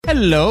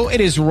Hello, it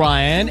is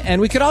Ryan,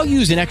 and we could all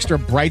use an extra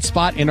bright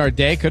spot in our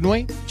day, couldn't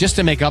we? Just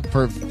to make up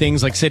for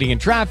things like sitting in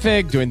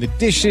traffic, doing the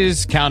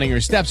dishes, counting your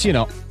steps, you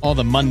know, all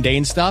the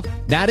mundane stuff.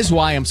 That is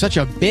why I'm such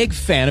a big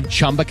fan of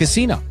Chumba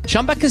Casino.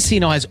 Chumba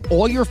Casino has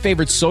all your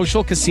favorite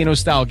social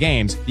casino-style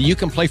games that you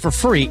can play for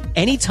free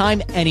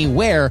anytime,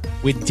 anywhere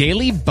with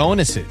daily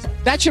bonuses.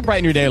 That should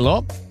brighten your day a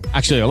little.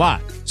 Actually, a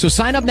lot. So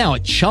sign up now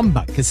at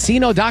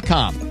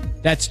ChumbaCasino.com.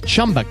 That's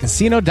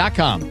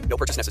ChumbaCasino.com. No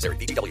purchase necessary.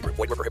 VGW Group.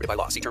 Void where prohibited by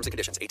law. See terms and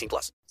conditions.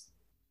 18+.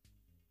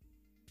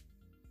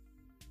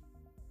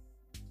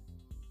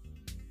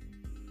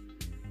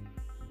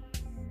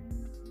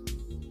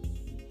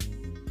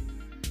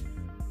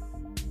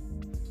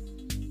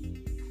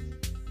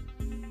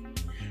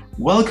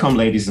 Welcome,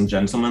 ladies and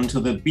gentlemen,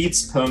 to the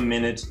Beats Per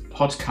Minute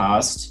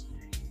podcast,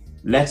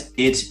 Let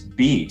It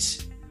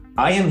Beat.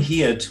 I am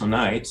here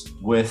tonight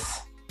with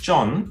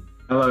John.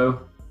 Hello.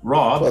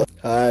 Rob.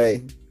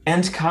 Hi.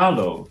 And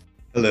Carlo.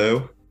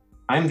 Hello.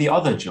 I'm the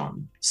other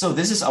John. So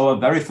this is our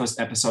very first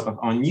episode of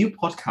our new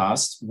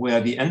podcast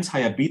where the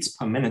entire Beats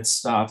Per Minute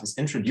staff is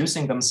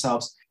introducing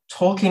themselves,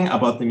 talking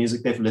about the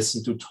music they've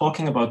listened to,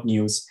 talking about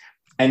news,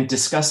 and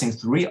discussing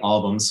 3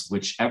 albums,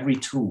 which every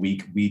 2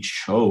 weeks we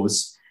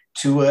chose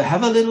to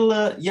have a little,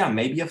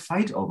 maybe a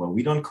fight over.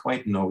 We don't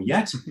quite know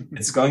yet.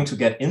 It's going to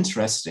get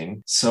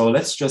interesting. So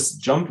let's just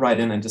jump right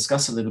in and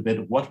discuss a little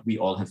bit what we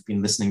all have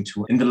been listening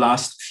to in the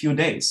last few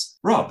days.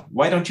 Rob,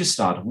 why don't you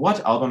start?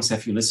 What albums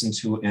have you listened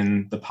to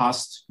in the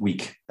past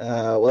week?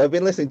 Well, I've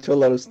been listening to a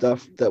lot of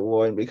stuff that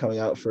won't be coming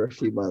out for a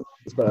few months,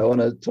 but I want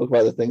to talk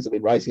about the things I've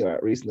been writing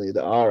about recently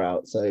that are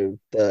out. So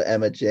the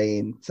Emma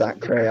Jane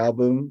Sacre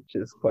album,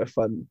 which is quite a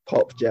fun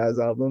pop jazz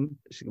album.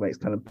 She makes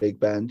kind of big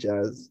band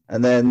jazz.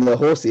 And then the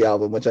Horsey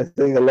album, which I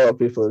think a lot of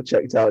people have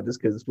checked out just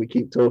because we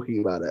keep talking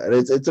about it. And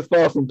it's a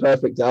far from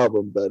perfect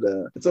album, but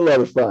it's a lot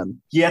of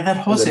fun. Yeah, that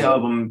Horsey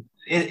album,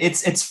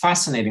 it's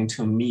fascinating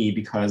to me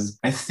because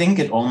I think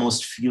it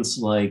almost feels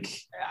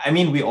like, I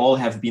mean, we all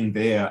have been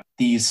there.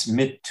 These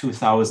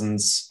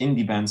mid-2000s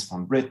indie bands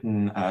from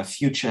Britain,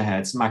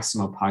 Futureheads,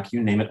 Maximo Park,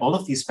 you name it, all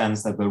of these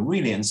bands that were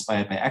really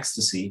inspired by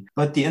ecstasy.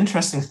 But the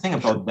interesting thing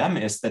about them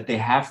is that they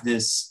have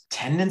this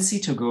tendency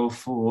to go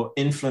for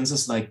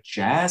influences like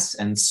jazz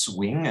and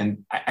swing,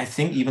 and I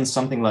think even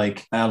something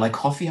like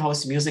coffee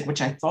house music,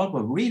 which I thought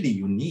were really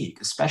unique,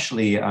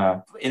 especially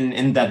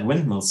in that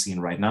windmill scene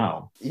right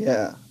now.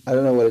 Yeah, I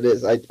don't know what it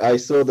is. I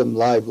saw them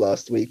live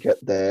last week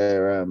at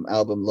their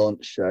album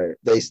launch show.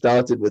 They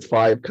started with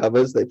 5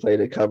 covers. They played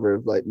a cover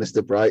of like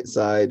Mr.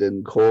 Brightside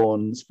and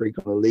Korn's Freak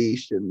on a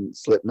Leash and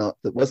Slipknot.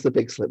 What's the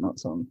big Slipknot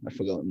song? I've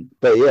forgotten.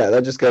 But yeah,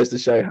 that just goes to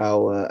show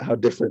how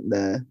different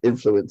their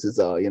influences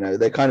are. You know,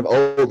 they're kind of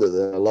older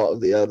than a lot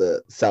of the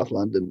other South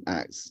London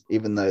acts,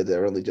 even though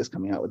they're only just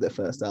coming out with their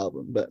first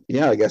album. But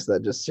yeah, I guess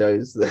that just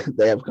shows that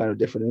they have kind of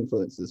different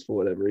influences for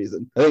whatever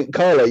reason. I think,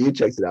 Carlo, you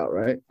checked it out,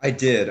 right? I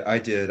did.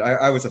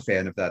 I was a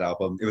fan of that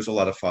album. It was a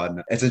lot of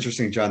fun. It's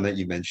interesting, John, that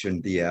you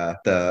mentioned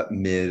the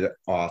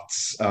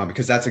mid-aughts,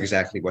 because that's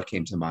exactly what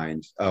came to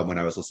mind when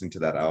I was listening to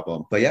that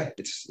album. But yeah,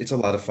 it's a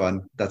lot of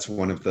fun. That's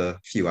one of the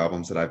few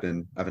albums that I've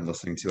been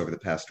listening to over the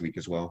past week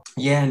as well.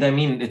 Yeah, and I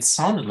mean, it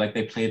sounded like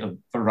they played a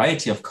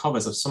variety of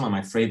covers of some of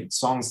my favorite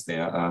songs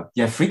there.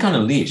 Freak on a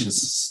Leash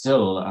is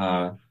still.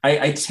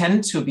 I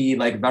tend to be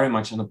like very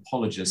much an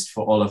apologist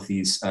for all of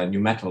these new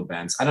metal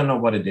bands. I don't know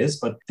what it is,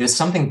 but there's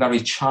something very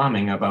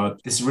charming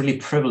about this really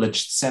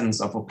privileged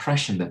sense of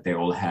oppression that they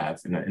all have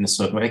in a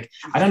certain way.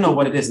 I don't know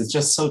what it is. It's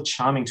just so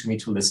charming to me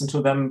to listen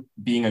to them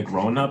being a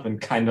grown-up and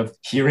kind of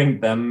hearing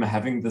them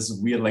having this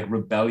weird, like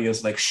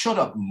rebellious, like shut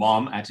up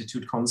mom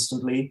attitude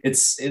constantly.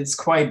 It's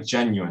quite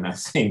genuine, I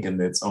think,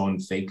 in its own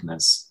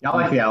fakeness. Yeah, I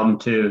like the album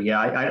too. Yeah,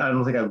 I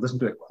don't think I've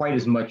listened to it quite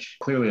as much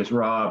clearly as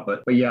Rob,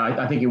 but yeah,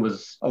 I think it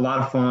was a lot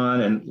of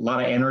fun and a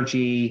lot of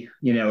energy.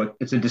 You know,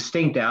 it's a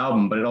distinct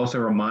album, but it also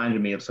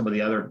reminded me of some of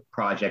the other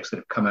projects that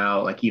have come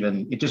out. Like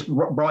even it just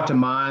brought to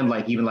mind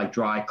like even like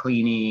Dry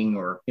Cleaning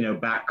or, you know,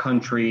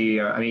 Backcountry.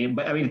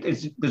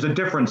 There's a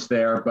difference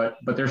there, but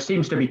there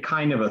seems to be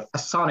kind of a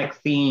sonic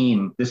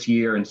theme this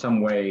year in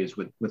some ways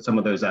with some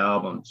of those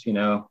albums, you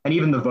know, and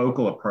even the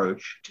vocal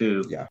approach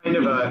too. Yeah.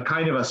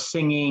 Kind of a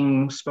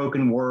singing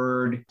spoken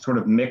word sort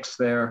of mix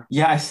there.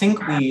 Yeah, I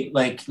think we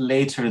like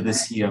later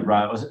this year,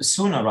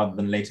 sooner rather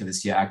than later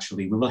this year,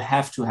 actually, we will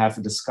have to have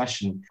a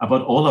discussion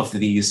about all of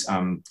these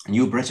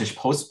new British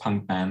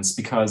post-punk bands,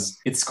 because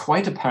it's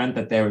quite apparent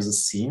that there is a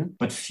scene,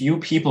 but few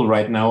people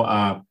right now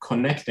are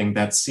connecting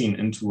that scene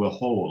into a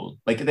whole.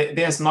 Like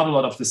there's not a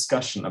lot of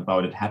discussion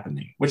about it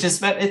happening, which is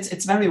that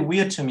it's very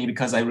weird to me,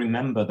 because I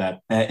remember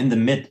that in the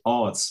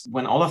mid-aughts,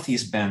 when all of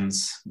these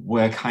bands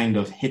were kind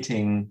of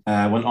hitting,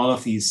 when all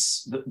of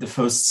these, the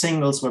first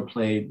singles were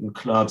played in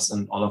clubs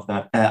and all of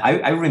that,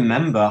 I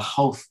remember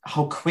how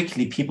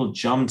quickly people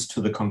jumped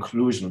to the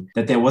conclusion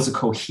that there was a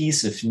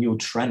cohesive new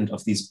trend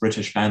of these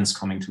British bands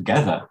coming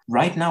together.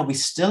 Right now, we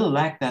still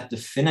lack that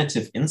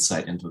definitive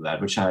insight into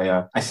that, which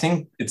I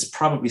think it's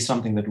probably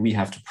something that we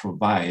have to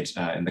provide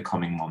in the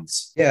coming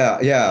months.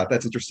 Yeah,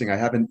 that's interesting. I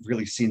haven't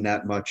really seen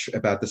that much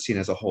about the scene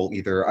as a whole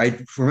either. I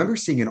remember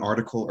seeing an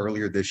article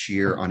earlier this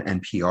year on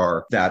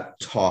NPR that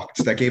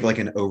gave like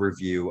an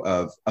overview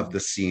of the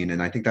scene,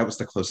 and I think that was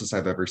the closest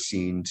I've ever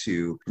seen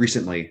to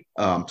recently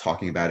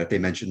talking about it. They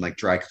mentioned like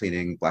Dry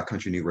Cleaning, Black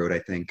Country New Road. I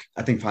think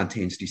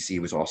Fontaines DC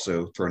was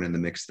also thrown in the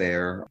mix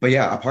there. But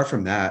yeah, apart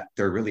from that,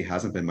 there really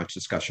hasn't been much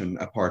discussion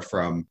apart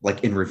from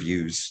like in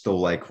reviews. They'll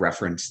like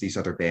reference these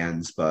other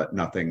bands, but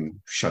nothing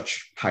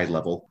such high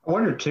level. I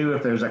wonder too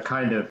if there's a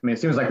kind of, I mean, it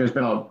seems like there's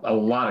been a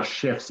lot of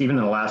shifts even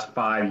in the last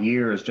 5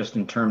 years just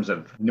in terms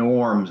of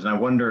norms. And I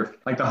wonder if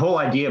like the whole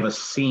idea of a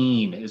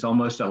scene is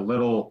almost a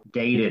little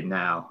dated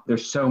now.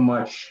 There's so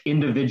much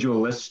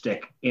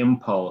individualistic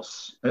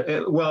impulse.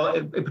 At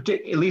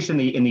least in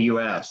the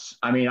US.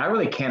 I mean, I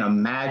really can't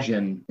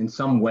imagine in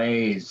some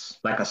ways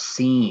like a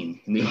scene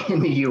in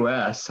the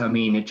US. I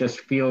mean,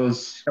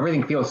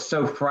 everything feels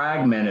so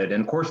fragmented.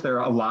 And of course there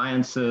are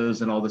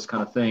alliances and all this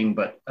kind of thing,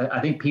 but I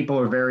think people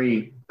are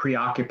very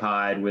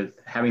preoccupied with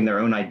having their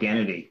own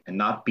identity and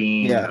not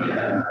being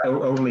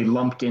overly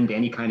lumped into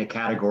any kind of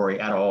category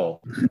at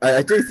all.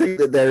 I do think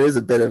that there is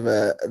a bit of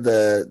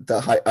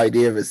the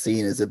idea of a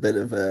scene is a bit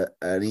of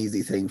an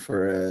easy thing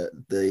for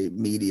the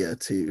media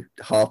to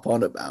harp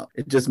on about.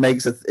 It just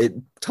makes it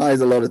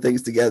ties a lot of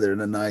things together in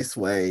a nice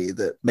way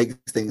that makes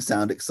things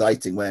sound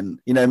exciting when,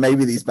 you know,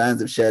 maybe these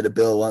bands have shared a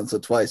bill once or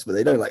twice, but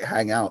they don't like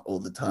hang out all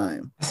the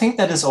time. I think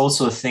that is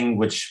also a thing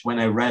which, when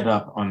I read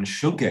up on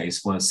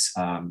shoegaze, was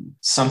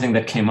something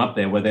that came up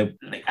there where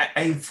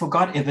I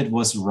forgot if it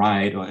was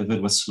Ride or if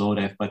it was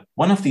Slowdive, but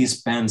one of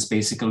these bands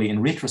basically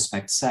in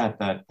retrospect said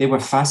that they were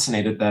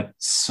fascinated that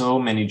so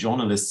many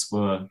journalists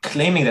were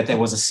claiming that there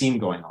was a scene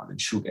going on in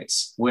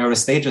shoegaze,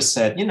 whereas they just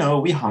said, you know,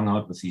 we hung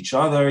out with each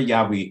other.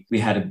 Yeah, we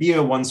had a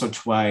beer once or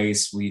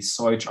twice. We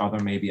saw each other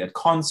maybe at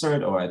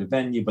concert or at a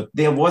venue, but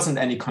there wasn't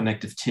any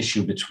connective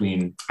tissue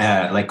between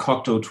like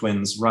Cocteau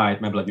Twins,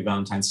 Ride, My Bloody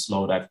Valentine,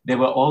 Slowdive. They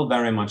were all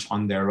very much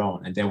on their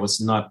own, and there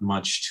was not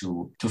much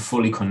to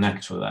fully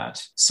connect to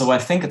that. So I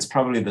think it's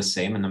probably the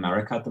same in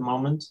America at the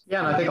moment. Yeah,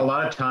 and I think a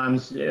lot of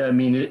times, I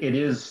mean, it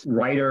is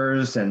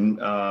writers and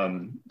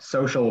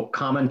social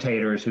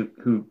commentators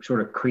who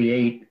sort of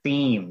create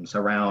themes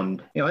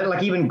around, you know,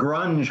 like even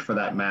grunge for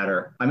that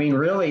matter. I mean,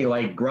 really,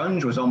 like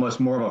grunge was almost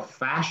more of a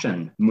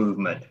fashion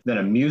movement than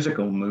a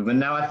musical movement.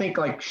 Now, I think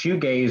like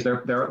shoegaze,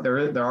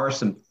 there are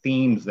some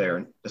themes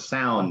there,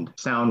 sound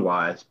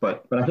wise,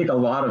 but I think a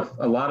lot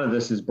of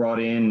this is brought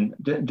in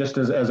just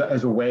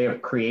as a way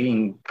of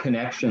creating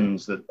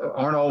connections that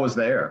aren't always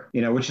there,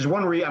 you know, which is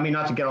one reason, I mean,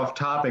 not to get off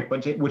topic,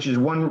 but which is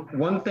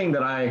one thing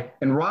that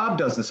and Rob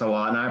does this a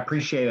lot, and I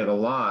appreciate it a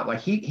lot. Like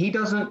he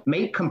doesn't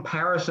make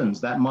comparisons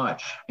that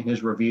much in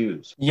his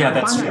reviews. Yeah,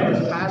 that's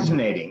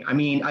fascinating. I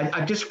mean,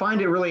 I just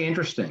find it really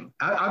interesting.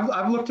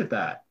 I've looked at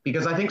that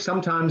because I think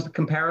sometimes the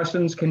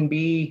comparisons can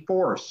be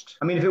forced.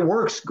 I mean, if it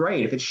works,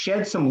 great. If it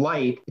sheds some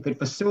light, if it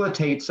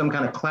facilitates some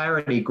kind of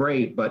clarity,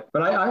 great. But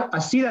I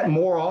see that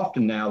more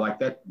often now, like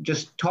that,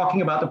 just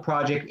talking about the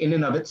project in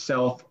and of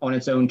itself on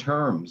its own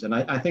terms. And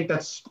I think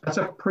that's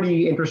a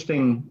pretty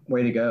interesting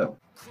way to go.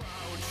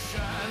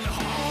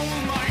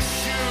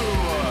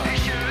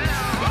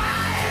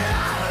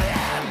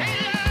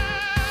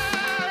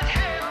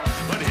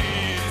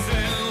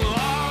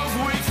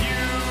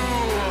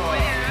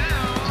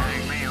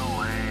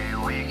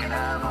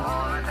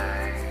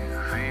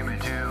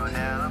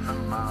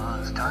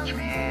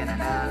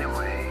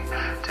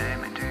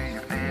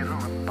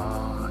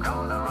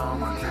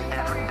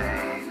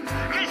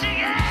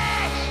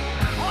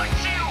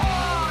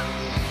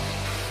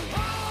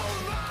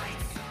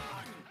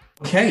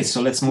 Okay,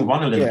 so let's move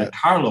on a little bit.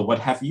 Carlo, what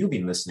have you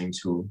been listening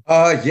to?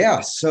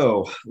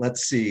 So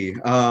let's see.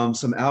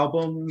 Some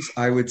albums,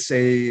 I would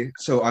say.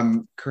 So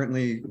I'm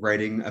currently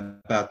writing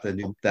about the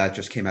new that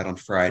just came out on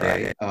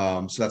Friday.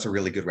 So that's a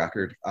really good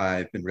record.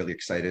 I've been really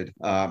excited.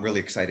 I'm really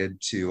excited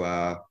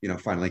to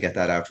finally get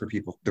that out for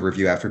people, the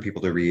review out for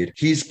people to read.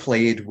 He's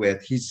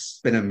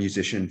been a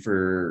musician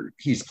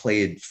he's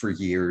played for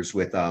years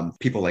with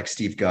people like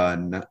Steve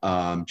Gunn,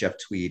 Jeff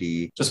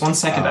Tweedy. Just 1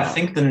 second. I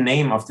think the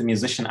name of the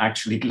musician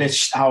actually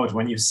glitched out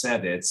when you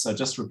said it. So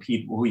just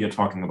repeat who you're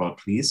talking about,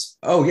 please.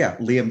 Oh, yeah.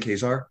 Liam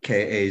Kazar,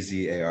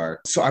 Kazar.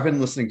 So I've been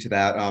listening to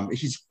that.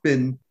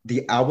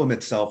 The album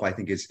itself, I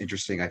think, is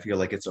interesting. I feel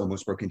like it's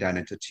almost broken down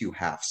into two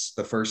halves.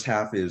 The first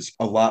half is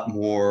a lot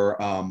more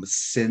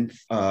synth,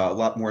 a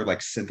lot more like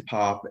synth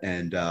pop,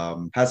 and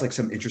has like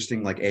some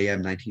interesting like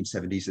AM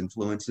 1970s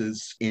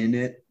influences in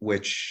it,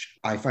 which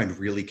I find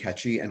really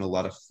catchy and a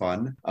lot of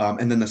fun.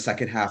 And then the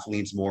second half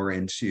leans more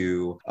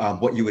into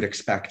what you would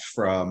expect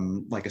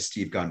from like a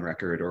Steve Gunn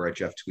record or a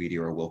Jeff Tweedy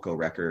or a Wilco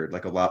record,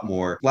 like a lot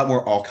more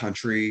all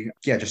country.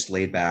 Yeah, just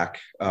laid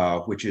back,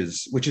 which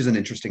is an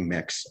interesting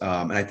mix.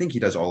 And I think he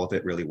does all of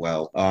it really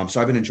well.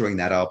 So I've been enjoying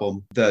that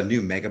album. The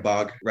new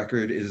Megabog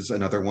record is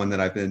another one that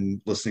I've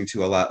been listening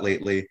to a lot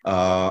lately.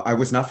 I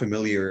was not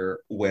familiar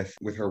with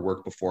her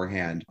work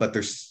beforehand, but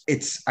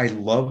I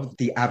love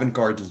the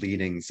avant-garde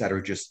leanings that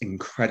are just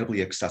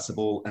incredibly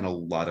accessible and a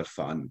lot of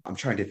fun. I'm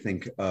trying to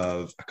think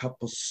of a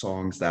couple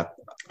songs that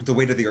The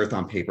Weight of the Earth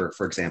on Paper,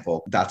 for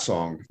example, that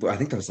song, I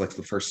think that was like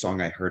the first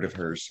song I heard of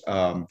hers.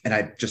 And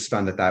I just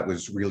found that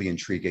was really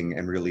intriguing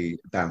and really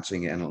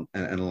bouncing and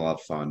a lot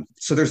of fun.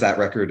 So there's that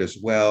record as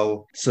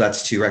well. So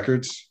that's 2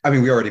 records. I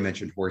mean, we already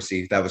mentioned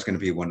Horsey. That was going to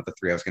be one of the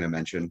 3 I was going to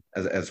mention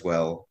as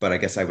well. But I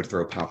guess I would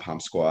throw Pom Pom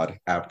Squad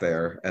out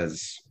there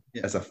as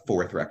a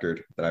 4th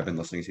record that I've been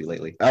listening to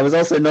lately. I was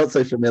also not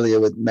so familiar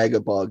with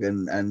Megabog,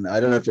 and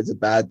I don't know if it's a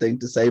bad thing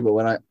to say, but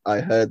when I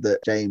heard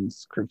that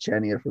James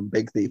Krivchenia from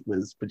Big Thief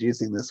was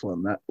producing this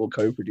one, or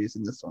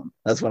co-producing this one,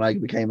 that's when I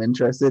became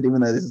interested,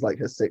 even though this is like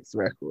her 6th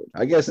record.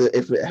 I guess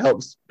if it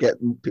helps get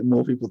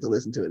more people to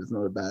listen to it, it's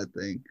not a bad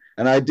thing.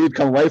 And I did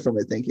come away from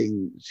it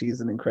thinking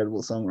she's an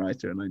incredible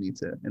songwriter and I need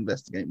to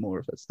investigate more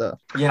of her stuff.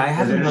 Yeah, I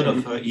haven't heard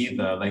of her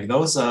either. Like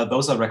those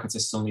are records I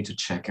still need to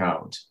check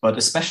out, but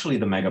especially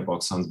the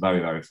Megabog sounds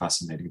very, very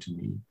fascinating to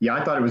me. Yeah,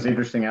 I thought it was an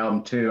interesting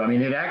album too. I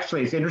mean,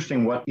 it's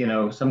interesting what,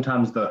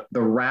 sometimes the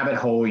rabbit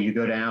hole you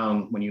go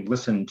down when you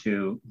listen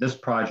to this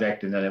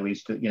project, and then at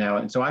least,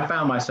 and so I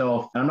found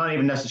myself, and I'm not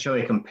even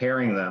necessarily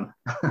comparing them,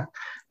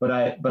 but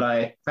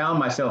I found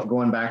myself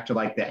going back to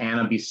like the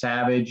Anna B.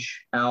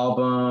 Savage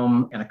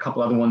album and a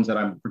couple other ones that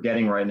I'm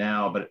forgetting right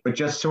now, but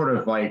just sort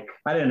of like,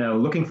 I don't know,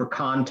 looking for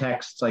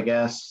contexts, I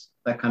guess,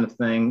 that kind of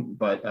thing.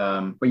 But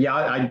yeah,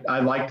 I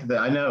liked that.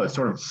 I know it's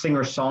sort of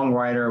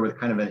singer-songwriter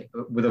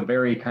with a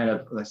very kind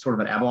of like sort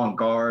of an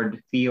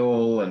avant-garde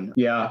feel. And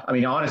yeah, I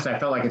mean, honestly, I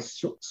felt like it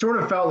sort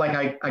of felt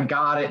like I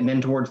got it. And then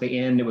towards the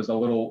end, it was a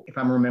little, if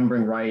I'm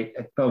remembering right,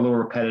 it felt a little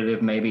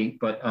repetitive maybe,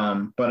 but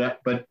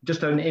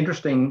just an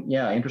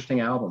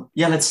interesting album.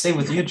 Yeah, let's stay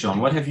with you, John.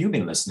 What have you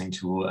been listening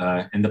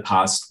to in the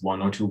past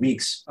 1 or 2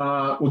 weeks?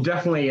 Well,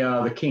 definitely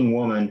the King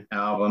Woman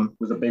album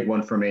was a big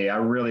one for me. I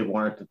really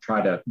wanted to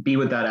try to be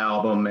with that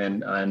album,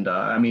 and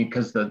I mean,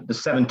 because the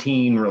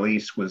 17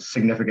 release was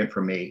significant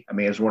for me. I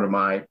mean, it's one of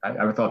I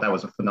thought that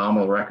was a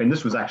phenomenal record, and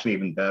this was actually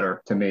even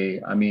better to me.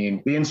 I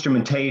mean, the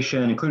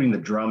instrumentation, including the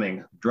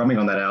drumming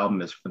on that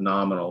album is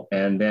phenomenal.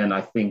 And then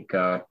I think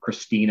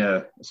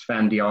Christina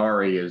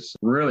Sfandiari is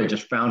really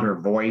just found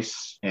her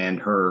voice and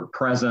her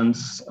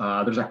presence.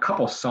 There's a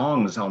couple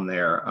songs on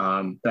there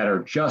that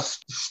are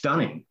just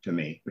stunning to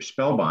me. They're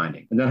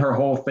spellbinding. And then her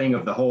whole thing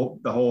of the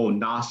whole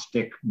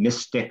Gnostic,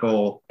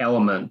 mystical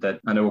element that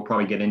I know we'll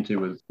probably get into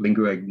with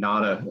Lingua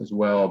Ignota as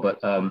well. But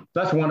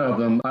that's one of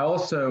them. I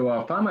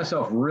also find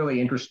myself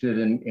really interested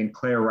in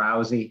Claire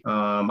Rousey.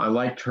 I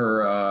liked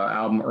her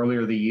album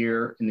earlier in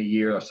the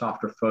year, A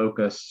Softer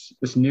Focus.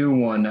 This new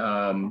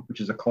one, which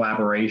is a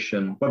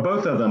collaboration. But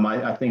both of them,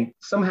 I think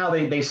somehow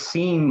they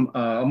seem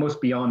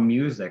almost beyond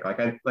music. Like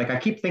I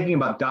keep thinking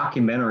about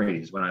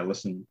documentaries when I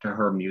listen to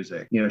her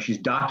music. She's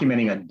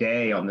documenting a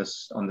day on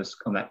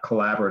that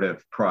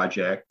collaborative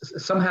project.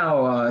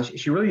 Somehow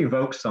she really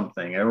evokes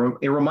something.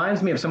 It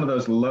reminds me of some of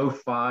those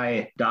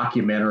lo-fi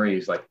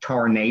documentaries like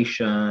Tar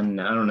Nation.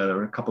 I don't know, there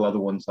were a couple other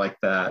ones like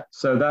that.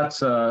 So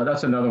that's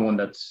another one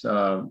that's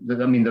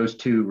those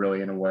two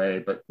really in a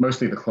way, but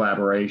mostly the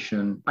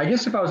collaboration. I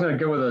guess if I was going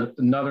to go with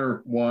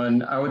another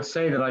one, I would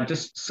say that I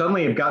just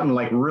suddenly have gotten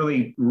like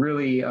really,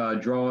 really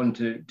drawn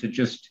to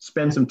just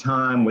spend some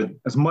time with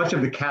as much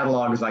of the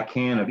catalog as I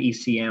can of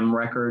ECM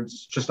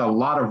records. Just a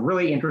lot of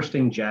really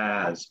interesting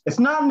jazz. It's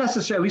not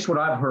necessarily, at least what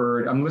I've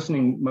heard, I'm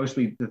listening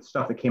mostly to the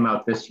stuff that came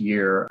out this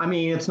year. I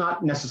mean, it's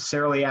not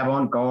necessarily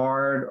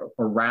avant-garde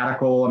or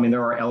radical. I mean,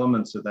 there are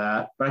elements of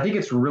that, but I think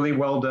it's really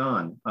well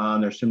done.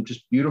 There's some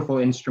just beautiful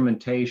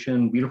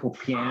instrumentation, beautiful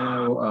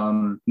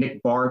piano.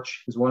 Nick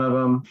Barch is one of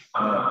them,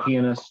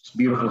 pianist,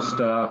 beautiful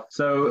stuff.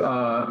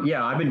 So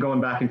yeah, I've been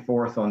going back and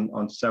forth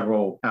on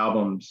several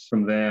albums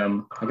from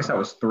them. I guess that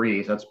was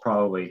 3. So that's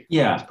probably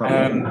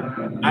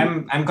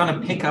I'm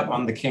gonna pick up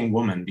on The King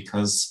Woman,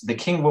 because The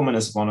King Woman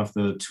is one of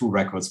the 2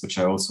 records which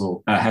I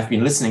also have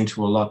been listening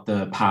to a lot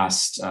the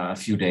past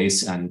few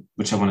days, and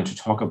which I wanted to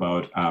talk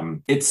about.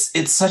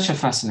 It's such a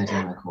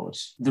fascinating record.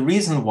 The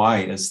reason why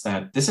is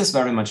that this has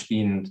very much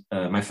been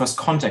my first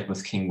contact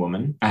with King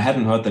Woman. I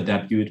hadn't heard the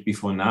debut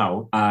before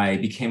now. I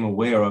became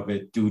aware of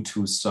it due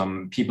to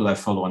some people I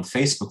follow on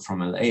Facebook from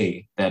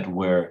LA that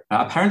were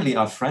apparently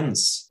are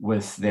friends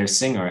with their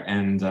singer,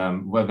 and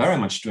were very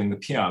much doing the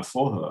PR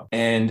for her.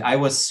 And I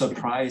was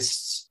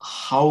surprised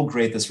how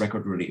great this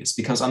record really is,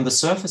 because on the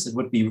surface, it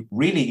would be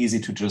really easy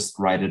to just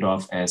write it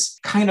off as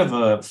kind of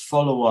a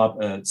follow-up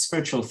a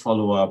spiritual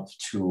follow-up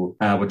to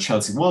what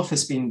Chelsea Wolfe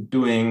has been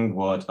doing,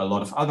 what a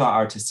lot of other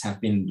artists have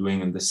been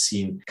doing in the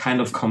scene,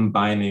 kind of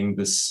combining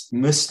this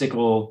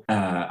mystical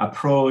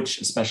approach,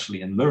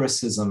 especially in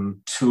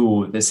lyricism,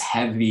 to this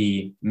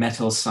heavy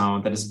metal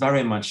sound that is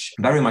very much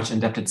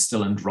indebted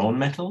still in drone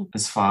metal.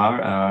 As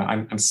far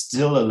I'm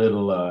still a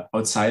little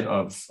outside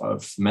of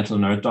metal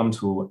nerddom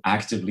to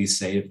actively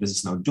say if this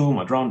is now doom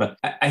or drone, but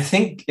I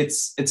think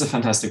it's a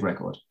fantastic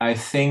record. I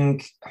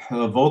think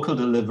her vocal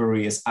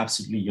delivery is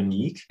absolutely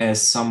unique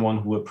as someone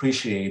who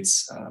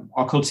appreciates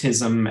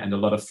occultism and a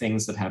lot of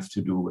things that have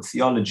to do with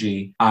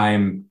theology.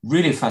 I'm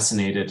really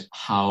fascinated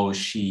how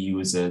she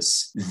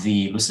uses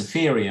the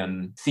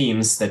Luciferian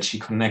themes that she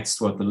connects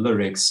toward the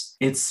lyrics.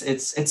 It's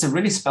a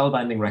really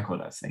spellbinding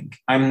record, I think.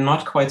 I'm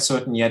not quite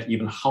certain yet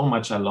even how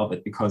much I love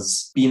it,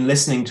 because been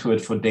listening to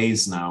it for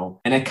days now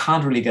and I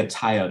can't really get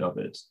tired of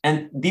it.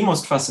 And the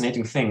most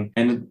fascinating thing,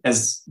 and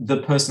as the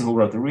person who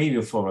wrote the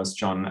review for us,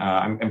 John,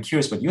 I'm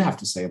curious what you have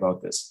to say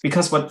about this,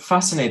 because what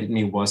fascinated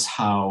me was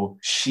how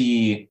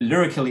she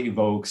lyrically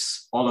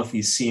evokes all of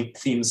these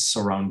themes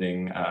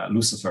surrounding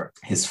Lucifer,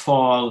 his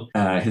fall,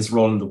 his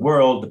role in the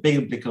world, the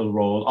biblical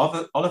role,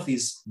 all of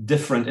these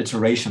different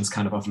iterations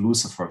kind of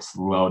Lucifer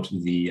throughout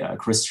the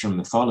Christian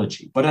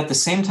mythology. But at the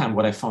same time,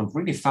 what I found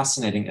really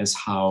fascinating is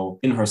how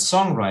in her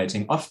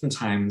songwriting,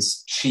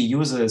 oftentimes she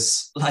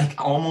uses like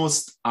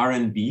almost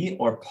R&B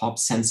or pop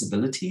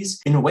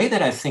sensibilities in a way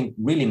that I think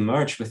really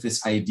merge with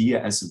this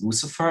idea as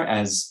Lucifer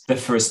as the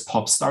first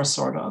pop star,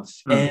 sort of.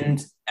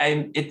 And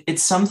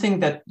it's something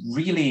that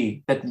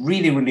really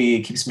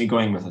keeps me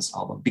going with this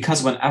album,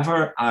 because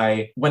whenever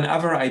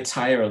I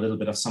tire a little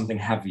bit of something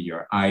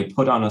heavier, I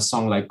put on a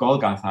song like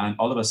Golgotha, and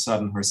all of a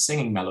sudden her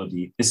singing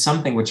melody is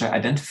something which I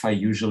identify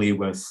usually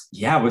with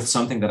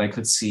something that I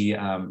could see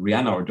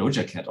Rihanna or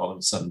Doja Cat all of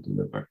a sudden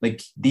deliver.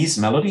 Like these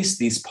melodies,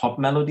 these pop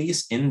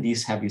melodies in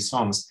these heavy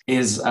songs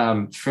is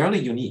fairly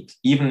unique,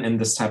 even in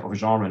this type of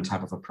genre and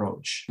type of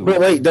approach.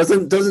 Wait,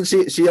 doesn't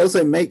she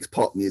also makes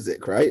pop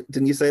music, right?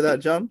 Didn't you say that,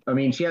 John? I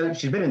mean,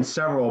 she's been in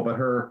several, but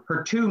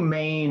her two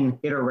main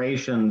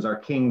iterations are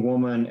King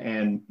Woman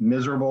and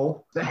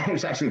Miserable.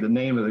 That's actually the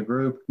name of the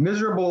group.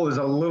 Miserable is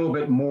a little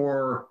bit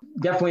more,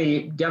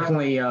 definitely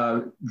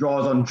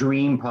draws on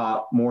dream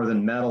pop more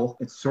than metal.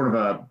 It's sort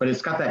of but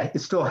it's got that,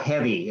 it's still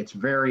heavy. It's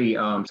very,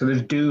 so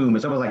there's doom.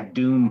 It's almost like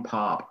doom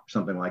pop,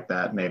 something like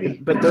that, maybe.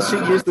 But does she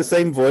use the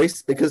same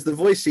voice? Because the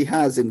voice she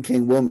has in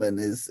King Woman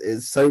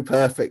is so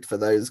perfect for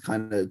those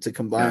kind of, to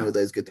combine with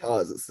those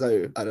guitars. It's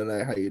so, I don't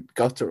know how you'd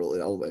guttural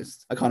it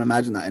almost. I can't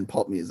imagine that in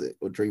pop music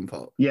or dream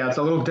pop. Yeah, it's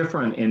a little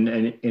different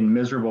in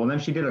Miserable. And then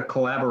she did a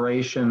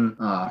collaboration.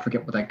 I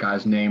forget what that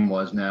guy's name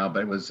was now,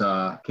 but it was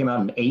came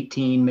out in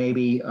 18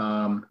 maybe.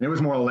 And it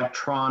was more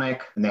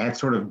electronic, and they had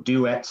sort of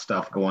duet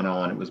stuff going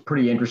on. It was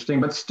pretty interesting,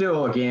 but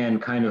still, again,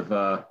 kind of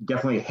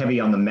definitely heavy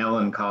on the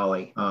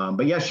melancholy.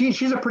 But yeah, I think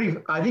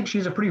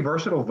she's a pretty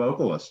versatile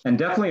vocalist, and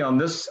definitely on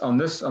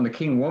the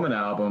King Woman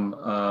album.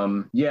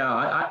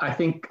 I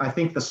think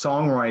the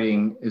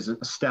songwriting is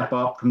a step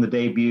up from the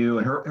debut,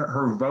 and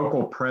her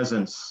vocal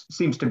presence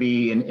seems to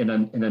be in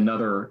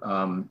another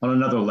on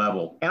another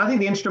level. And I think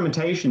the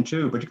instrumentation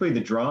too, particularly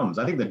the drums.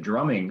 I think the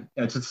drumming,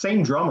 it's the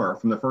same drummer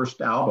from the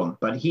first album,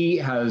 but he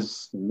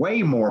has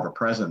way more of a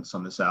presence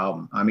on this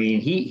album. I mean,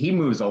 he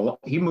moves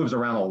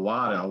around a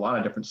lot in a lot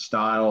of different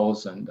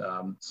styles, and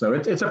so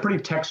it's a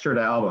pretty textured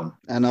album.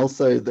 And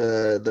also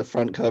the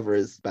front cover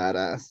is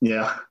badass.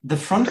 Yeah, the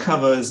front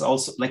cover is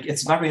also like,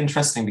 it's very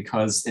interesting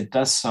because it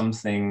does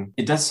something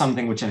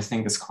which I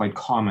think is quite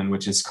common,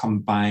 which is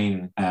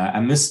combine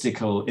a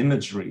mystical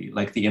imagery,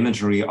 like the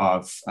imagery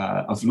of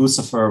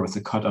Lucifer with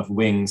the cut of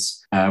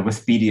wings,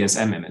 with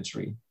BDSM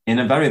imagery, in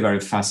a very, very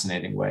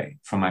fascinating way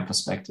from my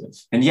perspective.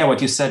 And yeah,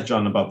 what you said,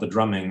 John, about the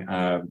drumming,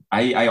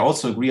 I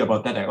also agree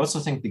about that. I also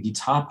think the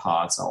guitar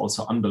parts are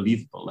also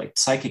unbelievable, like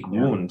Psychic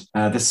Wound,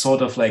 this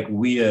sort of like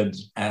weird,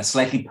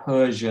 slightly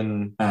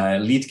Persian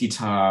lead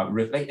guitar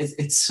riff. Like,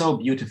 it's so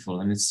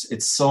beautiful, and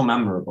it's so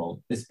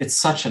memorable. It's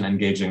such an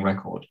engaging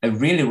record. I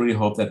really, really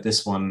hope that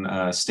this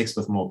one sticks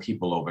with more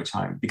people over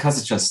time,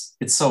 because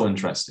it's so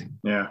interesting.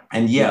 Yeah.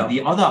 And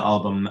the other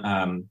album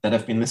that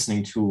I've been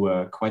listening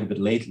to quite a bit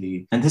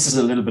lately, and this is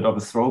a little bit of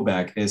a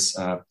throwback, is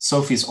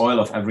Sophie's Oil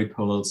of Every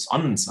Pearl's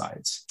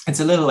On-Insides. It's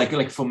a little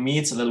like for me,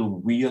 it's a little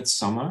weird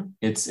summer.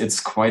 It's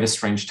quite a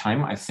strange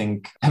time. I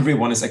think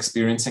everyone is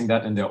experiencing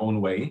that in their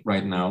own way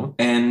right now.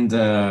 And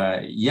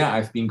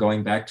I've been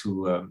going back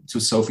to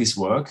Sophie's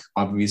work.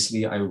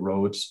 Obviously, I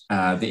wrote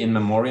the In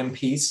Memoriam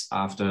piece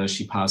after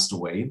she passed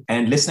away.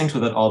 And listening to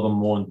that album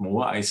more and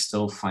more, I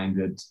still find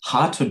it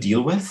hard to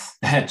deal with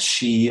that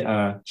she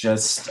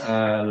just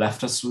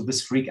left us with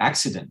this freak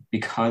accident,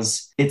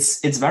 because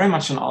it's very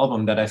much an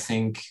album that I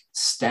think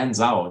stands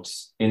out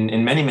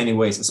in many, many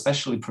ways,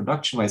 especially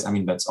production-wise. I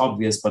mean, that's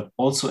obvious, but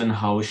also in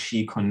how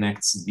she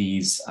connects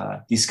these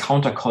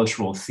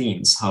countercultural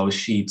themes, how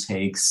she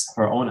takes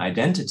her own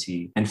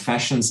identity and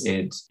fashions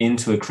it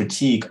into a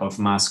critique of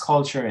mass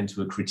culture,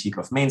 into a critique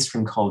of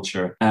mainstream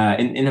culture,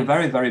 in a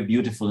very, very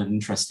beautiful and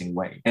interesting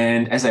way.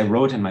 And as I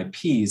wrote in my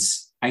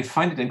piece, I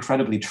find it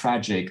incredibly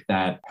tragic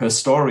that her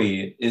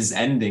story is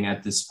ending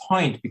at this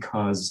point,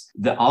 because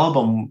the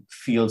album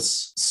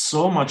feels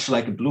so much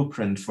like a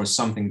blueprint for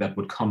something that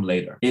would come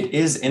later. It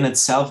is in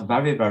itself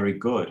very, very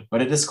good,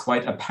 but it is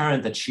quite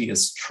apparent that she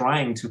is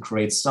trying to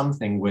create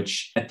something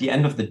which at the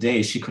end of the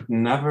day, she could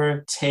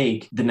never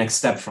take the next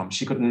step from.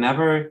 She could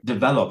never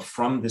develop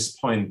from this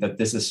point that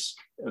this is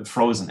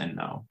frozen in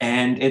now.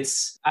 And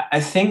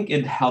I think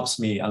it helps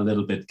me a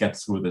little bit get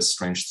through this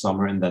strange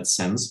summer in that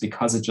sense,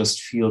 because it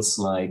just feels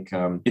like,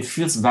 it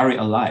feels very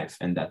alive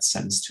in that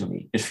sense to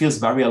me. It feels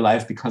very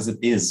alive because it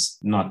is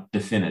not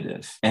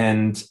definitive.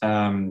 And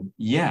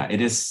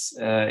it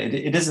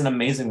is an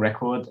amazing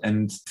record.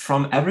 And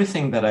from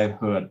everything that I've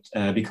heard,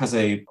 because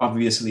I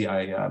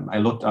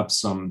looked up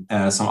some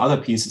other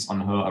pieces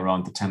on her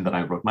around the time that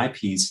I wrote my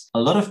piece, a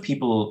lot of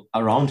people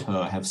around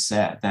her have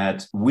said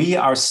that we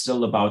are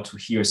still about to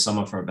hear some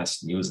of her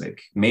best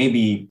music.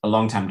 Maybe a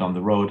long time down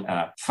the road,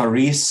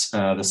 Faris,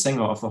 the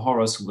singer of the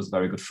Horrors, who was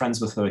very good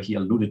friends with her, he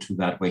alluded to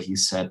that, where he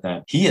said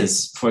that he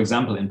is, for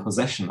example, in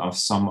possession of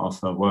some of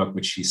her work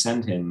which she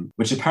sent him,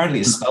 which apparently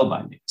is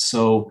spellbinding.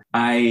 So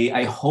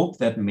I hope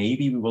that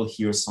maybe we will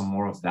hear some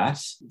more of that.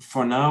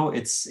 For now,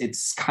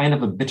 it's kind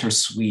of a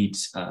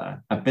bittersweet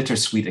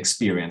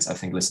experience, I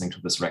think, listening to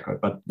this record.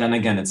 But then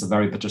again, it's a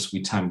very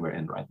bittersweet time we're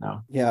in right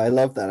now. Yeah, I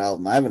love that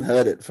album. I haven't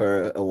heard it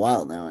for a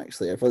while now,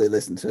 actually. I've probably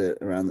listened to it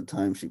around the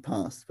time she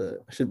passed,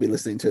 but I should be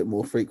listening to it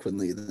more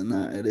frequently than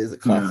that. It is a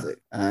classic.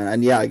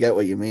 And yeah, I get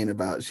what you mean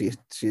about she's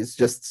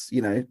just,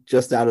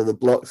 just out of the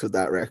blocks with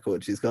that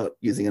record. She's got,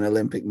 using an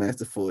Olympic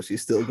metaphor,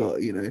 she's still got,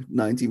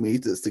 90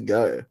 meters to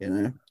go,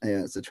 Yeah,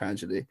 it's a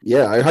tragedy.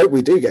 Yeah, I hope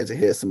we do get to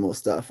hear some more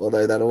stuff,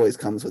 although that always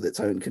comes with its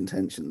own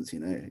contentions,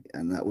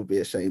 and that would be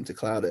a shame to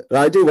cloud it. But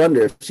I do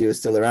wonder if she was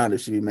still around,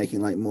 if she'd be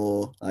making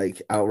more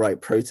outright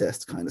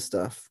protest kind of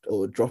stuff,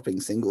 or dropping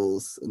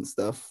singles and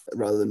stuff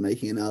rather than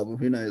making an album.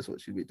 Who knows what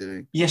she'd be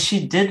doing? Yeah,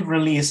 she did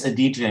release a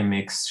DJ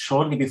mix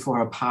shortly before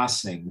her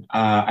passing.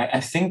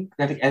 I think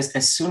that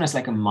as soon as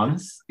a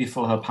month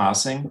before her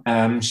passing,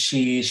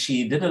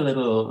 she did a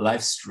little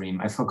live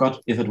stream. I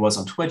forgot if it was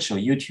on Twitch or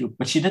YouTube,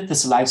 but she did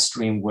this live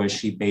stream where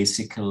she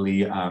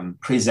basically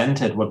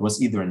presented what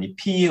was either an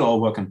EP or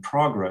work in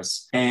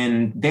progress.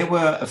 And there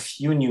were a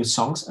few new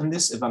songs in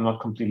this, if I'm not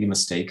completely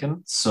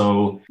mistaken.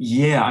 So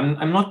yeah,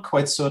 I'm not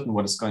quite certain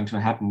what is going to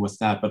happen with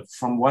that. But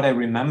from what I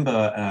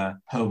remember,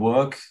 her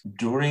work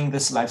during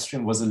this live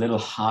stream was a little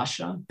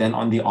harsher than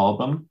on the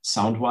album,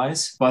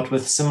 sound-wise, but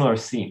with similar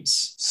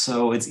themes.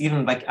 So it's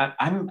even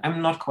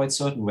I'm not quite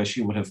certain where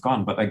she would have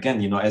gone. But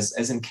again,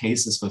 as in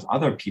cases with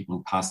other people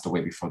who passed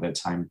away before their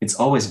time, it's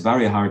always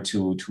very hard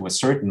to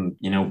ascertain,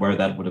 where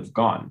that would have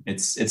gone.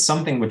 It's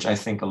something which I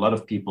think a lot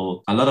of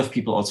people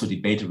also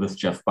debated with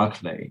Jeff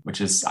Buckley,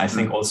 which is, I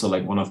think, also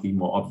one of the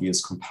more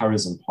obvious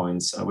comparison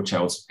points, which I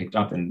also picked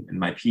up in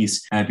my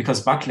piece,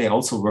 because Buckley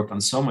also worked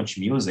on so much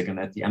music, and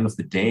at the end of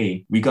the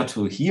day, we got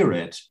to hear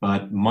it,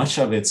 but much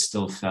of it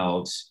still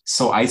felt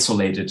so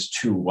isolated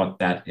to what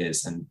that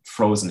is and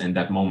frozen in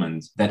that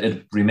moment that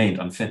it remained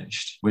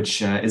unfinished,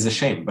 which is a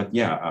shame. But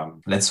yeah,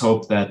 let's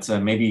hope that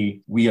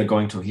maybe we are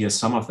going to hear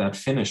some of that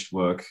finished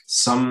work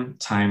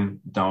sometime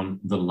down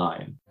the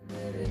line.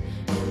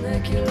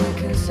 Immaculate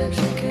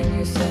conception, can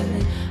you send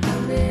me?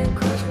 I'm being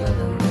crushed by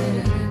the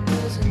weight and it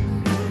doesn't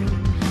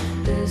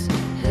move. This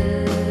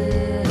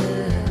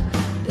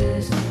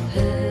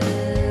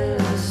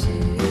hell, I see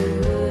you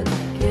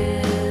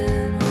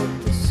again. Hope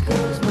this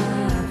goes, my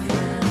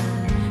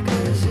friend,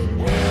 'cause it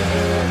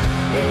never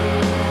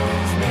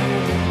ends,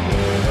 never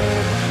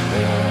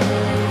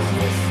ends.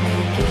 The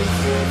snake is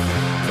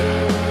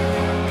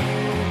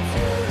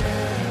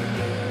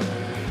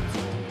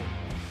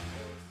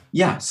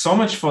Yeah, so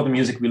much for the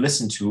music we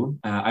listened to.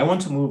 I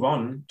want to move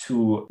on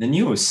to the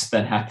news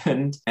that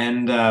happened,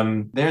 and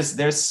there's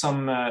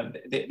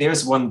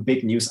one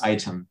big news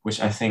item which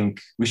I think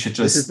we should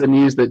just. This is the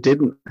news that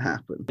didn't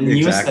happen. The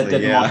news that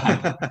did not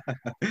happen.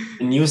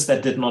 The news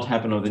that did not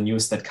happen, or the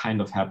news that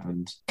kind of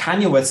happened.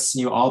 Kanye West's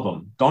new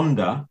album,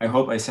 Donda, I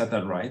hope I said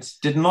that right,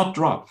 did not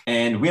drop,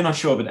 and we're not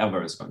sure if it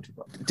ever is going to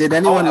drop. Did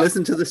anyone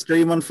listen to the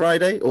stream on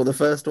Friday, or the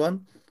first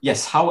one?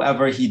 Yes,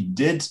 however, he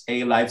did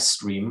a live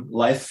stream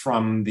live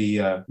from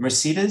the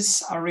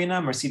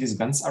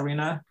Mercedes-Benz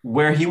Arena,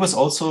 where he was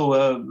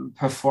also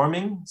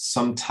performing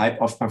some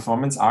type of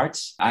performance art.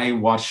 I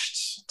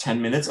watched 10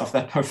 minutes of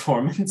that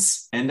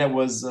performance, and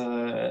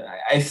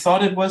I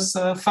thought it was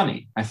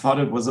funny. I thought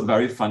it was a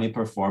very funny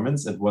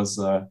performance. It was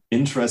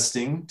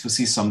interesting to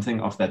see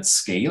something of that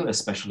scale,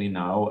 especially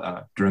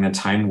now during a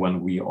time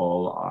when we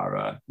all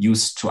are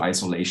used to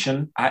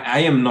isolation. I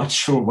am not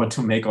sure what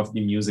to make of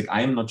the music.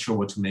 I am not sure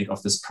what to make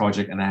of this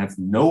project, and I have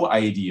no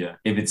idea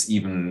if it's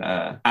even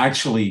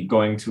actually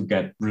going to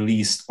get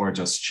released or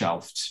just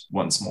shelved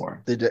once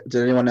more. Did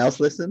anyone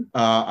else listen?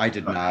 I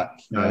did not.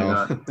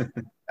 No.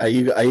 Are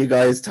you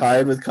guys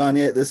tired with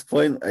Kanye at this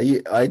point?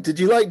 Did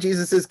you like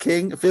Jesus is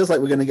King? It feels like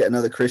we're going to get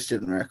another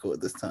Christian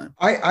record this time.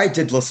 I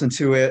did listen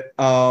to it.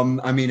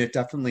 I mean, it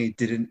definitely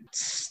didn't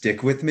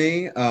stick with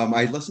me.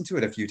 I listened to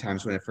it a few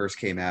times when it first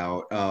came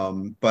out.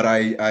 But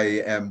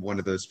I am one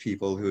of those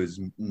people who is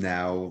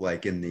now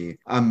like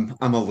I'm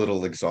a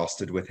little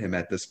exhausted with him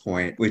at this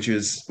point, which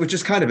is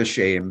kind of a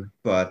shame,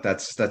 but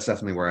that's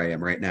definitely where I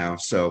am right now.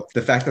 So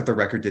the fact that the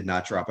record did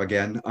not drop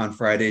again on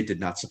Friday did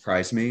not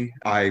surprise me.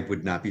 I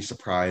would not be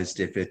surprised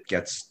if it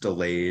gets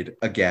delayed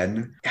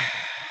again.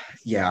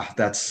 Yeah,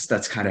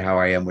 that's kind of how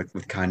I am with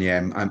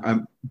Kanye.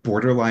 I'm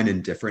borderline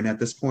indifferent at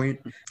this point,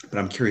 but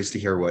I'm curious to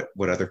hear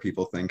what other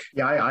people think.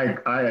 Yeah,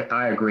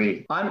 I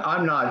agree.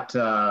 I'm not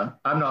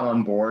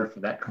on board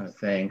for that kind of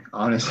thing.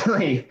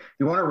 Honestly, if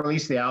you want to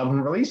release the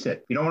album, release it.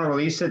 If you don't want to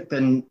release it,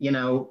 then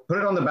put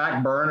it on the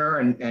back burner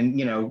and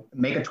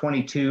make a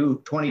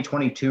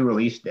 2022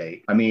 release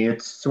date. I mean,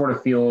 it sort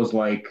of feels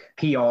like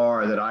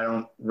PR that I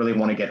don't really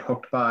want to get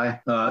hooked by,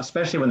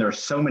 especially when there are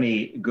so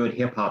many good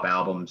hip hop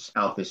albums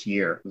out this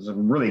year. There's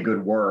some really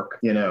good work.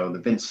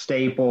 The Vince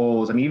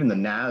Staples. I mean, even the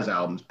Nas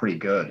album's pretty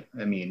good.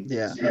 I mean,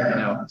 Yeah.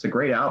 it's a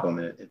great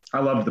album. I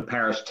love the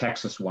Paris,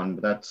 Texas one,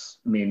 but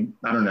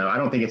I don't know. I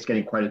don't think it's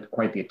getting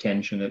quite the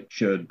attention it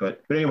should.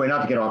 But anyway,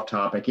 not to get off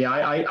topic. Yeah,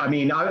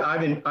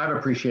 I've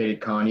appreciated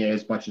Kanye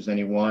as much as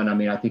anyone. I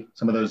mean, I think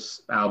some of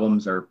those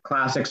albums are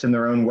classics in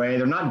their own way.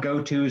 They're not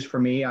go-tos for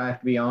me. I have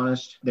to be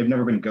honest. They've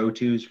never been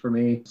go-tos for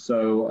me.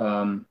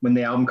 So when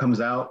the album comes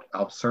out,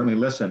 I'll certainly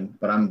listen.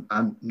 But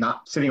I'm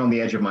not sitting on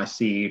the edge of my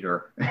seat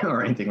or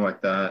anything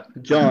like that.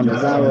 John,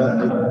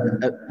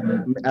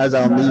 as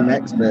our meme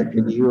expert,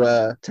 can you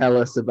tell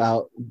us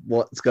about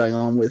what's going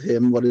on with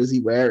him? What is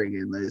he wearing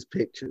in those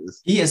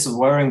pictures? He is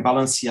wearing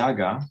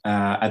Balenciaga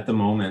at the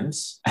moment.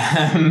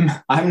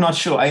 I'm not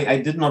sure. I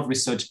did not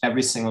research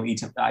every single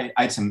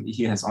item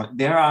he has on.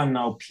 There are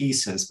now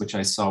pieces which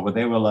I saw where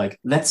they were like,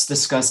 let's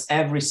discuss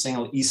every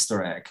single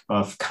Easter egg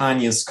of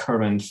Kanye's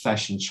current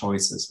fashion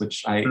choices,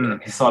 which I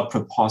thought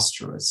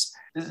preposterous.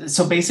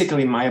 So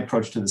basically, my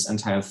approach to this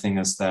entire thing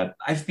is that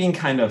I've been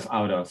kind of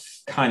out of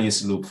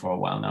Kanye's loop for a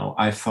while now.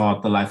 I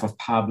thought The Life of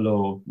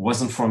Pablo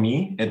wasn't for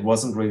me. It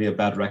wasn't really a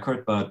bad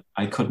record, but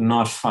I could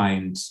not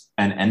find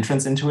an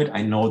entrance into it.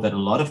 I know that a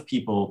lot of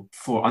people,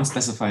 for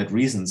unspecified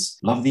reasons,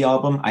 love the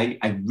album.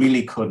 I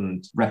really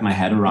couldn't wrap my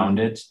head around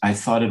it. I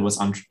thought it was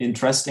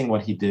interesting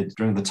what he did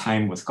during the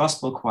time with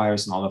gospel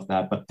choirs and all of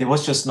that, but there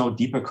was just no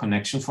deeper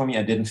connection for me.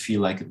 I didn't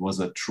feel like it was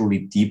a truly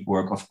deep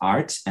work of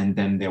art. And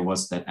then there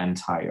was that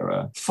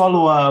entire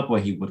follow-up where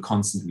he would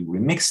constantly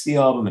remix the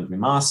album and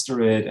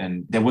remaster it,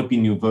 and there would be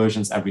new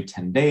versions every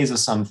 10 days or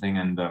something.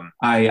 And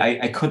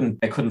I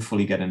couldn't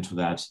fully get into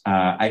that.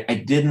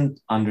 I didn't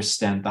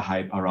understand the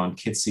hype around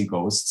Kids See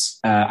Ghosts.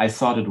 I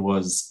thought it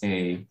was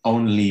a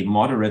only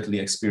moderately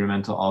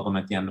experimental album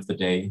at the end of the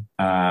day.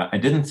 I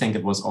didn't think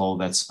it was all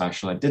that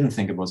special. I didn't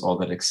think it was all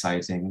that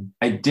exciting.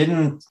 I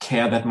didn't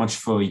care that much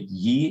for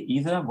Ye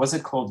either. Was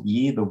it called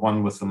Ye, the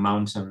one with the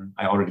mountain?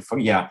 I already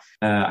forgot. Yeah,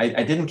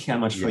 I didn't care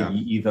much for Ye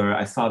either.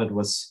 I thought it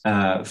was,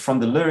 from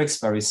the lyrics,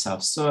 very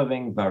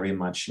self-serving, very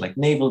much like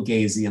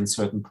navel-gazy in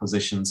certain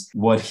positions.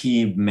 What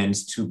he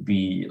meant to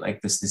be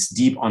like this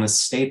deep,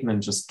 honest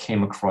statement just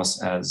came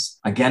across as,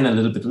 again, a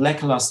little bit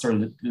lackluster,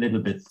 a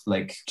little bit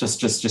like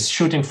just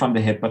shooting from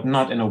the hip, but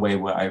not in a way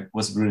where I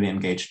was really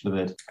engaged with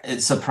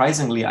it.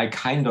 Surprisingly, I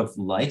kind of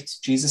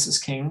liked Jesus is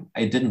King.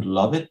 I didn't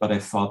love it, but I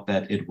thought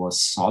that it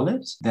was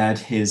solid, that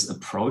his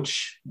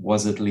approach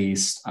was at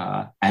least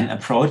an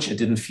approach. It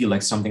didn't feel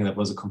like something that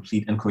was a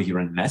complete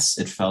incoherent mess.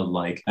 It felt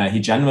like he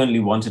genuinely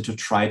wanted to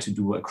try to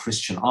do a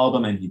Christian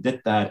album, and he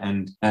did that.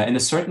 And in a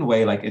certain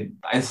way,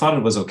 I thought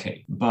it was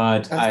okay.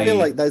 But I feel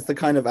like that's the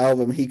kind of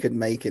album he could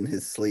make in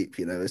his sleep.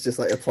 It's just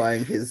like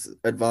applying his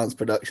advanced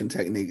production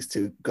techniques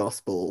to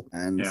gospel,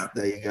 and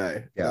there you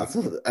go. Yeah,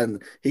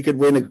 and he could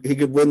win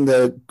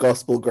the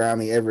gospel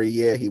Grammy every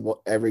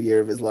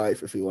year of his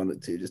life if he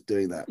wanted to. Just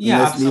doing that.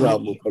 Yeah, and this new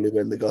album will probably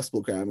win the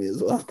gospel Grammy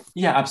as well.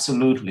 Yeah,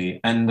 absolutely.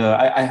 And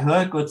I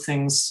heard good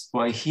things,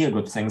 or I hear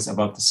good things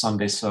about the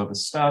Sunday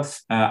service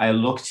stuff. I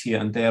looked here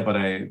and there, but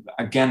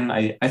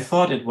I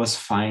thought it was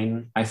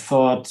fine. I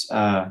thought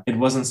it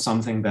wasn't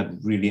something that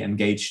really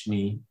engaged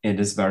me. It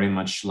is very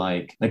much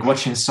like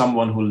watching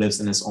someone who lives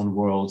in his own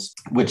world,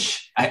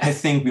 which I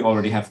think we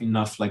already have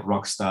enough like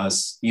rock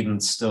stars, even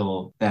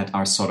still, that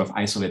are sort of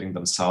isolating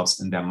themselves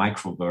in their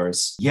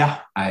microverse. Yeah,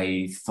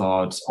 I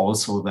thought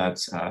also that,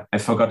 I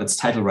forgot its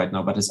title right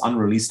now, but his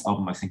unreleased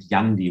album, I think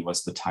Yandi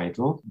was the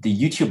title. The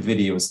YouTube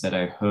videos that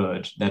I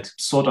heard that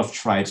sort of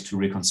tried to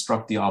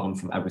reconstruct the album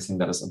from everything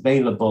that is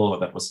available or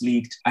that was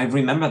leaked. I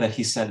remember that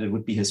he said it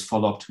would be his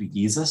follow-up to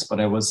Yeezus, but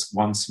I was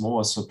once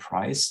more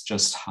surprised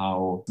just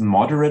how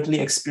moderately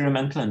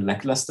experimental and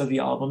lackluster the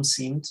album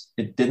seemed.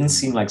 It didn't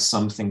seem like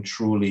something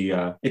truly,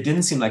 it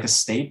didn't seem like a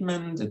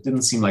statement. It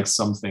didn't seem like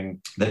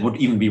something that would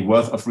even be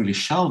worth of really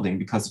shelving,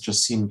 because it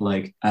just seemed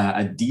like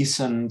a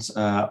decent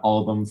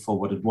album for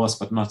what it was,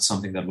 but not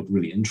something that would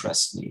really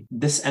interest me.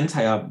 This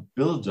entire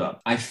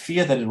build-up, I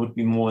fear that it would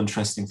be more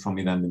interesting for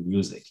me than the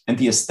music. And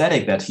the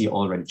aesthetic that he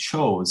already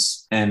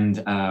chose, and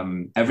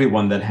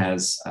everyone that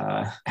has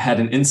had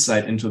an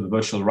insight into the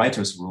virtual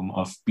writer's room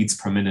of Beats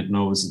Per Minute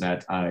knows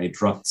that I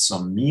dropped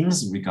some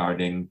memes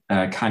regarding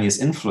Kanye's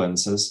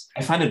influences.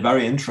 I find it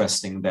very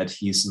interesting that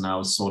he's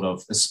now sort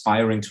of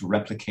aspiring to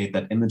replicate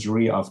that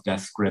imagery of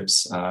Death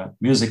Grip's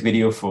music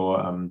video for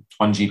On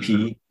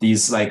GP.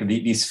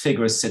 These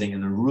figures sitting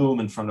in a room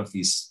in front of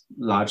these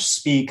large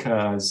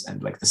speakers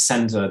and like the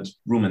centered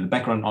room in the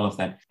background, all of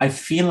that. I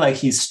feel like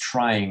he's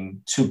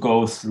trying to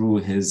go through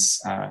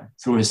his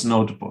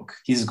notebook.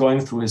 He's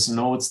going through his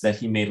notes that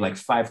he made like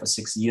 5 or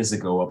 6 years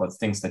ago about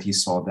things that he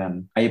saw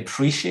then. I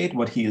appreciate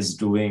what he is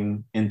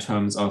doing in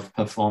terms of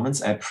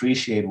performance. I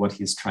appreciate what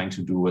he's trying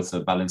to do with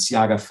the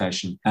Balenciaga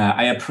fashion.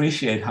 I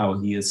appreciate how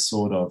he is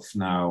sort of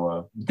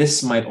now,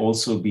 this might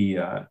also be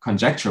a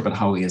conjecture, but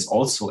how he is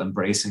also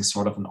embracing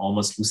sort of an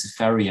almost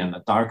Luciferian,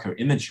 a darker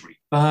imagery.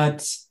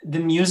 But the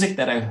music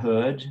that I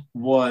heard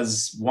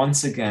was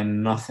once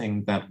again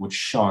nothing that would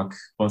shock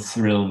or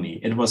thrill me.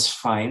 It was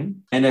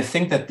fine. And I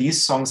think that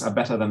these songs are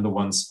better than the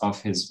ones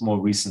of his more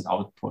recent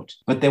output.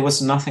 But there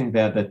was nothing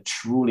there that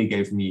truly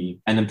gave me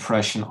an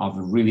impression of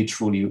a really,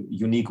 truly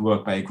unique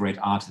work by a great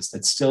artist.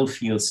 It still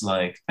feels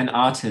like an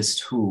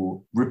artist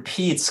who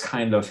repeats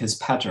kind of his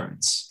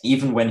patterns.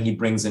 Even when he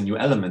brings in new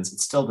elements,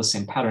 it's still the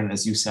same pattern,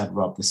 as you said,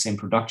 Rob, the same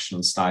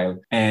production style.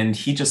 And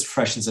he just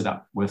freshens it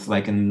up with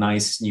like a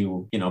nice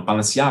new,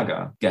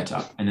 Balenciaga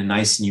getup and a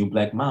nice new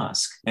black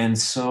mask. And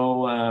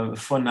so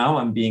for now,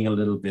 I'm being a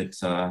little bit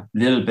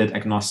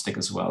agnostic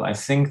as well. I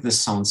think this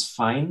sounds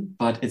fine,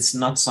 but it's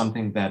not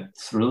something that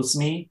thrills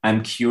me.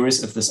 I'm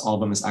curious if this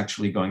album is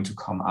actually going to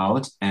come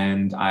out,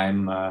 and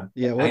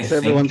what's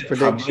everyone's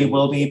prediction? Probably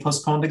will be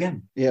postponed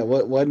again. Yeah,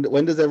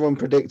 when does everyone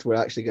predict we're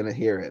actually going to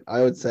hear it?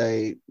 I would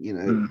say,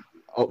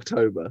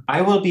 October.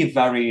 I will be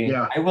very,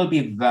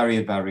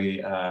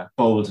 very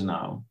bold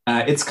now.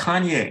 It's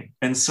Kanye.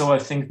 And so I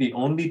think the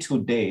only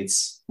 2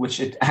 dates which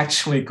it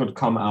actually could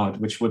come out,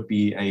 which would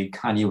be a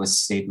Kanye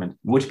West statement,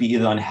 would be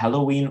either on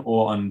Halloween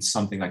or on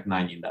something like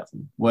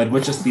 9/11, where it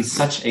would just be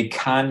such a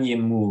Kanye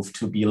move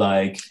to be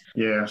like,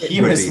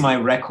 here is my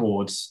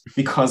record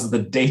because the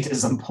date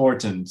is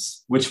important,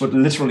 which would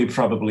literally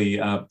probably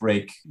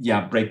break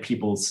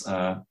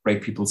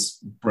people's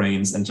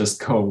brains and just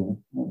go,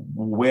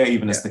 where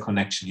even is the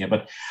connection here?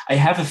 But I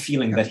have a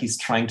feeling that he's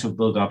trying to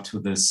build up to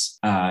this.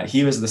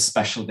 Here is the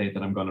special date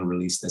that I'm going to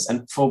release this.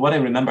 And for what I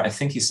remember, I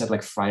think he said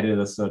like Friday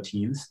the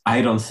 13th.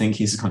 I don't think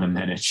he's going to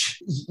manage.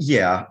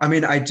 Yeah, I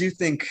mean, I do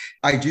think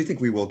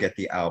we will get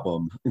the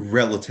album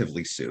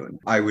relatively soon.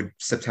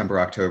 September,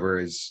 October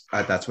is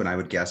that's when I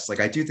would guess. Like,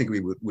 I do think we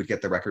would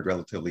get the record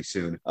relatively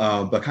soon.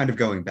 But kind of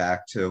going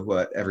back to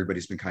what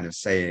everybody's been kind of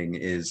saying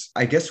is,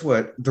 I guess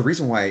the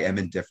reason why I am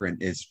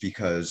indifferent is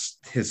because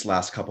his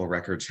last couple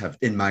records have,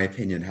 in my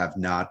opinion, have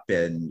not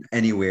been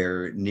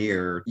anywhere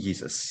near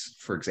Yeezus,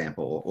 for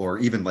example, or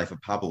even Life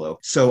of Pablo.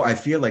 So I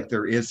feel like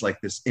there is like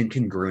this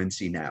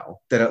incongruency now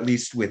that at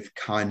least with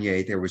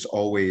Kanye, there was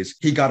always,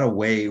 he got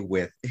away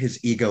with his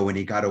ego and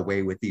he got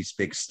away with these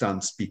big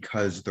stunts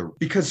because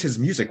his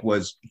music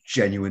was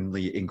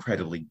genuinely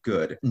incredibly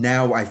good.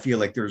 Now I feel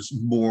like there's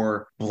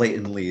more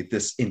blatantly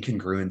this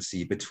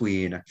incongruency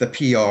between the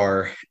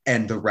PR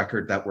and the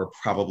record that we're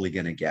probably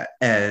going to get.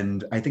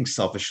 And I think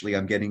selfishly,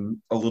 I'm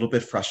getting a little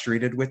bit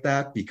frustrated with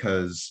that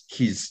because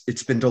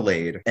it's been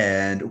delayed.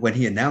 And when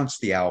he announced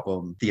the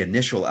album, the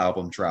initial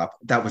album drop,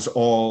 that was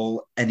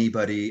all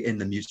anybody in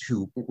the music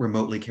who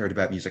remotely cared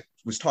about music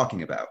was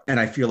talking about. And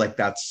I feel like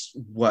that's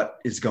what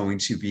is going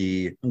to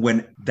be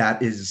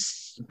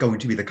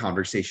the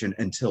conversation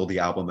until the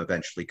album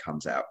eventually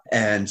comes out.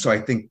 And so I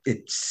think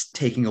it's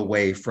taking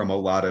away from a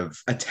lot of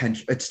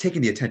attention. It's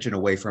taking the attention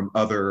away from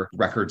other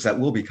records that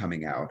will be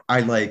coming out.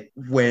 I like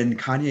when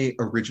Kanye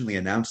originally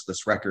announced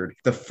this record,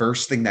 the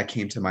first thing that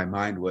came to my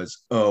mind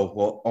was,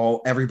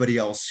 everybody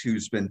else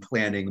who's been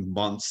planning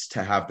months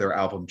to have their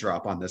album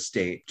drop on this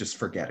date, just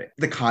forget it.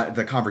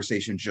 The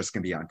conversation's just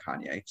gonna be on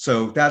Kanye.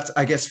 So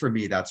I guess for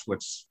me, that's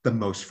what's the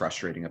most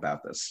frustrating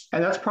about this.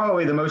 And that's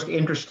probably the most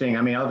interesting.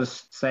 I mean, I'll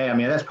just say,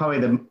 that's probably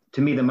to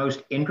me the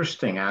most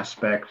interesting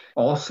aspect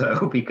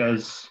also,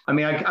 because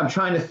I'm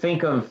trying to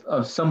think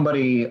of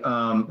somebody,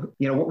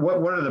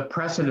 what are the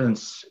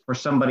precedents for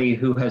somebody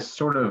who has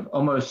sort of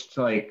almost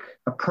like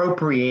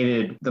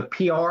appropriated the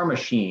PR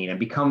machine and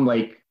become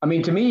like,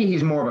 to me,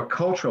 he's more of a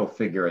cultural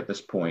figure at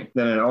this point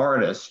than an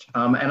artist.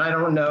 And I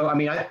don't know. I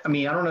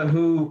don't know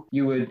who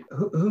you would,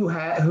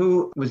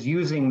 who was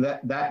using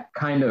that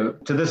kind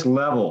of, to this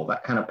level,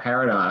 that kind of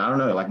paradigm. I don't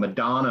know, like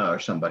Madonna or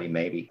somebody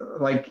maybe.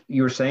 Like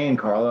you were saying,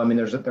 Carlo,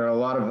 there there are a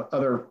lot of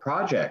other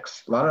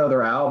projects, a lot of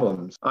other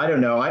albums. I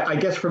don't know. I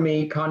guess for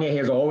me, Kanye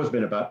has always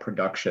been about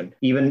production.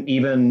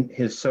 Even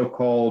his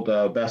so-called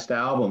best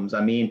albums.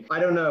 I mean, I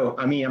don't know.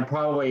 I mean, I'm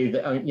probably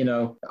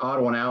odd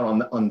one out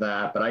on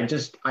that, but I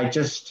just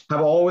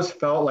have always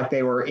felt like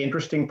they were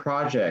interesting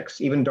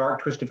projects. Even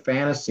Dark Twisted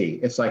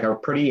Fantasy, it's like a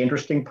pretty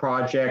interesting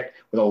project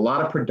with a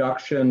lot of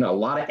production, a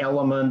lot of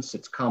elements.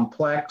 It's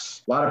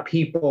complex, a lot of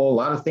people, a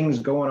lot of things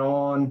going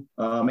on,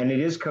 and it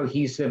is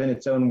cohesive in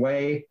its own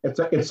way.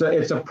 It's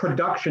a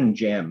production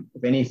gem,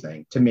 if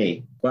anything, to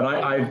me. But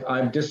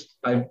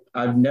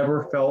I've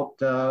never felt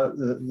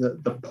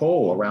the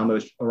pull around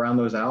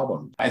those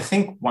albums. I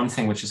think one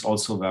thing which is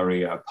also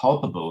very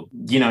palpable,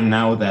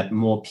 now that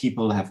more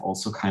people have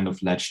also kind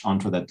of latched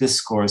onto that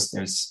discourse,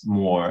 there's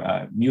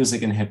more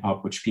music in hip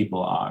hop which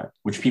people are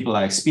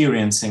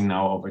experiencing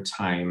now over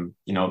time.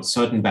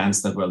 Certain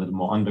bands that were a little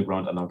more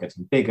underground are now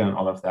getting bigger and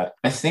all of that.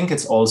 I think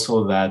it's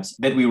also that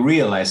we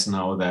realize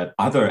now that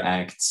other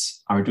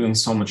acts are doing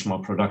so much more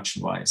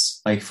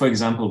production-wise. Like, for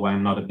example, why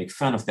I'm not a big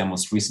fan of their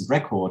most recent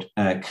record,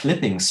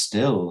 Clipping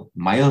still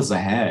miles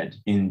ahead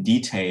in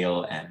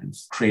detail and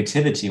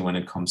creativity when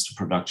it comes to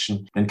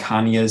production than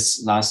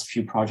Kanye's last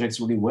few projects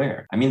really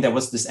were. I mean, there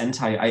was this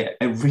I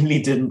really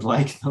didn't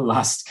like the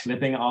last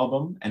Clipping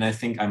album, and I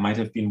think I might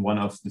have been one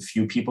of the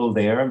few people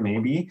there,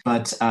 maybe.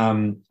 But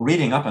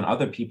reading up on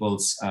other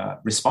people's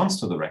response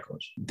to the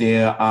record,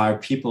 there are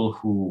people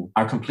who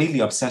are completely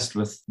obsessed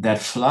with That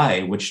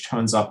Fly, which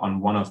turns up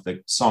on one of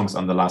the songs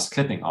on the last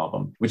Clipping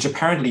album, which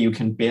apparently you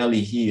can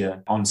barely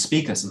hear on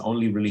speakers and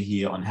only really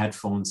hear on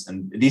headphones,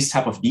 and these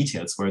type of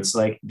details where it's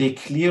like they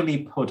clearly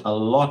put a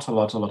lot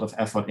of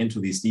effort into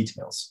these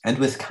details. And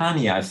with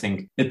Kanye, I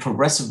think it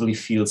progressively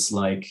feels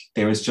like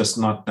there is just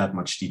not that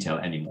much detail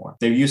anymore.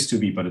 There used to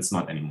be, but it's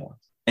not anymore.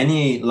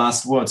 Any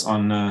last words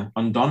on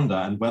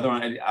Donda and whether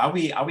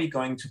are we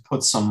going to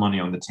put some money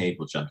on the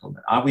table,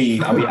 gentlemen? Are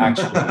we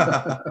actually?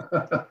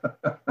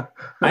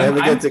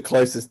 Whoever gets it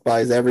closest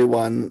buys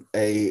everyone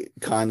a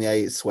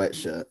Kanye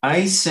sweatshirt.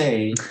 I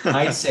say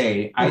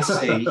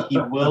he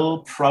will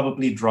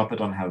probably drop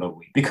it on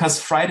Halloween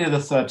because Friday the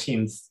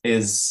 13th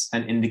is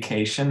an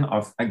indication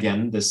of,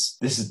 again, this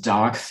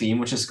dark theme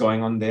which is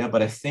going on there,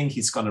 but I think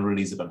he's going to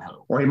release it on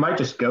Halloween. Or he might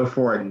just go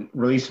for it and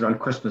release it on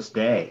Christmas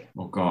Day.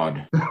 Oh,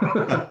 God.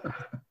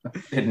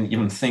 Didn't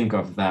even think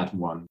of that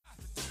one.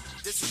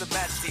 This is the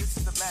majesty.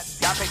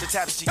 Y'all paint the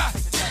tapestry.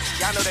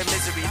 Y'all know that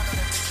misery.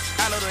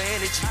 I know the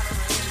energy.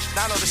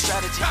 I know the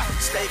strategy.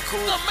 Stay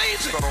cool.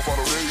 Amazing.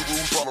 Follow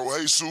rules, follow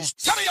Jesus.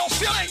 Tell me your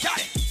feeling. Got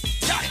it.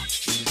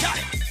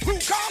 Who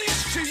God is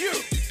to you?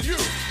 You.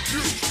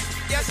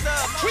 Yes, sir.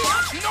 We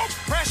have no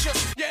pressure.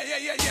 Yeah.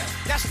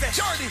 That's the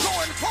journey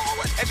going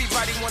forward.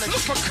 Everybody want to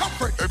look for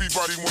comfort.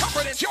 Everybody want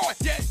comfort and joy.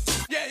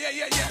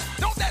 Yeah.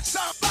 Don't that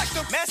sound like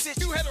the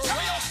message you had a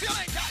real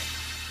feeling? Got it.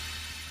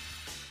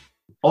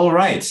 All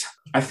right.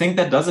 I think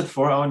that does it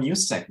for our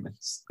news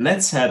segments.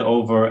 Let's head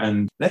over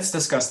and let's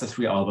discuss the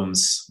three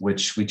albums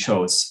which we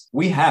chose.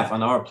 We have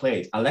on our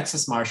plate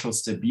Alexis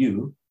Marshall's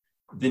debut,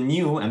 the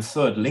new and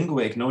third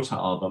Lingua Ignota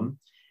album,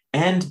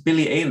 and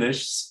Billie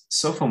Eilish's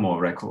sophomore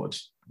record.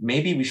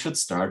 Maybe we should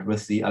start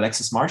with the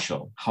Alexis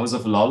Marshall, House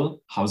of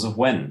Lull, House of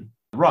When.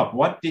 Rob,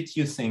 what did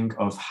you think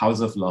of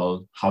House of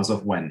Lull, House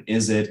of When?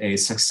 Is it a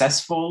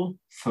successful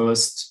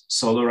first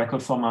solo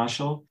record for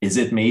Marshall? Is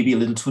it maybe a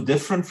little too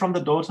different from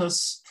the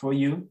Daughters for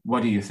you?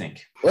 What do you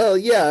think? Well,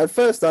 yeah, at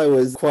first I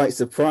was quite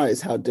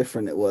surprised how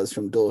different it was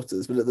from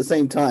Daughters, but at the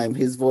same time,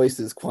 his voice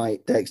is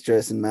quite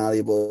dexterous and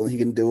malleable. He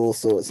can do all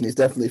sorts, and he's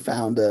definitely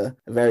found a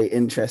very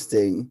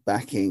interesting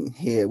backing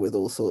here with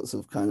all sorts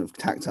of kind of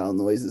tactile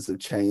noises of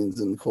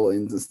chains and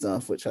coins and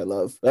stuff, which I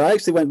love. But I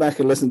actually went back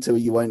and listened to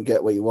You Won't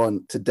Get What You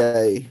Want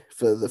today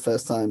for the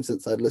first time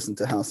since I'd listened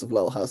to House of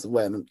Lull, House of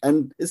When,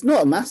 and it's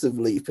not a massive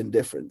leap in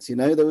difference,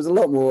 there was a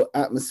lot more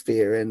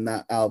atmosphere in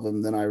that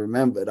album than I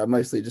remembered. I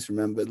mostly just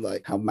remembered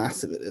like how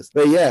massive it is.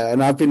 But yeah,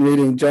 and I've been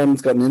reading,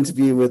 John's got an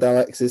interview with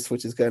Alexis,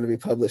 which is going to be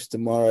published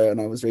tomorrow, and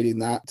I was reading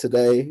that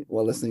today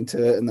while listening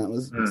to it, and that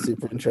was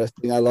super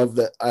interesting. I love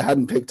that I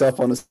hadn't picked up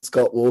on a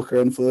Scott Walker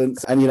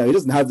influence, and he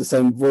doesn't have the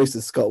same voice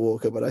as Scott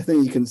Walker, but I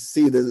think you can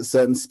see there's a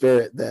certain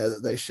spirit there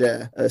that they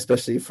share,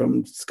 especially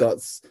from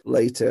Scott's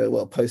later,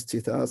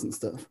 post-2000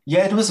 stuff.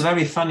 Yeah, it was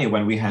very funny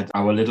when we had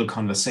our little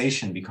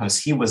conversation because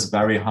he was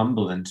very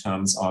humble in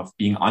terms of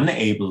being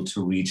unable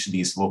to reach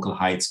these vocal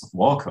heights of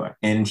Walker,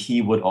 and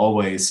he would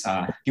always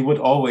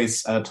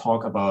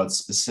talk about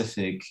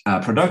specific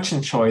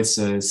production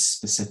choices,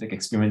 specific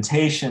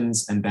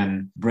experimentations, and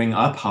then bring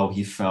up how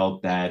he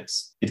felt that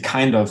it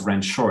kind of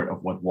ran short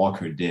of what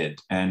Walker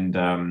did. And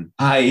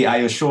I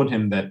assured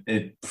him that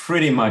it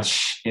pretty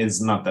much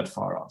is not that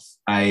far off.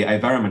 I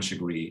very much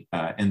agree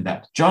in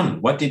that.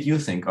 John, what did you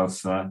think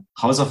of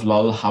House of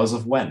Lull, House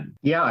of When.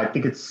 Yeah, I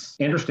think it's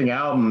an interesting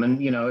album.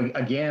 And,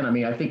 again, I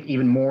mean, I think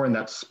even more in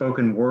that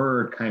spoken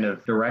word kind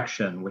of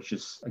direction, which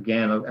is,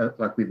 again,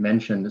 like we've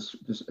mentioned,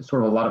 there's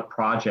sort of a lot of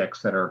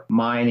projects that are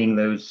mining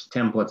those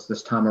templates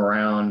this time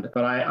around.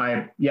 But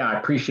I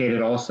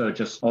appreciated also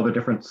just all the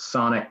different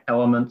sonic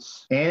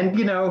elements. And,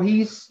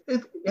 he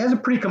has a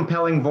pretty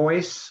compelling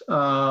voice.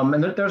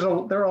 And there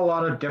are a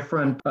lot of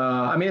different,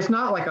 it's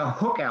not like a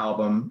hook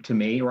album to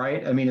me,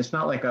 right? I mean, it's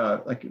not like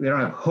they don't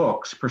have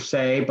hooks per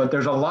se, but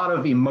there's a lot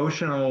of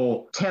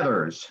emotional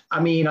tethers. I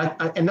mean,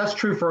 and that's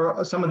true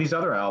for some of these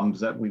other albums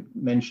that we've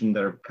mentioned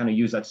that are kind of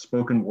use that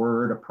spoken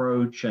word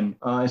approach. And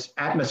it's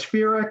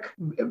atmospheric,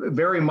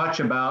 very much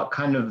about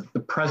kind of the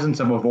presence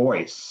of a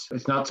voice.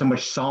 It's not so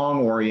much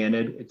song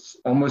oriented. It's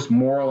almost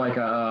more like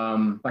a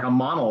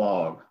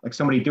monologue, like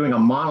somebody doing a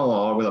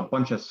monologue with a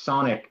bunch of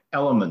sonic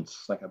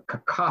elements, like a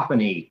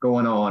cacophony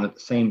going on at the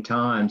same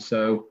time.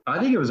 So I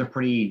think it was a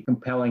pretty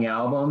compelling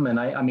album. And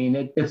I mean,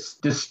 it's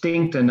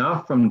distinct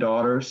enough from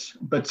Daughters,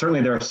 but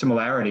certainly there are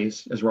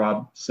similarities, as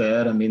Rob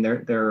said. I mean,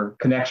 there are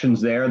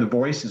connections there. The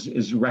voice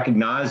is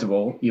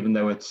recognizable, even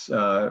though it's,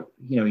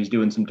 he's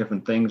doing some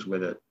different things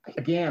with it.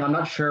 Again, I'm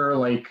not sure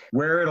like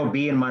where it'll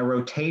be in my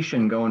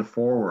rotation going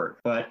forward,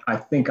 but I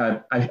think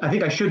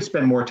I should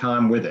spend more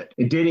time with it.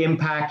 It did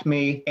impact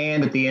me,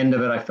 and at the end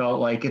of it, I felt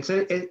like it's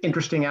an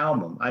interesting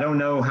album. I don't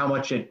know how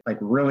much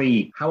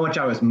how much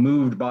I was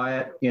moved by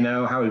it,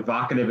 how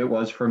evocative it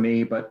was for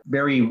me, but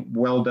very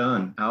well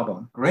done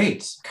album.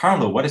 Great.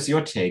 Carlo, what is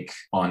your take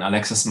on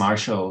Alexis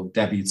Marshall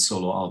debut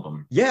solo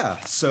album? Yeah,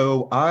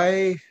 so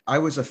I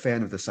was a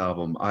fan of this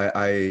album.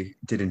 I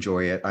did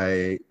enjoy it.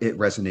 It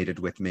resonated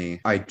with me.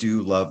 I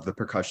do love the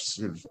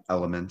percussive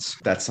elements.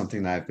 That's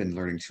something that I've been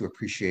learning to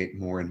appreciate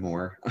more and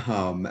more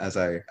as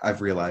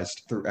I've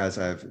realized as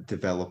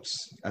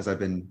I've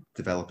been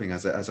developing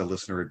as a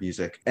listener of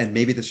music. And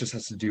maybe this just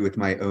has to do with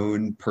my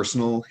own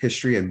personal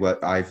history and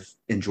what I've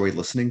enjoyed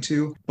listening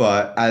to.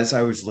 But as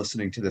I was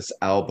listening to this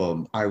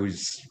album, I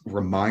was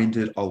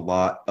reminded a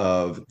lot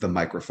of the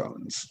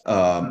microphones.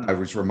 I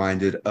was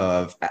reminded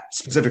of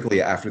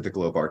specifically after the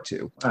Globe Art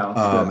 2,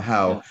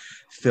 how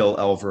Phil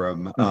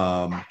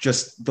Elverum,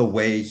 just the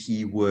way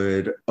he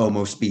would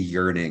almost be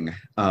yearning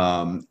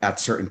at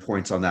certain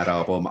points on that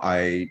album.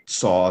 I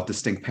saw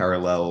distinct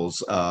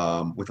parallels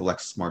with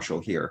Alexis Marshall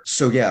here.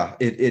 So yeah,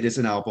 it is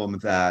an album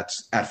that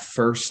at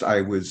first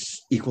I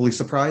was equally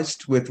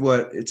surprised with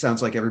what it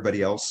sounds like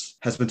everybody else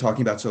has been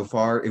talking about so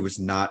far. It was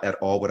not at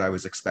all what I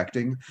was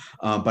expecting,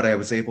 but I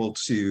was able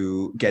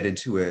to get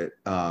into it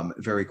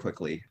very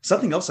quickly.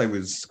 Something else I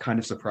was kind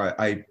of surprised,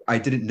 I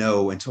didn't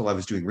know until I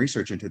was doing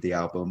research into the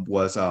album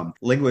was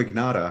Lingua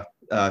Ignota.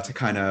 To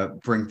kind of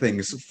bring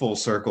things full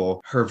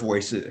circle, her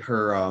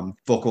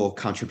vocal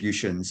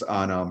contributions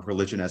on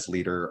Religion as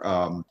Leader,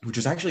 which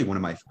is actually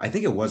I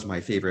think it was my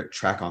favorite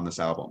track on this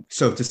album.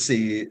 So to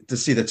see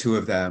the two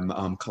of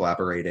them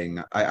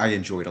collaborating, I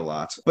enjoyed a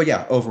lot. But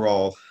yeah,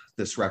 overall,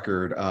 this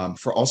record,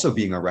 for also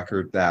being a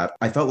record that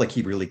I felt like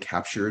he really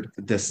captured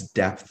this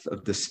depth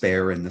of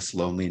despair and this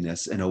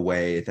loneliness in a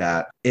way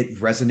that it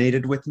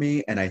resonated with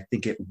me. And I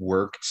think it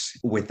worked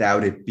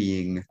without it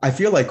being, I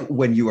feel like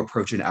when you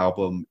approach an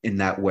album in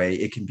that way,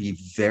 it can be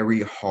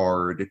very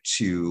hard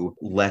to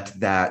let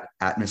that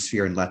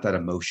atmosphere and let that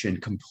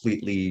emotion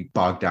completely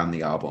bog down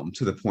the album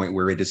to the point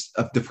where it is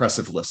a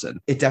depressive listen.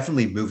 It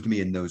definitely moved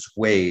me in those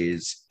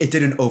ways. It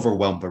didn't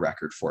overwhelm the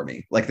record for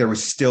me. Like there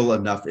was still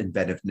enough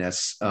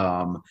inventiveness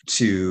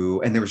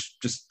and there was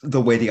just the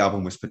way the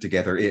album was put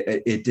together.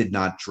 It did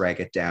not drag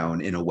it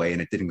down in a way,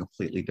 and it didn't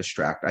completely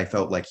distract. I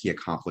felt like he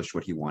accomplished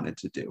what he wanted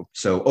to do.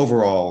 So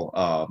overall,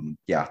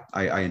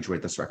 I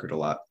enjoyed this record a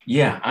lot.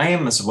 Yeah, I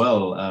am as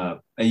well.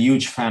 A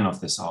huge fan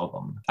of this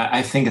album.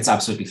 I think it's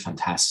absolutely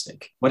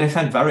fantastic. What I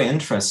found very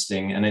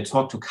interesting, and I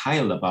talked to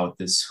Kyle about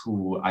this,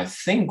 who I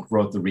think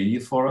wrote the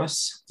review for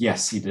us.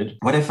 Yes, he did.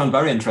 What I found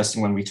very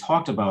interesting when we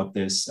talked about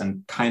this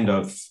and kind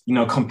of,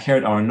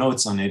 compared our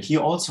notes on it, he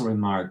also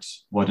remarked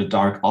what a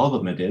dark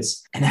album it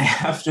is. And I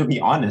have to be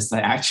honest, I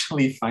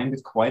actually find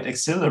it quite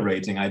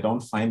exhilarating. I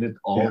don't find it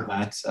all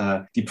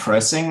that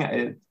depressing.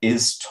 It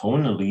is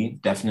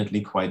tonally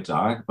definitely quite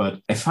dark, but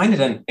I find it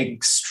an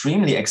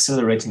extremely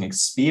exhilarating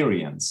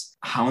experience.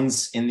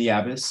 Hounds in the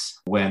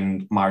Abyss,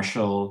 when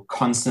Marshall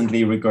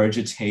constantly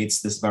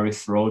regurgitates this very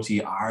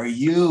throaty, are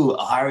you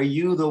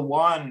the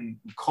one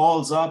who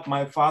calls up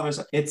my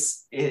father's?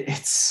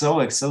 It's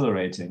so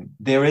exhilarating.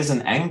 There is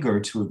an anger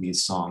to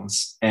these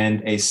songs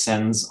and a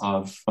sense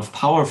of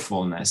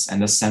powerfulness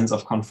and a sense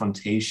of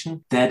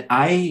confrontation that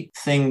I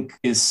think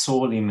is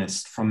sorely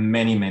missed from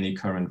many, many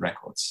current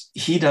records.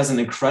 He does an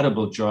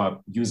incredible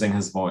job using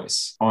his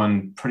voice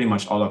on pretty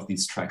much all of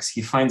these tracks.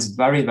 He finds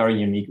very, very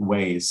unique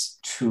ways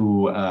to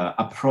to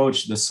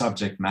approach the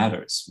subject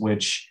matters,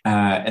 which,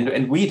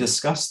 and we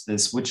discussed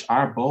this, which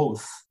are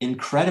both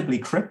incredibly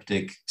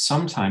cryptic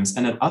sometimes,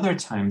 and at other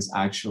times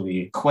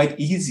actually quite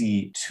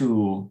easy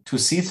to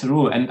see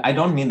through. And I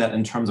don't mean that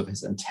in terms of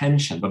his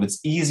intention, but it's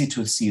easy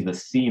to see the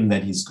theme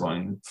that he's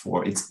going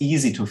for. It's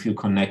easy to feel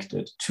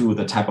connected to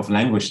the type of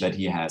language that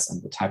he has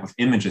and the type of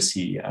images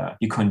he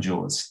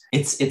conjures.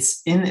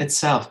 It's in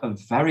itself a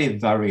very,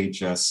 very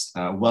just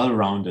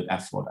well-rounded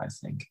effort, I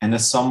think. And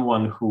as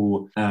someone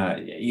who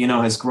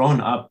has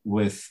grown up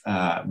with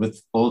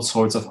all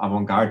sorts of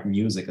avant-garde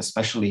music,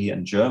 especially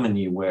in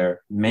Germany,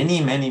 where many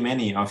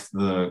of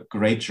the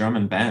great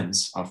German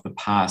bands of the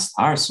past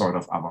are sort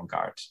of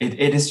avant-garde.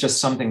 It is just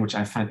something which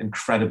I find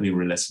incredibly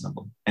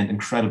listenable and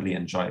incredibly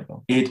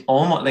enjoyable. It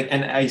almost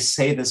and I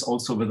say this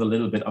also with a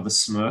little bit of a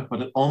smirk,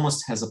 but it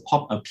almost has a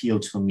pop appeal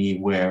to me,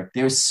 where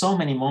there's so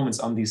many moments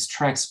on these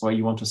tracks where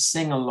you want to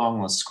sing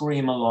along or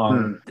scream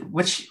along,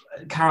 which,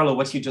 Carlo,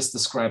 what you just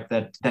described,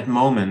 that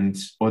moment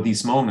or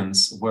these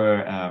moments where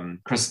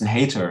Kristen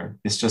Hayter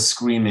is just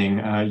screaming,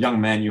 "Young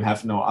man, you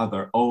have no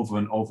other," over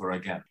and over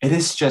again. It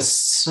is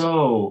just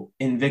so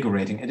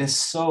invigorating. It is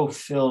so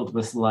filled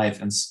with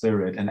life and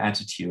spirit and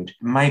attitude.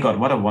 My God,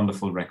 what a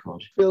wonderful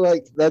record. I feel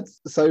like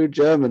that's so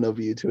German of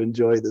you to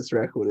enjoy this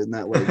record in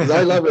that way, because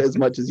I love it as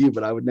much as you,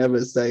 but I would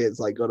never say it's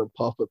like got a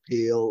pop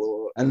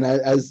appeal. And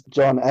as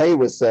John A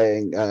was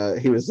saying,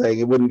 he was saying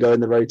it wouldn't go in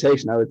the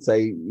rotation. I would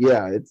say,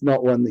 yeah, it's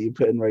not one that you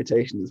put in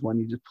rotation. It's one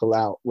you just pull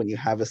out when you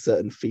have a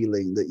certain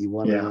feeling that you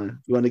want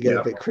to get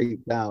a bit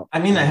creeped out. I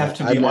mean, I have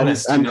to be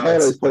honest. And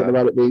Carlo's point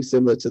about it being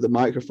similar to the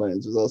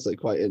microphones was also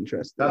quite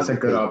interesting. That's a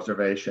good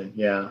observation.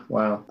 Yeah,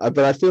 wow. But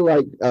I feel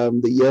like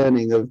the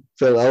yearning of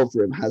Phil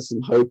Elverum has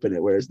some hope in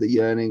it, whereas the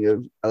yearning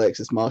of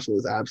Alexis Marshall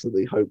is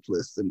absolutely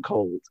hopeless and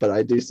cold. But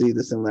I do see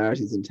the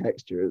similarities in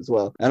texture as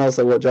well. And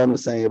also what John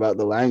was saying about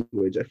the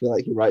language, I feel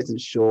like he writes in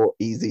short,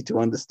 easy to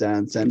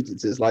understand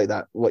sentences like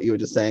that. What you were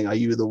just saying, "Are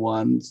you the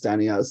one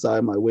standing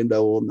outside my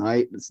window all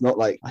night?" It's not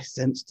like, "I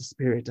sensed a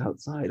spirit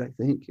outside," I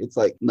think. It's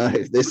like, no,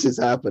 this is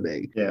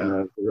happening.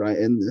 Yeah. Right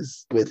in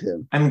this with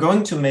him. I'm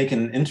going to make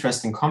an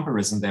interesting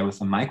comparison there with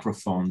the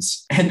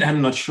microphones. And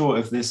I'm not sure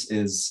if this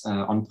is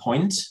on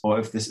point or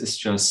if this is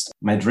just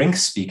my drink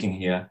speaking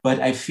here. But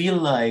I feel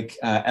like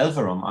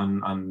Elverum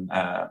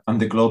on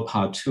The Globe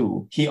Part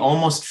 2, he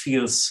almost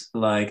feels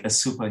like a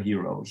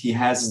superhero. He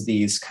has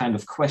these kind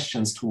of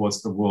questions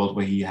towards the world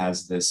where he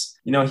has this,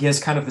 he has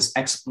kind of this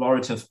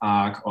explorative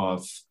arc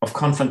of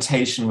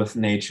confrontation with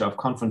nature, of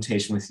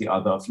confrontation with the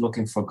other, of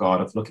looking for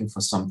God, of looking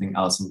for something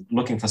else, and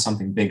looking for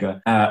something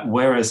bigger.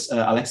 Whereas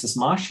Alexis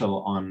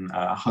Marshall on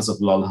House of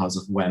Lol, House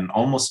of When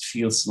almost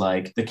feels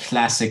like the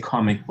classic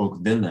comic book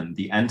villain,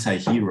 the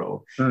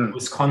anti-hero, who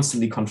is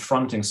constantly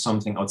confronting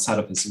something outside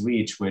of his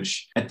reach,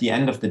 which at the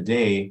end of the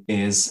day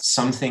is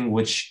something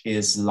which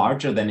is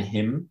larger than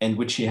him and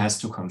which he has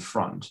to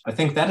confront. I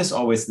think that is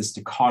always this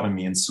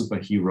dichotomy in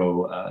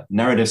superhero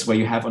narratives, where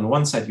you have on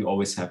one side, you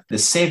always have the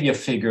savior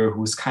figure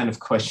who's kind of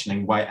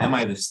questioning, why am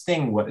I this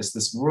thing? What is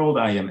this world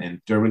I am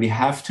in? Do I really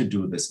have to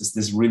do this? Is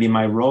this really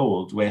my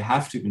role? Do I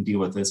have to even deal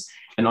with this?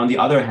 And on the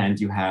other hand,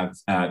 you have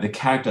the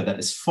character that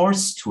is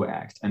forced to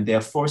act, and they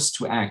are forced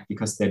to act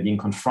because they're being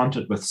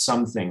confronted with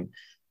something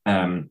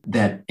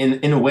that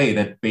in a way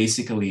that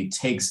basically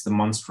takes the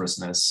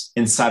monstrousness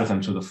inside of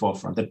them to the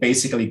forefront, that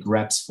basically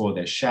grabs for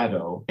their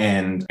shadow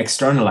and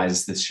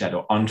externalizes this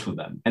shadow onto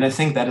them. And I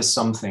think that is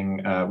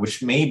something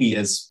which maybe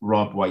is,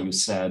 Rob, why you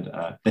said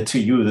that to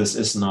you this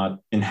is not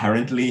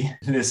inherently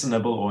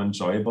listenable or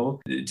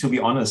enjoyable. To be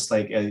honest,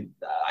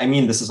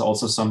 this is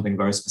also something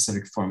very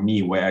specific for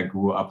me, where I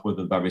grew up with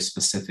a very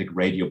specific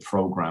radio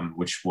program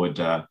which would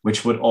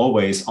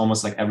always,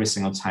 almost like every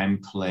single time,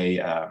 play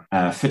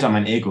Fütter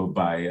mein Ego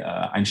by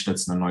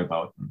Einstürzende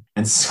Neubauten.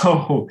 And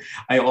so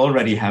I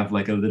already have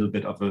like a little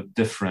bit of a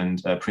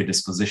different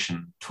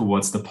predisposition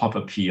towards the pop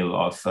appeal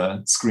of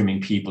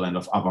screaming people and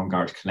of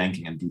avant-garde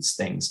clanking and these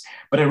things.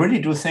 But I really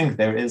do think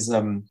there is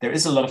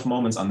a lot of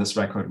moments on this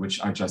record which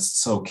are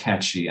just so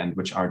catchy and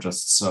which are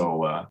just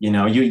so,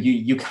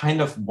 you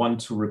kind of want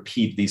to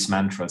repeat these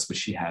mantras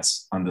which he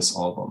has on this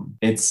album.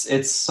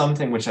 It's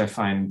something which I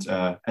find,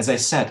 as I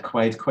said,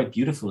 quite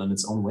beautiful in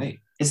its own way.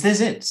 Is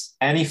this it?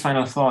 Any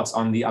final thoughts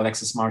on the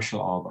Alexis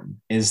Marshall album?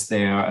 Is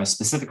there a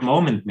specific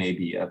moment,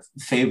 maybe a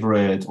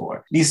favorite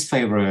or least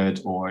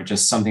favorite, or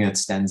just something that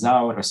stands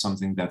out or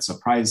something that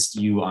surprised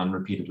you on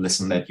repeated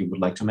listen that you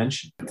would like to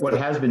mention? What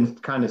has been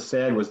kind of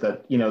said was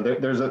that,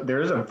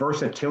 there is a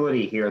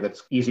versatility here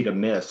that's easy to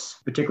miss,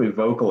 particularly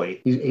vocally.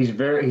 He's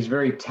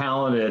very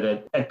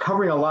talented at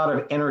covering a lot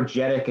of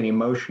energetic and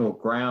emotional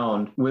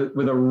ground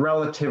with a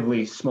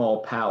relatively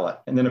small palette.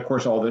 And then, of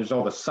course, there's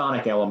all the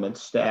sonic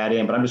elements to add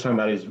in, but I'm just talking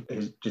about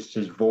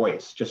his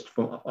voice, just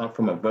from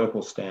a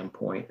vocal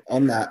standpoint.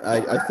 On that,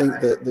 I think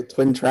that the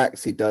twin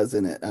tracks he does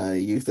in it,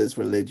 Youth as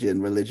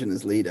Religion, Religion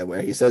as Leader,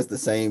 where he says the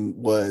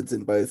same words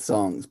in both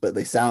songs, but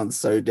they sound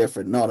so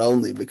different, not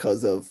only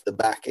because of the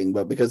backing,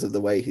 but because of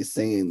the way he's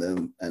singing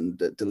them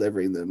and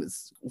delivering them.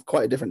 It's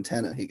quite a different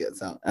tenor he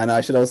gets out. And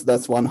I should also,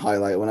 that's one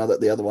highlight.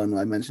 The other one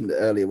I mentioned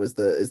earlier was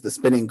the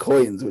spinning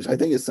coins, which I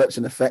think is such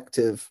an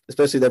effective,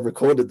 especially they've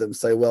recorded them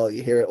so well.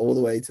 You hear it all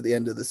the way to the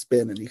end of the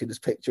spin and you can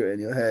just picture it in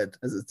your head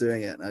as it's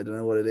doing it. And I don't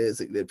know what it is.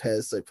 It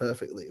pairs so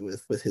perfectly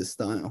with his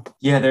style.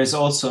 Yeah, there's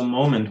also a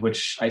moment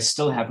which I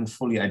still haven't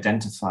fully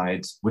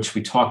identified, which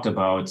we talked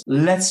about.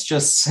 Let's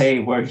just say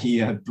where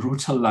he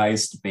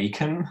brutalized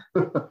Bacon.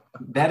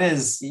 That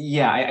is,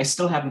 yeah, I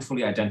still haven't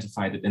fully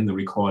identified it in the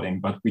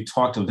recording, but we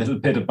talked a little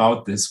bit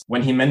about this.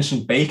 When he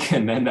mentioned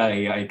Bacon, and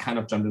I kind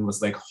of jumped in,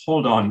 was like,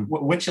 hold on,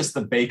 which is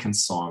the Bacon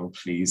song,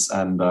 please?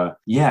 And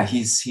yeah,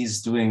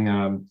 he's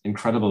doing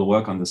incredible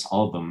work on this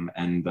album.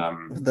 And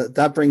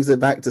that brings it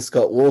back to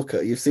Scott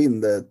Walker. You've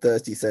seen the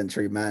 30th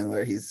Century Man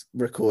where he's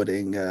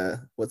recording,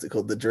 what's it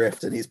called, The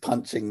Drift, and he's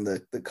punching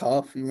the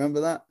calf. You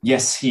remember that?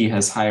 Yes, he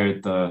has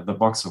hired the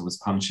boxer who was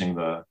punching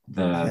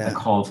the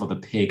call for the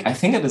pig. I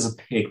think it is a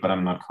pig, but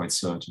I'm not quite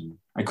certain.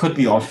 I could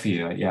be off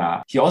here.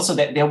 Yeah. He also,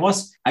 there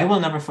was, I will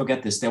never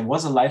forget this. There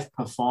was a live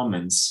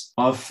performance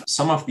of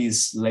some of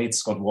these late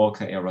Scott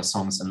Walker era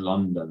songs in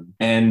London.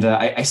 And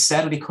I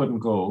sadly couldn't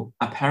go.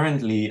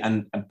 Apparently,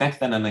 and back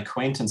then an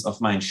acquaintance of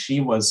mine,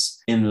 she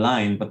was in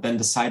line, but then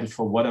decided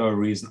for whatever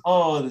reason,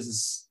 oh, this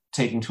is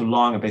taking too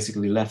long. I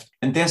basically left.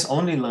 And there's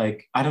only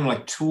like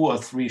 2 or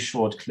 3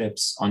 short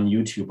clips on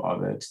YouTube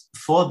of it.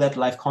 For that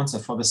live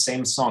concert, for the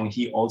same song,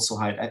 he also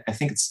hired, I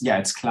think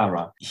it's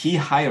Clara. He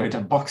hired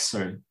a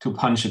boxer to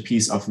punch a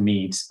piece of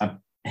meat, a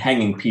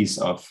hanging piece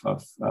of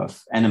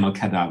animal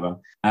cadaver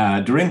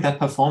during that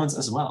performance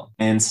as well.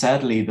 And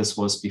sadly, this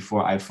was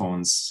before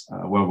iPhones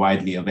were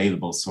widely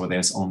available, so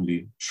there's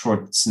only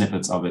short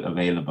snippets of it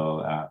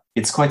available.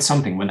 It's quite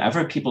something.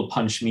 Whenever people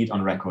punch meat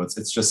on records,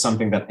 it's just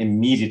something that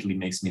immediately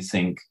makes me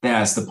think,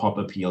 there's the pop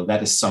appeal.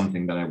 That is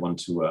something that I want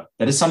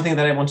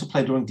to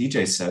play during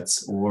DJ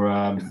sets,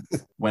 or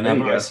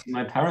whenever I see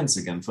my parents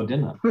again for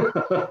dinner.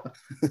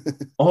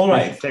 All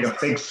right. Take a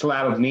big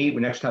slab of meat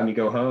next time you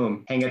go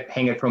home. Hang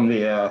it from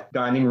the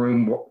dining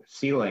room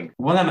ceiling.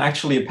 Well, I'm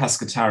actually a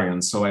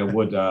pescatarian, so I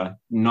would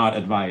not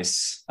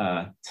advise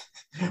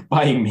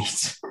buying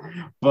meat.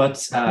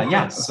 But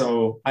yeah,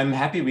 so I'm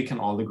happy we can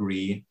all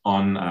agree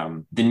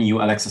on the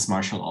new Alexis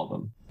Marshall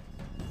album.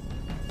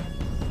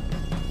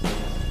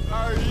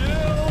 Are you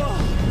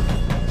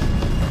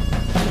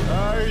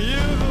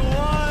the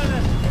one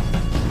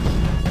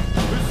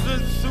who's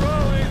been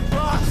throwing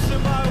rocks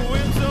in my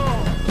window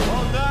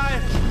all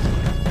night?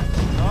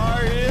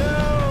 Are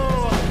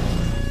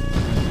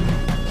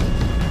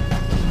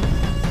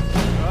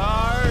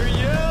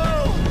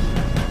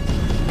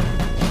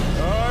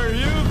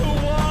you the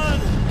one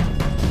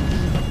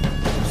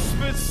who's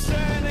been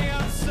standing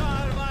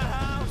outside of my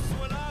house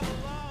when I'm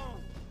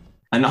alone?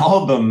 An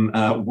album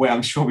where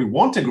I'm sure we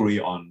won't agree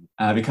on,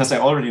 because I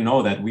already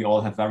know that we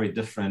all have very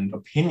different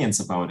opinions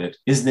about it,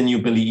 is the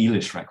new Billie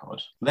Eilish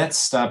record. Let's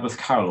start with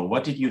Carlo.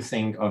 What did you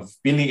think of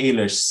Billie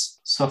Eilish's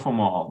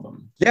sophomore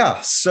album?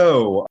 Yeah,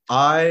 so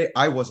I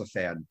was a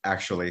fan,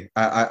 actually.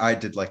 I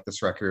did like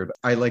this record.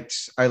 I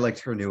liked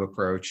her new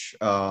approach.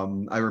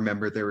 I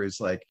remember there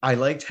was I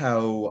liked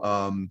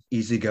how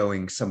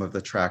easygoing some of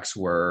the tracks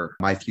were.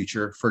 My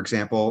Future, for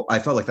example, I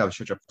felt like that was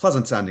such a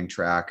pleasant sounding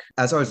track.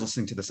 As I was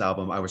listening to this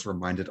album, I was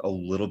reminded a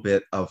little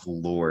bit of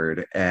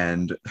Lorde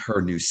and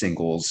her new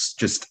singles.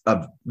 Just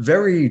a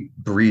very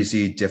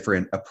breezy,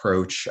 different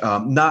approach.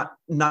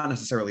 Not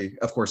necessarily,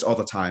 of course, all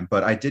the time,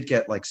 but I did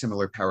get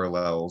similar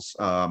parallels,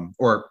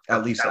 or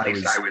at least I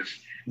was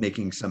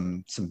making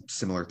some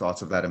similar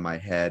thoughts of that in my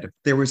head.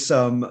 There was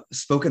some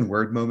spoken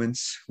word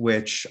moments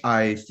which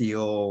I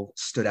feel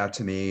stood out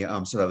to me.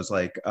 So that was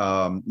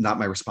Not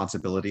My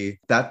Responsibility.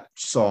 That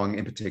song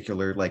in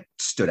particular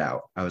stood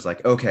out. I was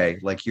like, okay,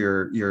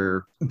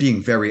 you're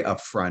being very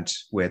upfront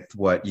with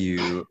what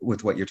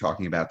you're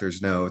talking about.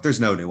 There's no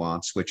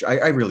nuance, which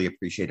I really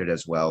appreciated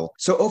as well.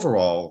 So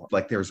overall,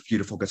 there's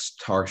beautiful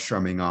guitar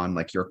strumming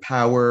on Your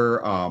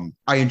Power.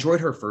 I enjoyed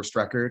her first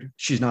record.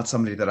 She's not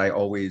somebody that I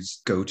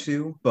always go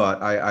to,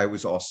 but I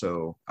was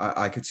also,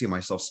 I could see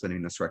myself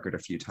spinning this record a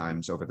few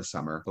times over the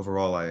summer.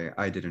 Overall,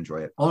 I did enjoy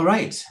it. All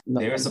right.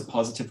 There's a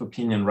positive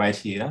opinion right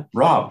here.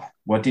 Rob,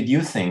 what did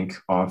you think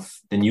of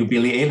the new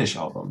Billie Eilish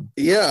album?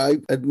 Yeah,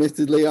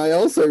 admittedly, I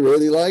also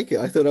really like it.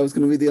 I thought I was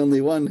going to be the only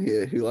one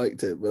here who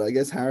liked it, but I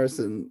guess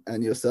Harrison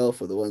and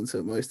yourself are the ones who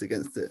are most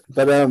against it.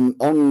 But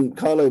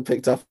Carlo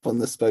picked up on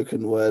the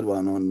spoken word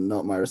one on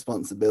Not My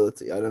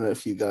Responsibility. I don't know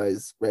if you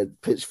guys read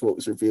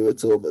Pitchfork's review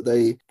at all, but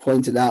they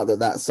pointed out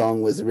that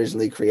song was originally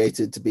originally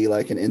created to be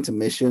like an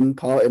intermission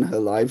part in her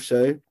live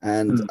show.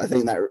 And I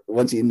think that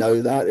once you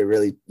know that, it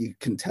really, you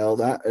can tell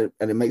that,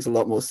 and it makes a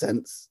lot more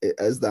sense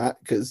as that,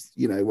 because,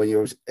 you know, when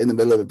you're in the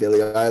middle of a Billie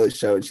Eilish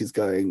show and she's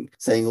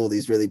saying all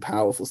these really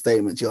powerful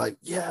statements, you're like,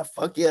 yeah,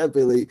 fuck yeah,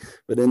 Billie.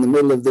 But in the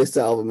middle of this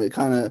album,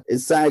 it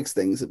sags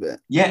things a bit.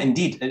 Yeah,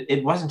 indeed.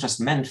 It wasn't just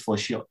meant for,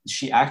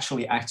 she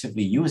actually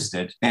actively used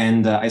it.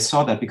 And I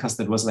saw that because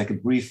there was like a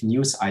brief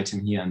news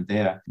item here and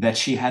there that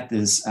she had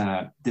this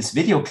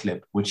video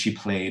clip which she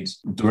played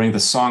during the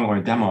song, or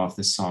a demo of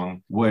the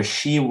song, where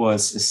she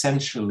was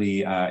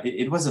essentially,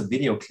 it was a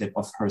video clip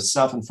of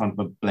herself in front of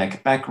a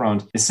black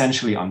background,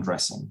 essentially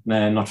undressing.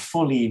 Not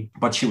fully,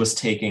 but she was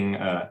taking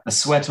a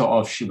sweater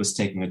off, she was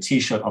taking a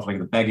t-shirt off, like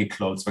the baggy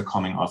clothes were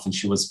coming off, and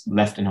she was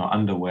left in her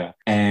underwear.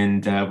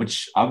 And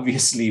which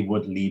obviously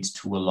would lead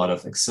to a lot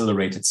of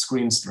accelerated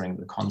screams during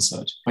the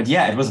concert. But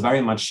yeah, it was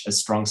very much a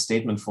strong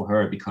statement for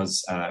her,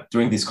 because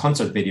during these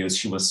concert videos,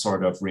 she was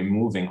sort of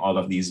removing all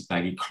of these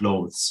baggy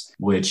clothes,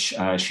 which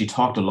she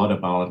talked a lot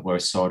about were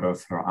sort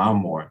of her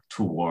armor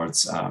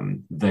towards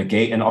the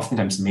gay and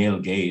oftentimes male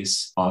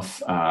gaze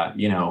of,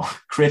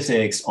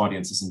 critics,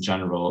 audiences in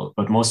general,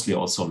 but mostly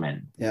also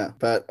men. Yeah,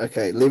 but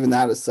okay, leaving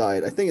that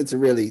aside, I think it's a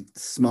really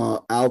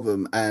smart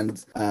album.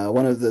 And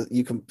one of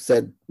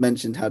the,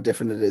 mentioned how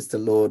different it is to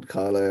Lord,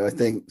 Carlo. I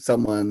think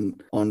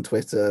someone on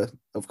Twitter,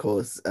 of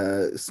course,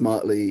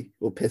 smartly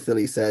or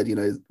pithily said,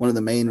 one of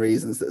the main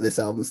reasons that this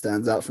album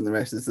stands out from the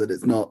rest is that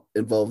it's not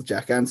involved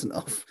Jack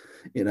Antonoff,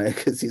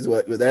 because he's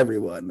worked with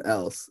everyone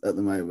else at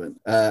the moment.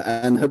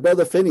 And her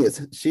brother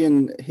Phineas, she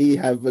and he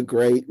have a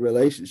great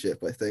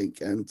relationship, I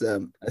think. And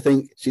I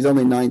think she's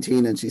only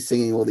 19 and she's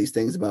singing all these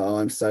things about,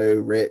 I'm so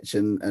rich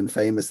and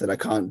famous that I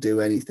can't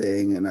do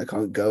anything and I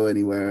can't go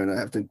anywhere and I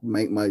have to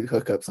make my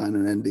hookup sign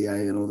an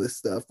NDA and all this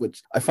stuff,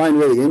 which I find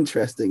really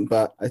interesting.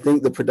 But I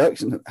think the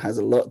production has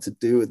a lot to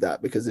do with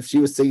that, because if she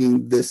was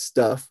singing this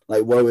stuff,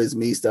 like woe is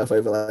me stuff,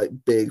 over like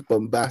big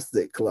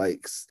bombastic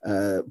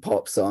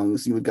pop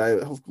songs, you would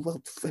go, oh, well,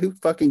 who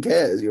fucking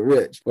cares? You're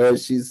rich.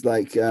 Whereas she's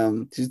like,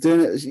 she's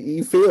doing it.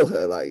 You feel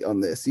her like on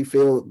this. You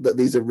feel that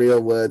these are real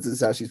words. This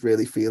is how she's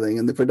really feeling,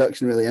 and the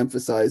production really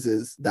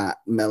emphasizes that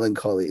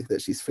melancholy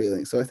that she's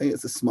feeling. So I think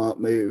it's a smart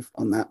move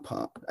on that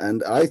part.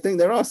 And I think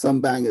there are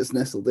some bangers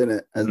nestled in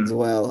it as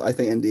well. I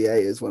think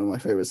NDA is one of my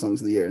favorite songs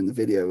of the year, and the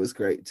video was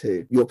great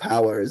too. Your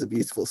Power is a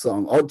beautiful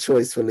song. Odd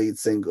choice for lead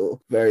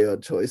single. Very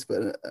odd choice,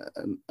 but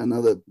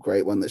another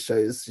great one that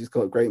shows she's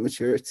got great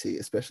maturity,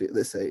 especially at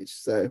this age.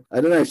 So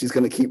I don't know if she's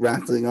going to keep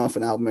rattling off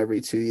an album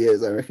every 2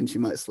 years. I reckon she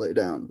might slow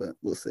down, but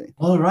we'll see.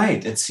 All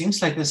right. It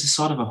seems like this is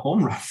sort of a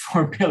home run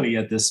for Billie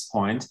at this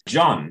point.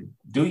 John,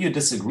 do you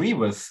disagree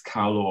with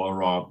Carlo or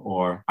Rob,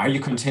 or are you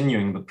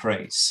continuing the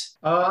praise?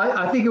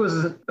 I think it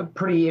was a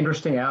pretty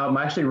interesting album.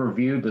 I actually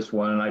reviewed this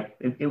one,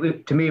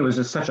 and to me it was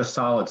just such a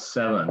solid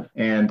 7.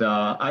 And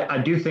I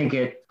do think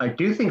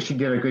she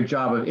did a good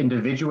job of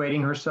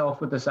individuating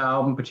herself with this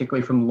album,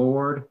 particularly from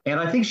Lord. And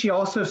I think she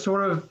also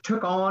sort of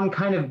took on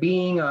kind of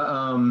being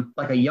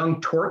like a young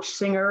Torch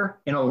singer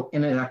in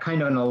a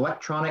kind of an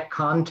electronic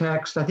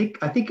context. I think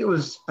it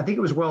was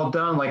well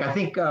done. Like I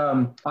think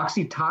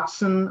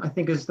Oxytocin, I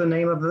think is the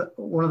name of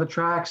one of the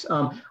tracks.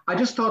 I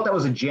just thought that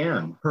was a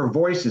gem. Her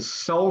voice is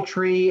sultry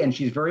and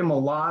she's very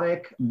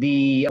melodic.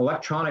 The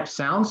electronic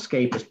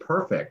soundscape is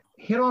perfect.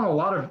 Hit on a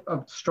lot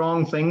of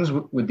strong things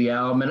with the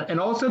album, and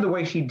also the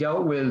way she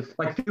dealt with,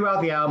 like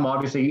throughout the album,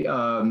 obviously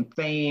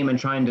fame and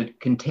trying to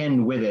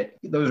contend with it.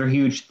 Those are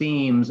huge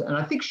themes, and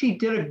I think she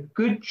did a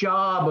good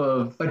job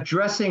of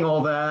addressing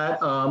all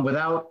that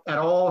without at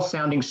all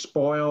sounding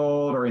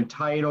spoiled or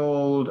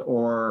entitled,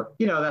 or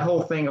that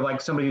whole thing of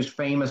like somebody who's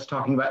famous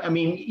talking about. I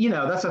mean,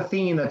 that's a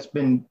theme that's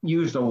been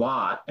used a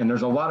lot, and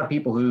there's a lot of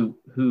people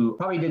who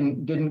probably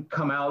didn't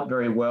come out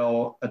very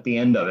well at the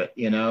end of it.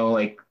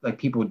 Like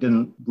people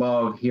didn't love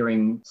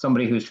hearing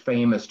somebody who's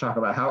famous talk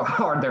about how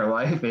hard their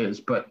life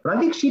is. But I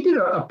think she did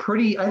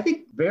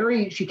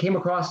she came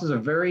across as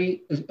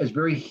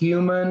very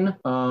human,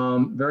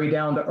 very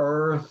down to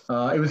earth.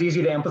 It was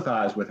easy to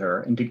empathize with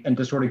her and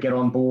to sort of get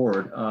on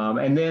board.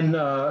 And then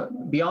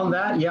beyond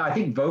that, yeah, I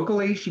think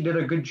vocally she did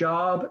a good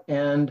job.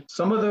 And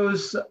some of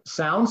those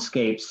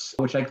soundscapes,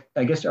 which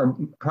I guess are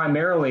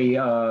primarily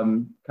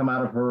come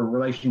out of her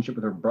relationship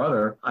with her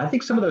brother, I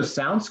think some of those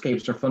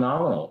soundscapes are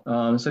phenomenal.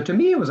 So to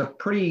me, it was a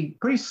pretty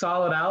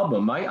solid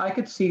album. I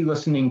could see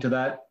listening to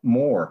that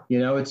more.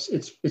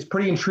 It's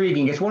pretty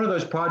intriguing. It's one of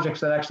those projects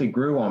that actually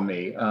grew on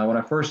me. When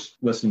I first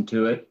listened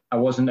to it, I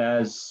wasn't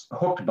as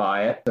hooked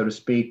by it, so to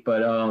speak,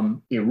 but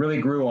it really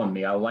grew on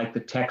me. I like the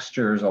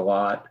textures a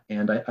lot,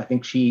 and I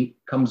think she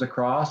comes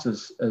across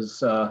as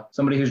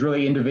somebody who's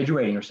really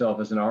individuating herself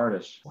as an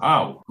artist.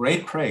 Wow,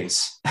 great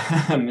praise,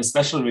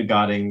 especially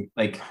regarding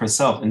like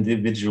herself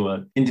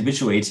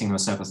individuating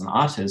herself as an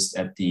artist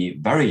at the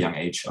very young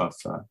age of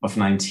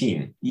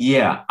 19.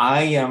 Yeah,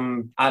 I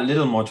am a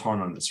little more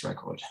torn on this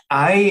record.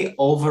 I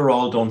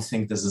overall don't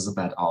think this is a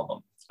bad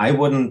album. I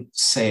wouldn't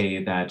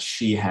say that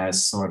she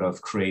has sort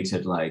of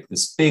created like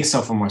this big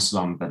sophomore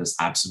slump that is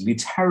absolutely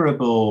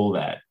terrible,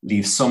 that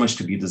leaves so much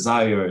to be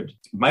desired.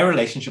 My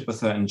relationship with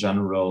her in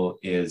general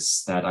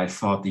is that I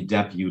thought the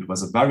debut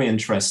was a very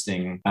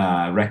interesting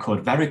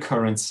record, very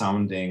current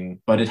sounding,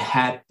 but it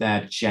had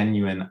that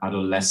genuine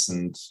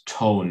adolescent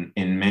tone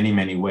in many,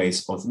 many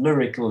ways, both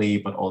lyrically,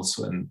 but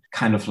also in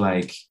kind of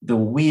like the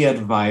weird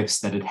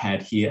vibes that it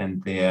had here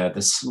and there,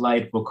 the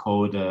slight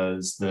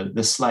vocoders,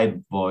 the slight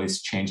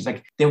voice changes.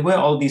 Like there were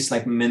all these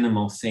like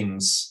minimal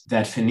things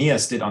that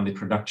Phineas did on the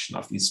production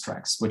of these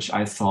tracks, which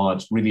I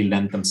thought really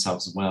lent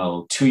themselves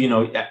well to, you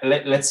know,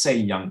 let's say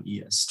young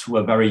ears, to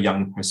a very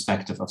young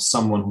perspective of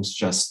someone who's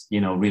just, you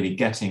know, really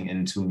getting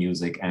into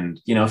music, and,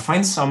 you know,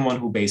 find someone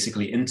who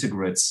basically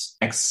integrates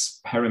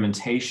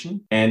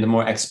experimentation and a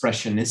more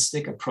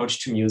expressionistic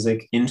approach to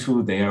music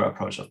into their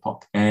approach of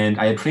pop. And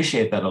I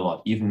appreciate that a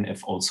lot, even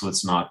if also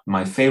it's not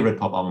my favorite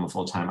pop album of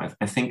all time.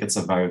 I think it's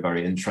a very,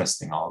 very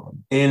interesting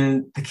album.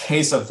 In the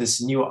case of this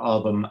new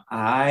album,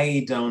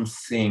 I don't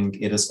think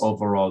it is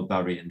overall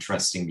very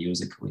interesting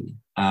musically.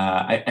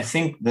 I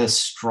think the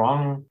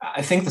strong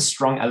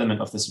element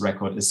of this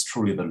record is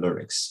truly the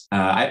lyrics.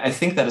 I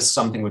think that is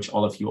something which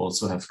all of you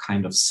also have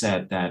kind of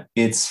said, that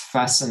it's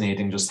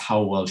fascinating just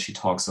how well she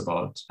talks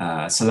about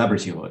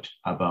celebrityhood,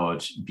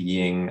 about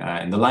being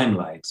in the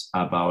limelight,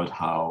 about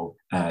how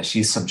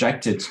she's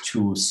subjected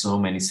to so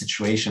many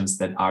situations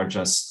that are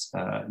just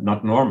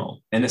not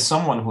normal. And as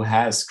someone who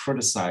has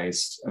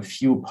criticized a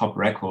few pop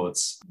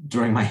records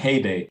during my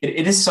heyday,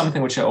 it is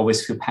something which I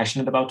always feel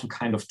passionate about, to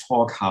kind of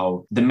talk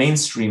how the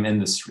mainstream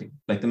industry,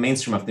 like the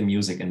mainstream of the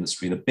music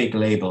industry, the big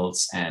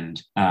labels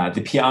and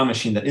the PR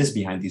machine that is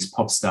behind these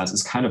pop stars,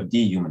 is kind of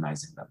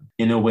dehumanizing them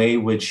in a way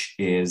which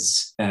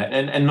is,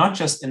 and not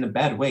just in a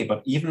bad way,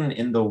 but even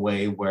in the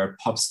way where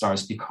pop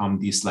stars become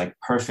these like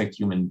perfect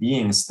human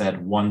beings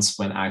that once,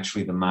 when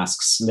actually the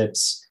mask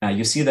slips,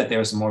 you see that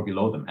there's more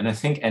below them. And I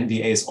think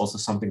NDA is also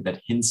something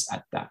that hints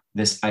at that.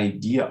 This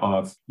idea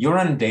of you're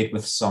on a date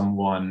with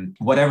someone,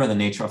 whatever the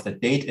nature of the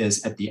date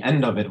is, at the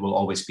end of it will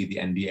always be the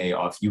NDA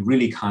of you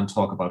really can't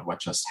talk about what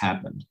just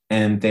happened.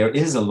 And there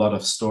is a lot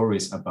of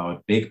stories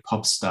about big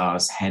pop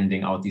stars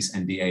handing out these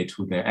NDA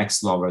to their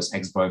ex-lovers,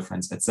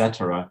 ex-boyfriends,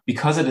 etc.,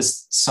 because it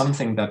is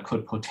something that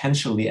could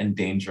potentially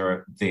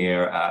endanger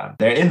their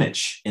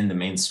image in the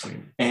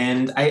mainstream.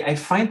 And I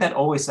find that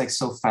always like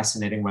so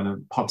fascinating when a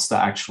pop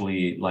star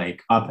actually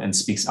like up and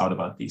speaks out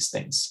about these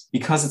things,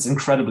 because it's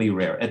incredibly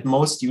rare. At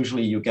most,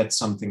 usually you get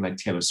something like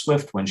Taylor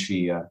Swift when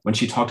she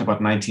talked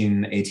about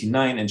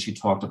 1989, and she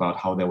talked about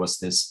how there was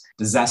this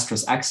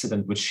disastrous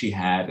accident which she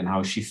had, and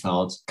how she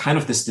felt kind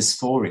of this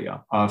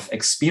dysphoria of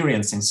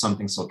experiencing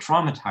something so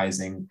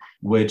traumatizing,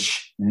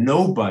 which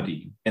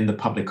nobody in the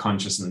public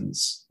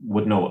consciousness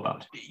would know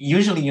about.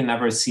 Usually you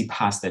never see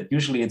past that.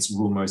 Usually it's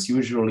rumors.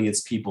 Usually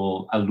it's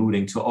people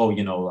alluding to, oh,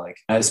 you know, like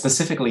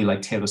specifically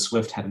like Taylor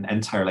Swift had an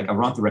entire, like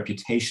around the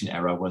Reputation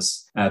era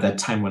was that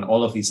time when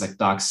all of these like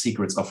dark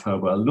secrets of her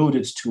were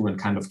alluded to and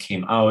kind of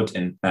came out,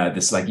 and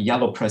this like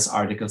yellow press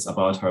articles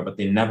about her, but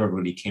they never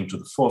really came to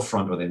the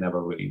forefront, or they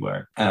never really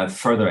were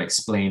further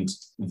explained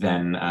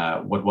than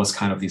what was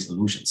kind of these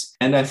illusions.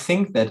 And I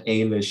think that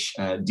Eilish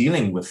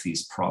dealing with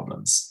these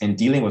problems and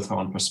dealing with her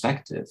own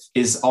perspective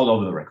is all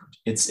over the record.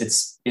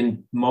 It's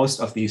in most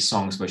of these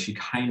songs where she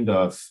kind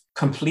of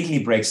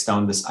completely breaks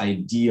down this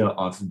idea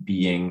of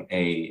being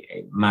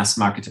a mass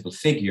marketable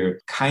figure,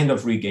 kind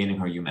of regaining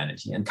her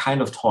humanity and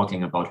kind of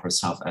talking about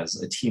herself as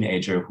a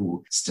teenager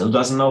who still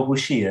doesn't know who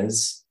she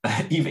is.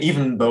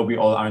 Even though we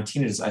all aren't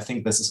teenagers, I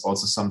think this is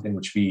also something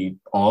which we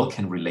all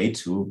can relate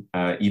to,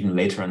 even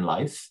later in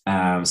life,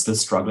 still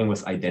struggling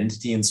with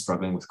identity and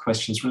struggling with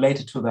questions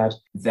related to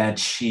that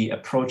she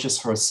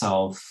approaches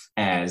herself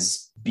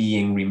as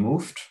being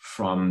removed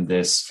from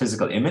this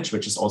physical image,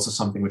 which is also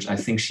something which I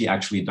think she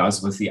actually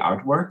does with the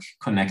artwork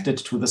connected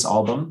to this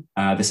album.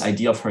 This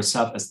idea of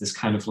herself as this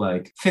kind of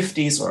like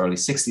 50s or early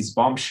 60s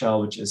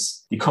bombshell, which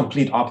is the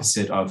complete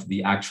opposite of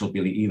the actual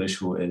Billie Eilish,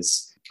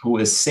 who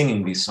is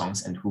singing these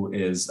songs and who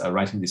is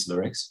writing these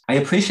lyrics. I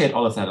appreciate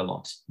all of that a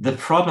lot. The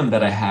problem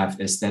that I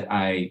have is that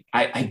I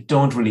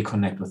don't really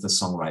connect with the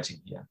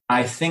songwriting here.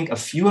 I think a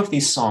few of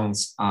these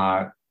songs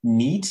are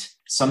neat.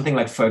 Something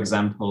like, for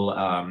example,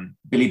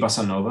 Billy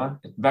Bossa Nova,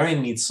 a very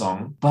neat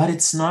song, but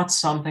it's not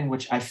something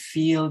which I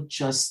feel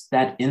just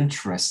that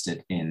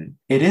interested in.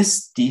 It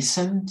is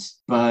decent,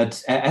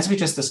 but as we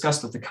just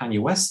discussed with the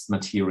Kanye West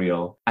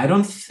material, I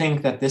don't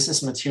think that this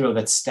is material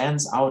that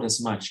stands out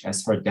as much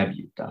as her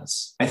debut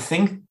does. I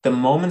think the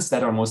moments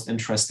that are most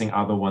interesting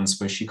are the ones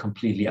where she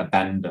completely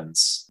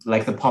abandons,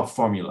 like the pop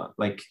formula,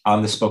 like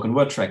on the spoken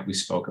word track we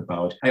spoke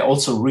about. I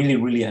also really,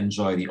 really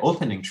enjoy the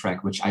opening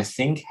track, which I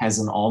think has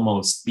an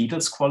almost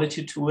Beatles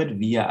quality to it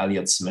via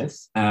Elliott Smith.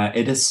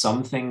 It is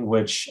something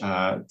which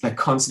that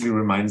constantly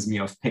reminds me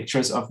of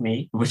Pictures of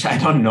Me, which I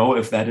don't know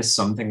if that is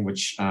something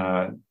which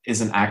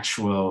is an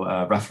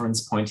actual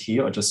reference point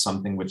here, or just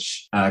something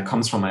which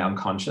comes from my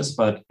unconscious.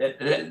 But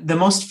the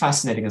most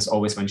fascinating is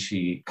always when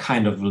she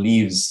kind of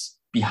leaves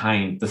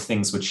behind the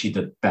things which she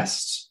did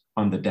best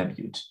on the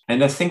debut.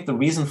 And I think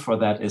the reason for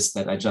that is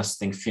that I just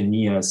think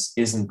Phineas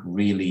isn't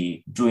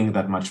really doing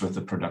that much with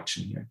the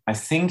production here. I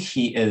think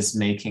he is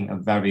making a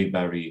very,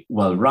 very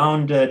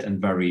well-rounded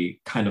and very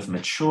kind of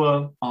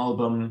mature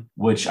album,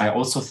 which I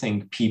also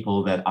think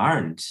people that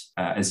aren't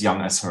as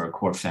young as her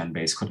core fan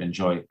base could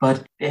enjoy. But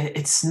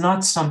it's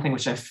not something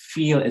which I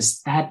feel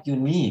is that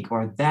unique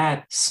or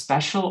that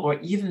special or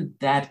even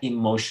that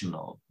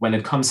emotional when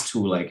it comes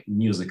to like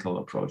musical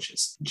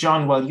approaches.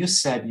 John, while you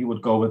said you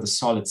would go with a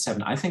solid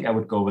 7, I think I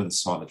would go with a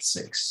solid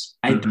 6.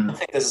 I don't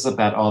think this is a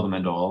bad album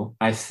at all.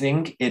 I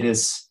think it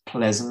is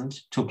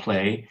pleasant to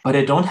play, but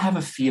I don't have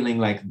a feeling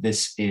like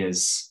this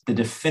is the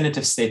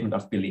definitive statement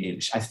of Billie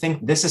Eilish. I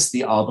think this is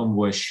the album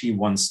where she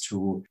wants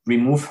to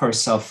remove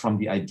herself from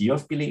the idea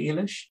of Billie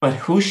Eilish, but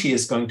who she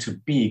is going to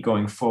be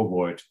going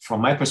forward,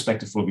 from my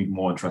perspective, will be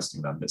more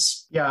interesting than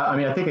this. Yeah, I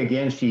mean, I think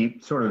again, she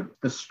sort of,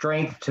 the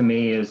strength to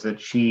me is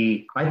that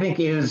she, I think,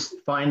 is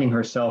finding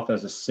herself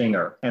as a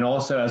singer, and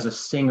also as a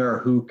singer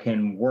who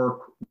can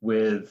work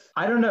with,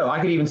 I don't know, I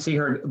could even see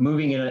her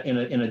moving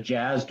in a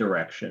jazz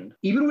direction.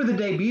 Even with the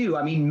debut,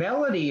 I mean,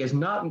 melody is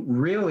not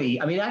really,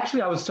 I mean,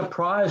 actually, I was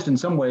surprised in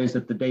some ways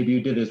that the debut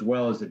did as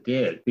well as it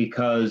did,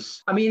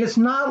 because, I mean, it's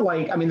not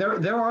like, I mean,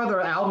 there are other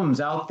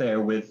albums out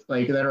there with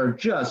like, that are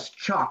just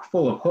chock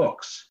full of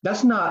hooks.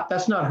 That's not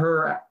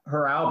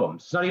her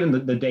albums. It's not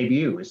even the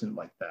debut isn't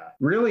like that.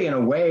 Really, in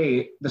a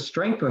way, the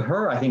strength with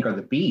her, I think, are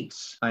the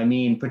beats. I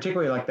mean,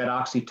 particularly like that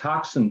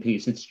Oxytocin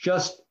piece. It's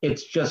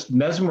just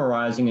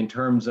mesmerizing in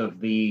terms of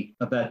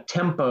that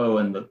tempo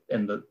and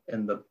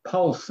the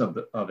pulse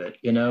of it,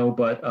 you know.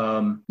 But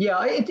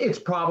yeah, it's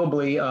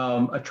probably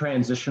a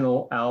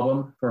transitional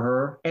album for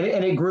her, and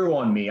it grew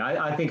on me.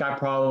 I think I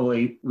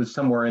probably was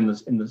somewhere in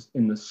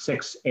the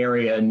 6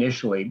 area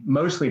initially,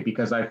 mostly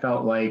because I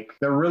felt like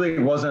there really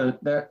wasn't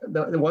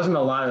a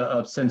lot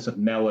of sense of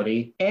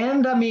melody,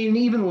 and I mean,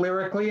 even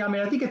lyrically, I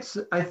mean,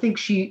 I think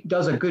she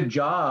does a good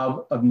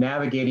job of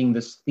navigating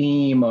this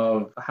theme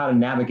of how to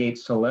navigate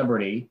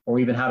celebrity, or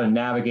even how to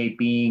navigate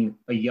being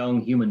a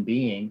young human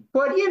being.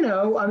 But, you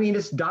know, I mean,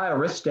 it's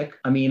diaristic.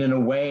 I mean, in a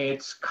way,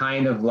 it's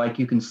kind of like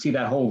you can see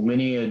that whole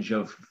lineage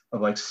of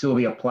like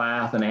Sylvia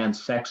Plath and Anne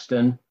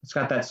Sexton. It's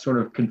got that sort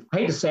of, I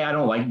hate to say, I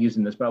don't like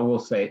using this, but I will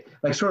say,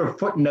 like sort of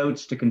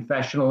footnotes to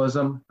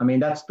confessionalism. I mean,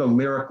 that's the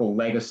lyrical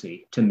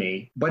legacy to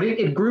me, but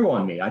it grew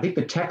on me. I think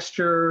the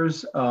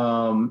textures,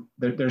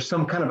 there's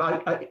some kind of,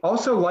 I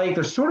also like,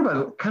 there's sort of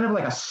a kind of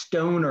like a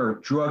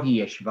stoner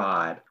druggy-ish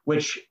vibe,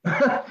 which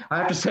I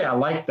have to say, I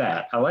like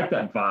that. I like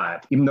that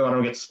vibe, even though I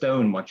don't get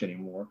stoned much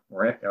anymore,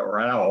 or at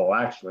all,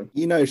 actually.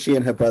 You know, she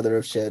and her brother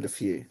have shared a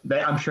few.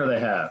 I'm sure they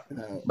have.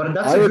 But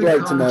that's I would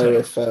like to know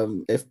context.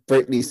 if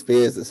Britney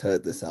Spears has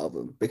heard this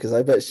album, because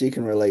I bet she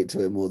can relate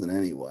to it more than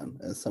anyone,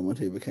 as someone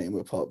who became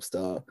a pop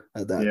star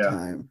at that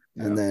time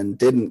and then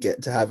didn't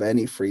get to have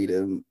any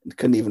freedom,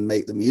 couldn't even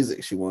make the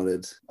music she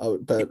wanted.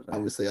 But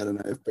obviously, I don't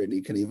know if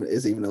Britney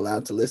is even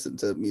allowed to listen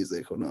to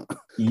music or not.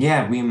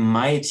 Yeah, we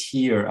might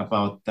hear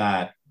about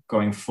that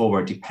going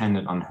forward,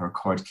 dependent on her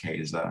court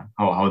case,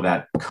 how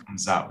that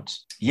comes out.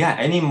 Yeah,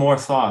 any more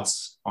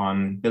thoughts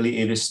on Billie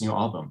Eilish's new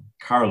album?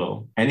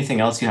 Carlo, anything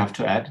else you have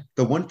to add?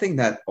 The one thing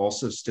that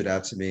also stood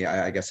out to me,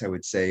 I guess I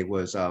would say,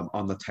 was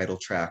on the title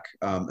track,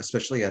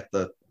 especially at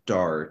the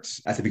start,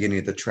 at the beginning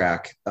of the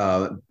track,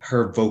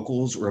 her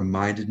vocals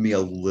reminded me a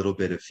little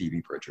bit of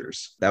Phoebe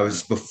Bridgers. That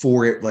was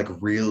before it like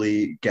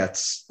really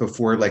gets,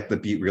 before like the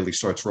beat really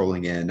starts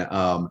rolling in.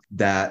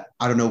 That,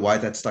 I don't know why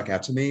that stuck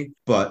out to me,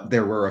 but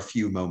there were a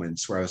few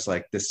moments where I was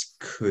like, this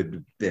could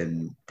have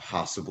been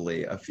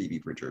possibly a Phoebe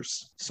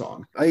Bridgers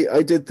song.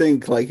 I did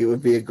think like it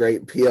would be a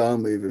great PR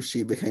move if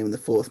she became the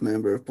 4th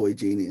member of Boy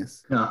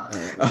Genius.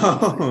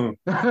 Oh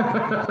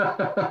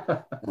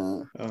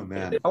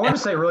man. I want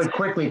to say really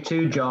quickly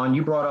too, John,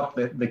 you brought up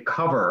the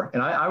cover,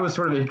 and I was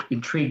sort of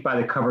intrigued by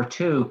the cover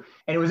too.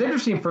 And it was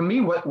interesting for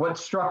me, what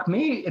struck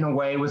me in a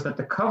way was that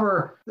the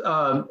cover,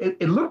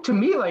 it looked to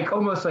me like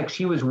almost like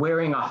she was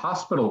wearing a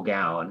hospital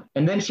gown.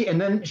 And then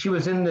she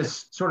was in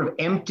this sort of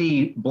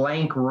empty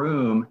blank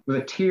room with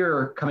a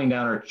tear coming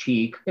down her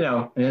cheek, you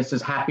know, and it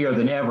says happier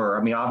than ever.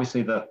 I mean,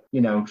 obviously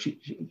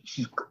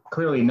she's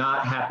clearly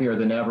not happier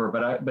than ever,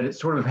 but it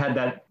sort of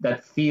had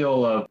that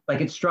feel of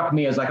like, it struck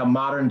me as like a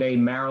modern day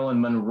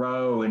Marilyn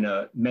Monroe in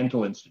a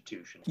mental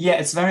institution. Yeah,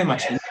 it's very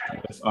much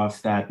indicative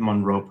of that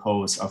Monroe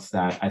pose, of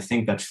that, I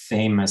think that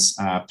famous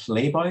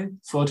Playboy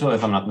photo,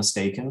 if I'm not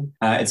mistaken.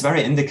 It's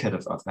very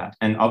indicative of that.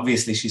 And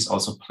obviously she's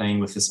also playing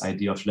with this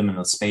idea of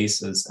liminal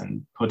spaces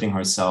and putting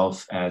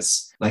herself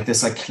as like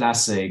this like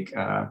classic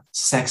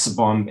sex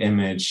bomb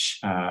image,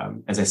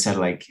 as I said,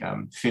 like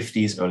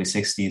 50s, early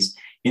 60s,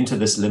 into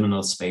this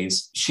liminal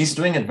space. She's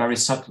doing it very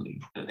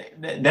subtly.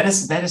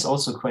 That is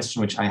also a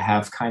question which I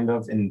have kind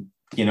of in,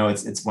 you know,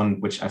 it's one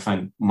which I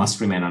find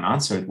must remain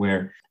unanswered,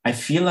 where I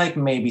feel like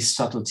maybe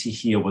subtlety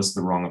here was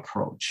the wrong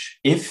approach.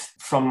 If,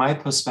 from my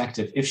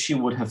perspective, if she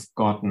would have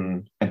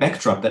gotten a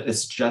backdrop that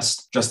is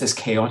just as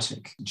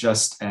chaotic,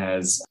 just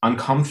as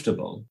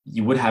uncomfortable,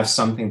 you would have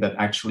something that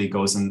actually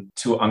goes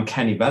into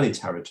uncanny valley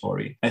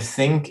territory. I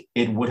think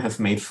it would have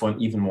made for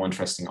an even more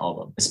interesting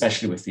album,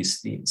 especially with these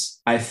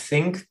themes. I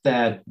think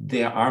that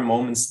there are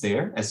moments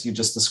there, as you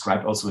just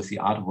described also with the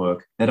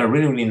artwork, that are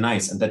really, really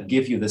nice and that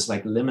give you this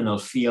like liminal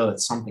feel that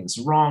something's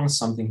wrong,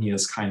 something here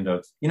is kind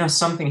of,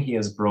 something here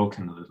is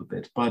broken a little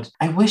bit. But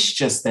I wish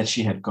just that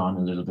she had gone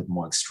a little bit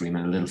more extreme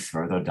and a little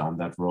further down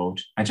that road.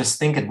 I just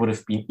think it would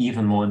have been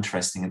even more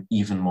interesting and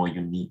even more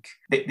unique.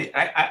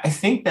 I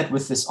think that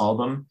with this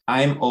album,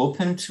 I'm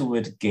open to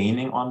it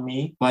gaining on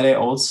me, but I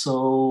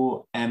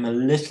also am a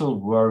little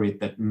worried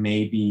that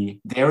maybe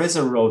there is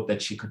a road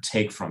that she could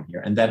take from here,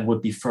 and that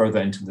would be further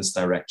into this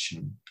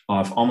direction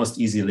of almost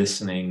easy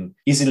listening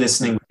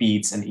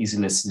beats and easy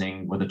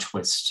listening with a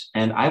twist.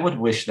 And I would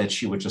wish that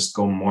she would just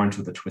go more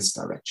into the twist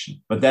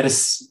direction. But that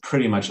is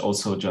pretty much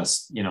also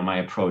just, my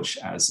approach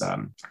as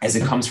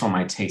it comes from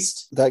my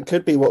taste. That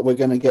could be what we're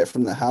going to get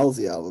from the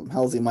Halsey album.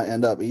 Halsey might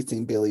end up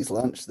eating Billy's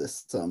lunch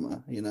this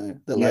summer,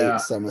 the late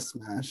summer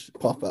smash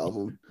pop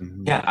album.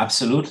 Mhm. Yeah,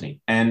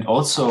 absolutely. And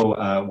also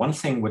one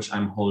thing which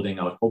I'm holding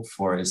out hope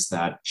for is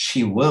that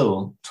she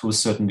will, to a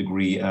certain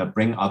degree,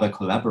 bring other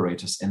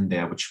collaborators in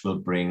there, which will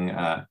bring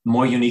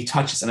more unique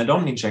touches. And I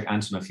don't mean Jack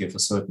Antonoff here for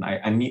certain. I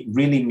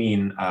really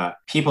mean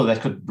people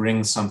that could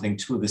bring something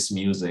to this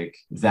music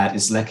that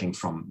is lacking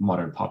from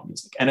modern pop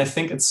music. And I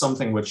think it's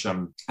something which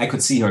I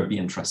could see her be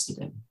interested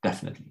in,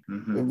 definitely.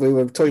 Mhm. We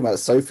were talking about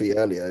Sophie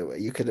earlier.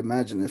 You could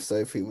imagine if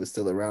Sophie was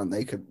still around,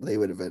 they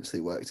would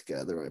eventually work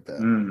together, I bet.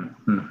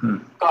 Mm-hmm.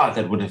 God,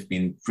 that would have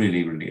been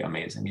really, really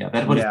amazing. Yeah,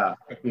 that would have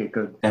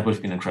Good. that would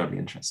have been incredibly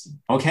interesting.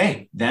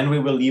 Okay, then we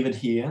will leave it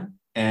here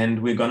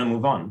and we're gonna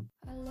move on.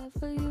 I love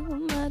how you were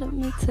mad at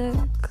me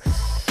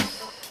text.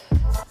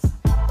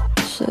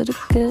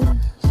 Should've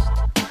guessed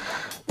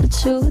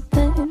that you would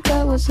think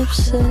I was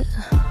upset.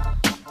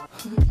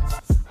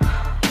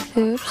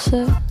 You're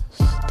obsessed.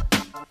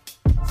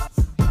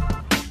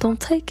 Don't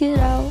take it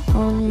out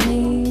on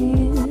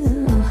me.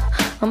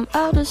 I'm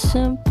out of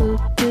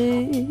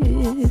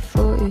sympathy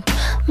for you.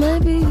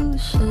 Maybe you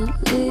should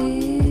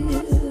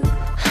leave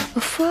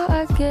before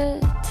I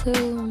get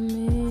too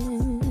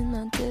mean.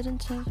 I didn't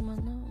change my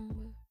number.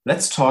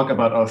 Let's talk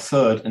about our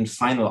third and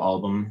final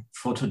album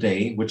for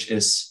today, which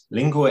is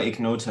Lingua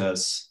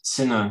Ignota's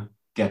Sinner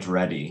Get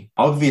Ready.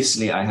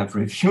 Obviously, I have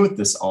reviewed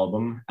this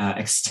album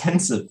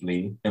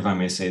extensively, if I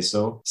may say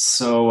so.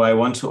 So I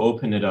want to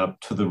open it up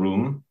to the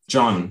room.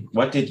 John,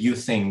 what did you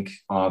think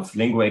of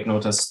Lingua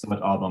Ignota's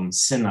third album,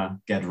 Sinner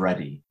Get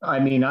Ready? I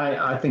mean,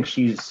 I think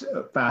she's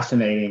a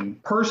fascinating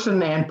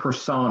person and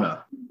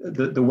persona.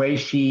 The way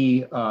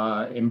she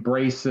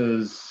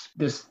embraces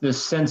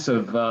this sense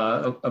of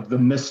the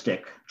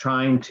mystic,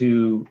 trying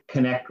to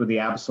connect with the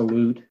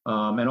absolute,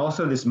 and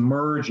also this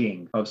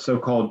merging of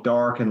so-called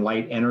dark and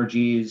light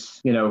energies.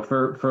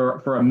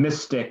 For a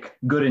mystic,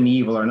 good and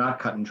evil are not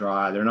cut and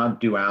dry; they're not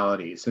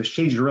dualities. So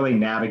she's really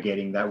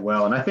navigating that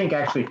well, and I think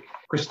actually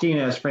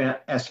Christina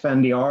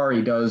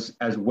Esfandiari does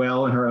as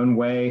well in her own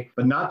way,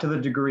 but not to the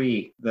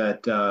degree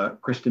that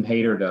Kristen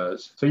Hayter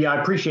does. So yeah,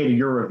 I appreciated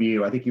your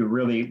review. I think you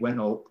really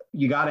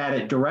you got at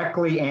it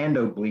directly and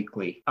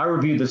obliquely. I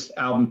reviewed this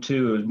album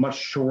too. It was much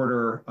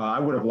shorter. I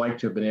would have liked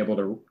to have been able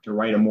to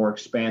write a more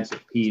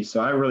expansive piece.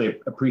 So I really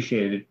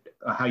appreciated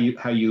how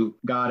you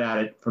got at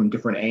it from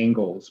different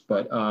angles.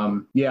 But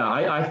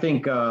I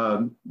think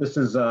this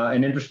is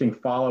an interesting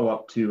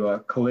follow-up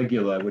to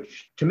Caligula,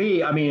 which to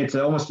me, I mean, it's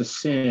almost a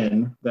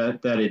sin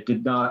that it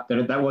did not,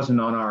 that wasn't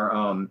on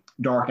our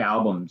Dark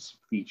Albums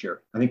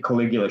feature. I think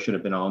Caligula should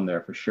have been on there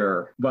for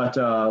sure. But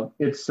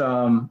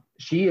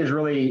she is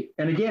really,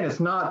 and again,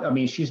 it's not, I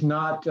mean, she's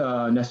not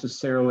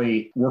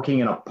necessarily working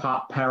in a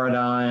pop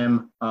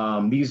paradigm.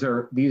 These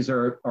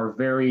are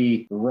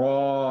very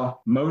raw,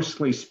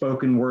 mostly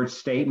spoken word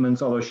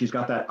statements, although she's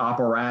got that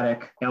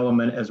operatic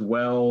element as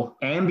well.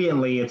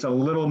 Ambiently, it's a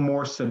little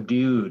more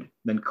subdued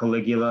than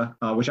Caligula,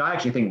 which I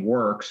actually think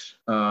works.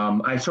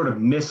 I sort of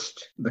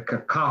missed the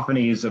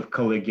cacophonies of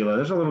Caligula.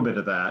 There's a little bit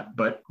of that,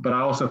 but I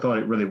also thought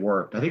it really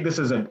worked. I think this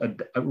is a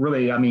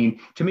really, I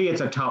mean, to me,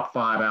 it's a top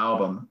 5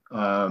 album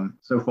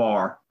so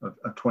far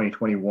of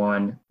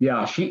 2021.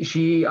 Yeah,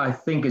 she I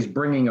think is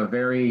bringing a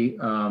very,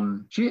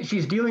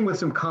 she's dealing with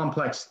some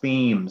complex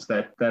themes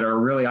that are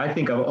really, I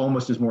think, of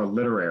almost as more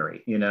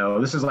literary.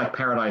 This is like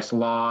Paradise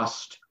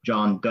Lost,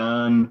 John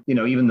Donne,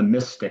 even the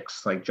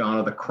mystics like John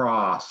of the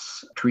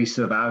Cross,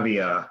 Teresa of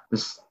Avila,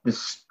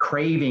 this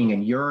craving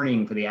and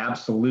yearning for the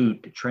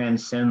absolute to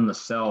transcend the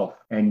self,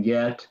 and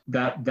yet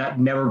that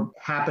never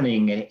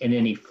happening in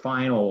any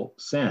final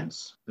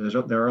sense.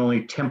 There are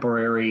only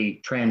temporary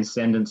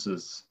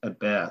transcendences at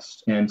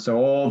best. And so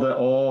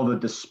all the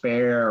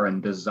despair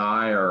and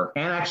desire,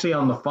 and actually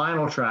on the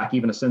final track,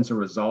 even a sense of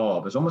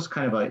resolve, is almost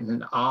kind of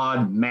an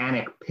odd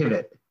manic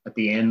pivot at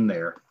the end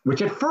there.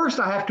 which at first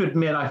I have to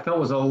admit I felt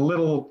was a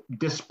little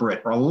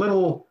disparate or a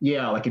little,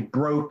 like it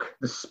broke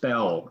the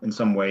spell in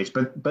some ways.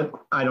 But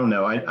I don't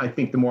know. I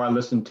think the more I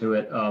listened to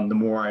it, the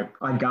more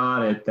I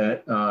got it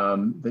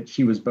that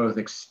she was both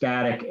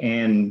ecstatic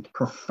and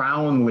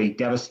profoundly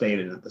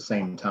devastated at the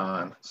same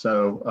time.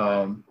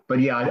 So, but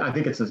yeah, I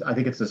think it's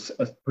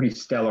a pretty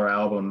stellar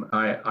album.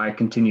 I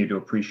continue to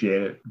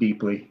appreciate it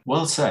deeply.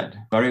 Well said.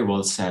 Very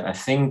well said. I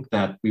think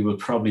that we will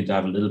probably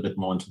dive a little bit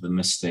more into the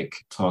Mystic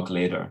talk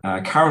later.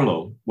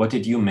 Carlo, what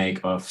did you make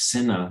of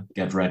Sinner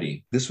Get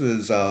Ready? This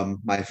was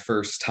my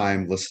first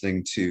time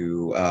listening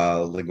to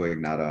Lingua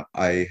Ignota.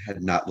 I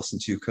had not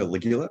listened to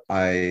Caligula.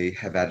 I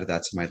have added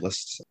that to my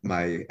list,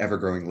 my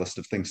ever-growing list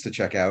of things to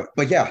check out.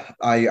 But yeah,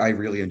 I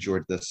really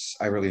enjoyed this.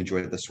 I really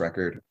enjoyed this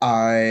record.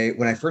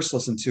 When I first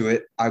listened to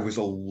it, I was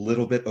a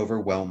little bit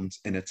overwhelmed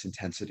in its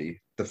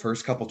intensity. The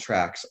first couple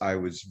tracks, I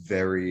was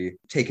very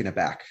taken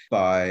aback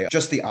by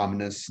just the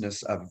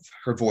ominousness of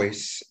her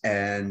voice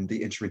and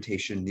the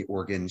instrumentation, the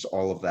organs,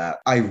 all of that.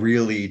 I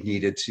really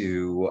needed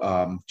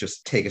to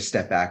just take a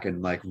step back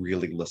and like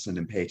really listen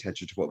and pay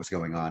attention to what was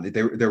going on.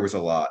 There was a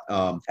lot,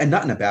 and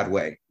not in a bad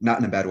way,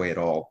 at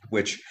all,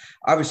 which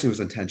obviously was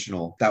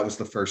intentional. That was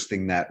the first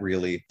thing that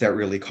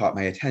really caught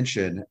my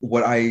attention.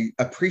 What I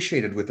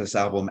appreciated with this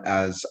album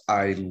as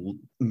I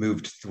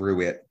moved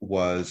through it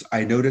was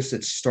I noticed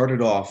it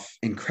started off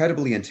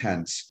incredibly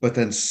intense, but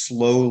then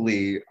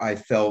slowly I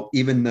felt,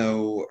 even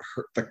though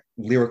the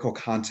lyrical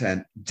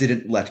content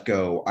didn't let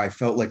go, I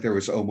felt like there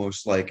was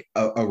almost like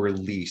a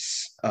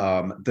release.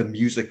 The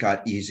music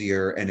got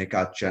easier and it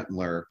got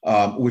gentler,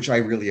 which I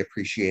really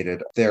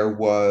appreciated. There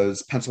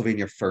was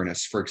Pennsylvania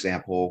Furnace, for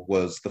example,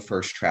 was the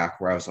first track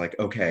where I was like,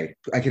 okay,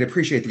 I can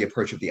appreciate the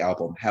approach of the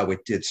album, how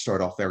it did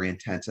start off very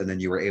intense and then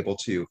you were able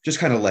to just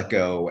kind of let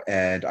go.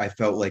 And I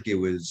felt like it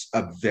was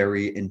a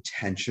very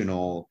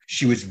intentional,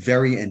 she was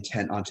very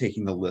intent on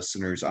taking the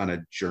listeners on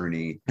a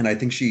journey. And I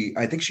think she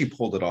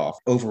pulled it off.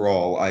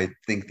 Overall, I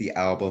think the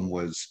album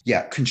was,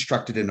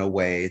 constructed in a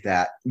way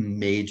that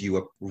made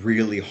you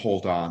really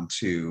hold on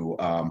to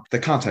the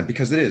content,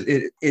 because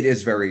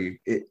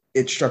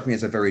it struck me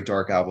as a very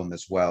dark album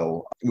as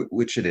well,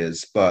 which it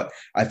is, but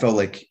I felt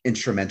like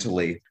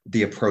instrumentally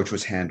the approach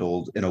was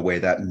handled in a way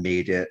that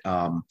made it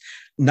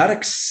not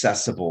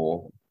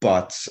accessible,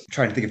 but I'm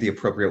trying to think of the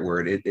appropriate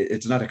word.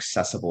 It's not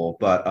accessible,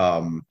 but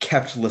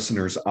kept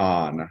listeners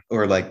on,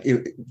 or like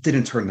it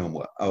didn't turn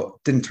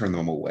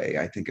them away.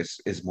 I think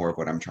is more of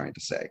what I'm trying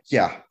to say.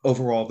 Yeah,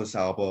 overall, this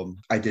album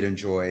I did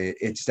enjoy.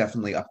 It's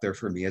definitely up there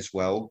for me as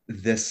well.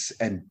 This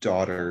and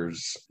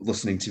Daughters,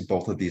 listening to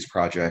both of these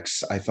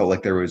projects, I felt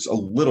like there was a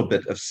little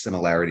bit of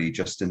similarity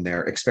just in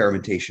their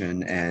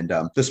experimentation and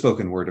the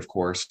spoken word, of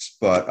course,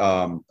 but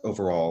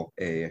overall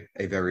a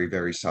very,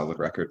 very solid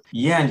record.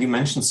 Yeah, and you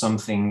mentioned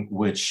something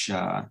which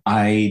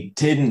I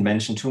didn't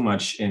mention too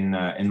much in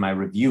my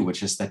review,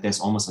 which is that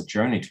there's almost a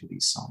journey to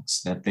these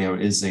songs, that there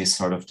is a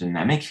sort of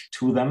dynamic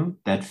to them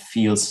that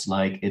feels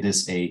like it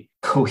is a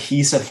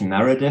cohesive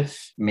narrative,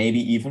 maybe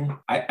even.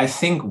 I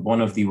think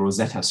one of the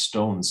Rosetta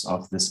Stones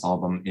of this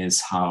album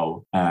is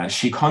how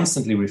she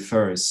constantly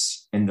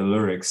refers in the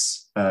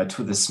lyrics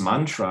to this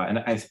mantra. And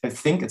I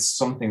think it's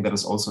something that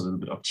is also a little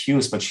bit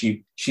obtuse, but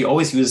she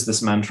always uses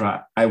this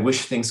mantra, I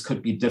wish things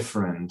could be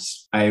different.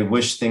 I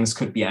wish things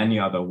could be any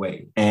other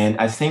way. And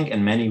I think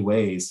in many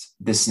ways,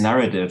 this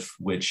narrative,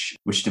 which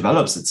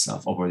develops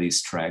itself over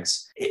these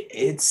tracks,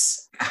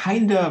 it's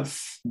kind of,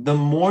 the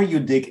more you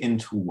dig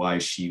into why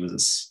she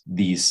uses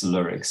these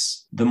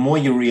lyrics, the more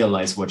you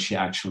realize what she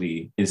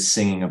actually is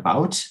singing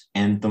about,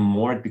 and the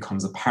more it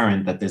becomes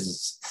apparent that this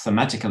is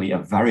thematically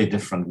a very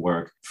different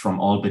work from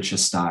All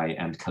Bitches Die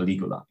and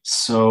Caligula.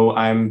 So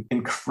I'm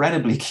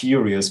incredibly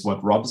curious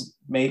what Rob's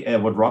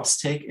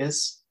take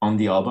is on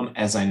the album,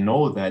 as I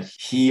know that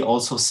he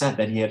also said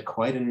that he had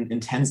quite an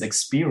intense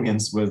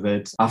experience with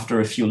it after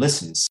a few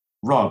listens.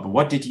 Rob,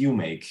 what did you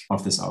make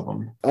of this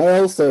album? I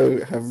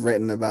also have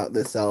written about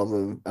this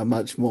album a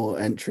much more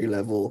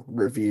entry-level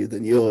review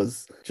than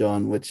yours,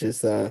 John, which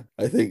is, I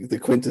think, the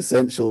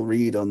quintessential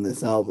read on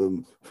this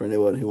album for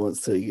anyone who wants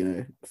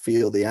to,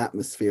 feel the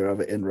atmosphere of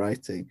it in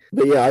writing.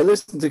 But yeah, I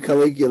listened to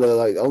Caligula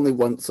like only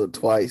once or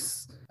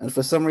twice. And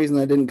for some reason,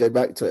 I didn't go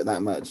back to it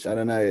that much. I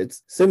don't know.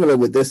 It's similar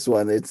with this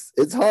one.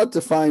 It's hard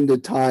to find a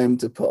time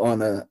to put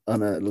on a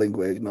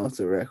Lingua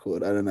Ignota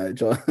record. I don't know,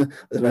 John. I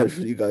don't know if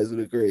you guys would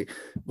agree.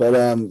 But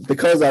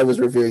because I was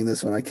reviewing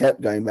this one, I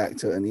kept going back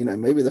to it.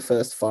 And, maybe the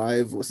first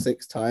 5 or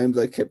 6 times,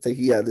 I kept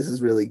thinking, yeah, this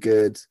is really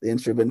good. The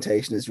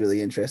instrumentation is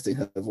really interesting.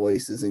 Her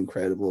voice is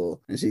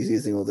incredible. And she's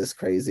using all this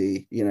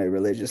crazy,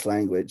 religious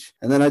language.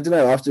 And then, I don't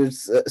know, after a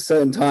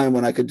certain time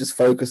when I could just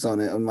focus on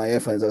it on my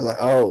earphones, I was like,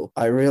 oh,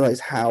 I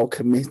realized how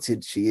committed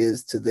committed she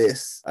is to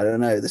this, I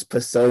don't know, this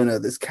persona,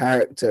 this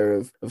character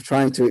of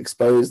trying to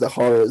expose the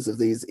horrors of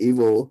these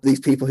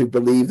people who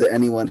believe that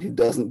anyone who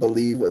doesn't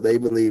believe what they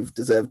believe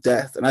deserve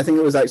death. And I think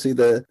it was actually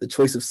the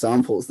choice of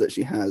samples that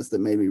she has that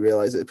made me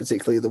realize it,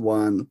 particularly the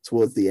one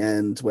towards the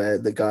end where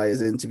the guy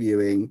is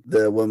interviewing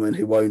the woman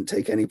who won't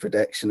take any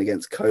protection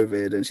against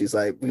COVID. And she's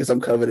like, because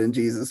I'm covered in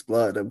Jesus'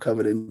 blood,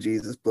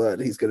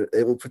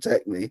 it will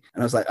protect me.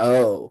 And I was like,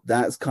 oh,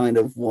 that's kind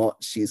of what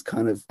she's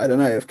kind of, I don't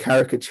know if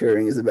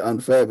caricaturing is a bit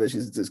unfair, but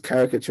she's just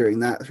caricaturing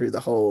that through the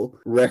whole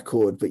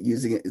record, but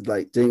using it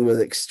like doing it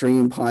with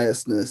extreme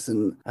piousness.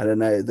 And I don't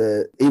know,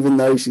 even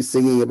though she's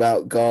singing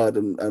about God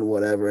and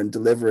whatever and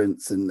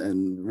deliverance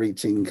and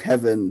reaching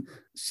heaven,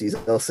 she's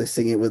also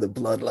singing with a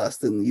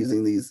bloodlust and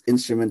using these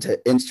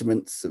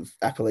instruments of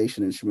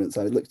Appalachian instruments.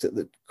 I looked at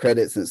the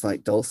credits and it's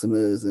like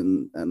dulcimers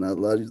and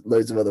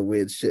loads of other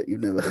weird shit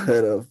you've never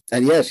heard of.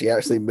 And yeah, she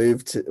actually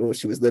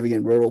she was living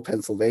in rural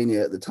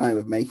Pennsylvania at the time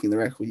of making the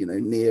record,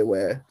 near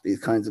where these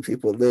kinds of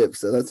people live.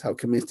 So that's how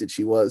committed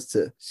she was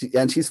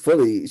and she's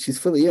fully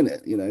in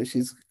it.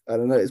 She's, I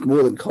don't know, it's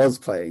more than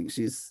cosplaying.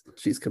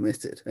 She's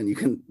committed,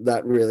 and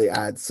that really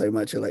adds so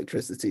much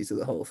electricity to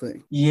the whole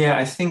thing. Yeah,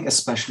 I think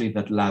especially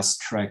that last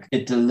track,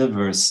 it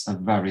delivers a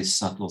very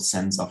subtle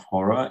sense of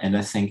horror. And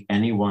I think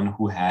anyone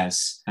who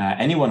has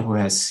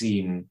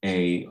seen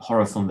a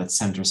horror film that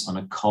centers on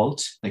a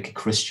cult, like a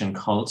Christian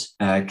cult,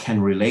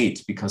 can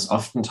relate, because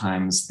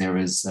oftentimes there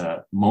is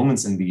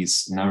moments in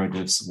these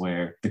narratives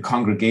where the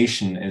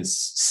congregation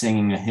is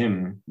singing a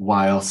hymn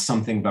while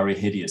something very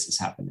hideous is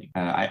happening.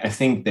 I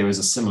think there is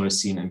a similar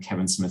scene in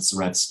Kevin Smith's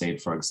Red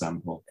State, for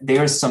example.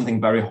 There is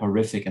something very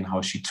horrific in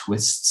how she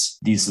twists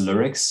these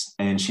lyrics,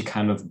 and she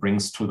kind of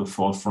brings to the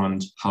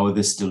forefront how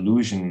this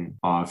delusion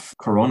of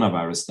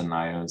coronavirus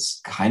deniers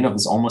kind of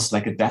is almost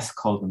like a death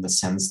cult, in the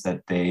sense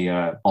that they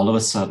all of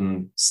a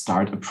sudden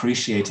start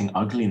appreciating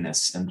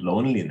ugliness and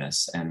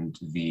loneliness and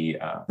the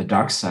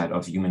dark side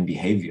of human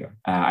behavior.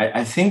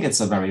 I think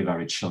it's a very,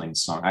 very chilling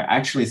song. I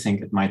actually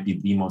think it might be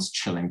the most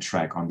chilling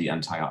track on the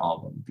entire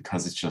album,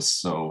 because it's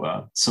just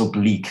so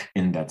bleak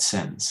in that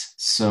sense.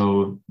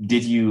 So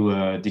did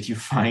you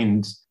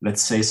find,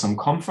 let's say, some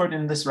comfort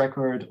in this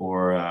record,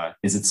 or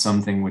is it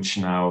something which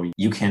now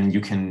you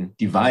can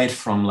divide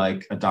from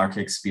like a darker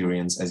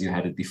experience as you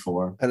had it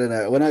before? I don't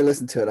know. When I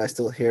listen to it, I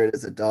still hear it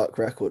as a dark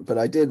record, but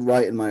I did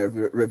write in my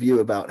review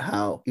about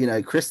how,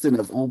 Kristen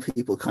of all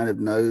people kind of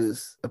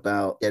knows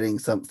about getting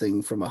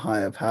something from a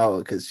higher power,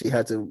 because she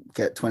had to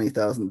get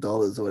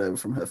 $20,000 or whatever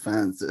from her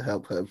fans to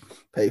help her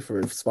pay for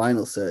a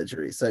spinal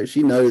surgery. So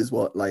she knows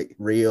what like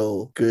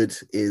real good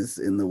is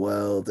in the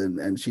world,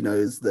 and she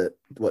knows that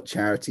what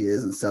charity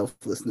is and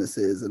selflessness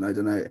is. And I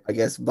don't know, I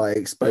guess by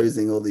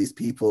exposing all these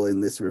people in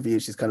this review,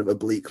 she's kind of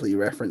obliquely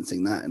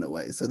referencing that in a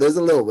way. So there's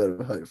a little bit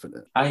of hope for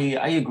it.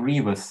 I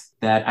agree with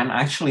that. I'm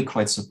actually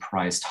quite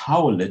surprised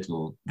how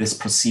little this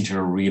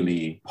procedure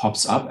really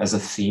pops up as a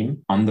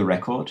theme on the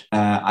record.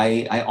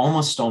 I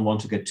almost don't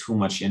want to get too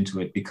much into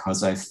it,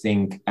 because I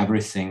think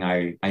everything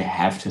I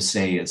have to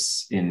say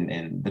is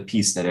in the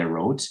piece that I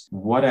wrote.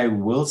 What I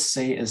will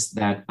say is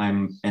that I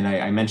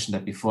mentioned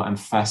that before, I'm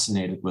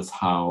fascinated with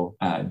how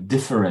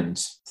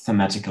different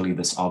thematically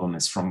this album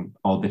is from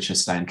All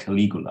Bitches Die and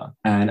Caligula.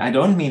 And I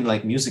don't mean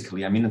like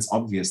musically. I mean, it's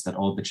obvious that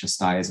All Bitches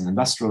Die is an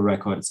industrial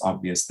record. It's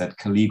obvious that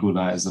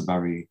Caligula is a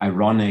very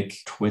ironic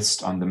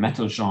twist on the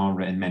metal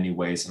genre in many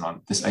ways, and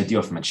on this idea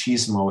of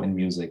machismo in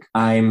music.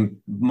 I'm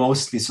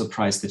mostly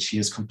surprised that she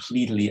has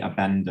completely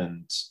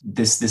abandoned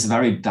this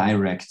very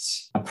direct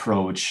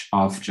approach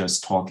of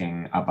just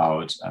talking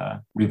about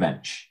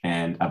revenge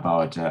and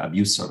about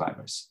abuse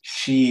survivors.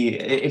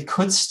 It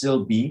could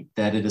still be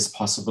that it is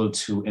possible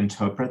to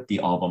interpret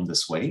the album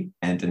this way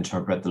and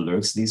interpret the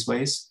lyrics these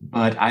ways,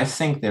 but I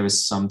think there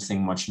is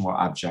something much more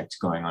abject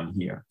going on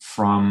here.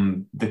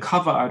 From the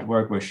cover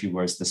artwork, where she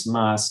wears this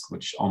mask,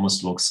 which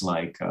almost looks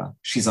like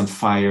she's on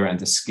fire and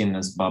the skin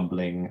is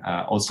bubbling,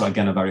 also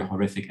again a very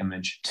horrific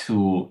image,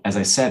 to, as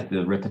I said,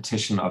 the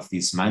repetition of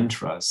these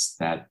mantras,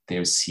 that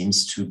there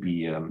seems to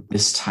be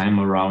this time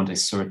around a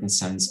certain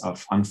sense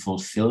of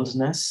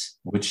unfulfilledness,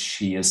 which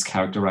she is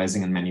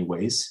characterizing in many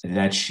ways,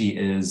 that she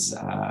is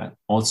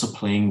also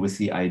playing with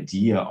the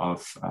idea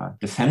of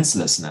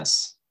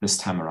defenselessness this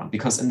time around.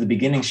 Because in the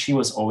beginning, she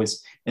was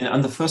always,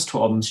 on the first two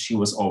albums, she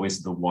was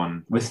always the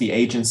one with the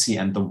agency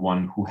and the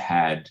one who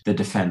had the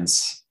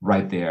defense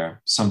right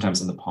there,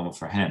 sometimes in the palm of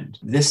her hand.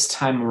 This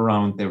time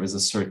around, there is a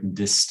certain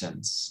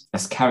distance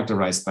as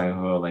characterized by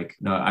her, like,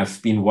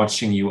 I've been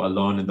watching you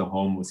alone in the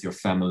home with your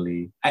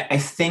family. I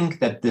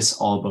think that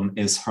this album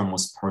is her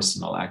most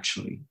personal,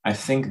 actually. I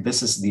think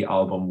this is the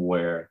album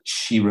where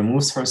she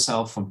removes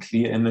herself from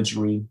clear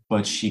imagery,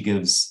 but she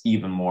gives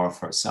even more of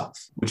herself,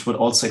 which would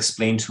also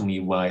explain to me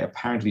why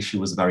apparently she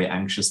was very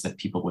anxious that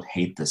people would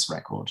hate this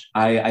record.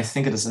 I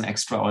think it is an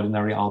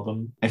extraordinary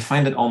album. I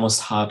find it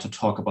almost hard to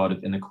talk about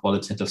it in a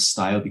qualitative interpretive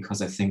style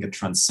because I think it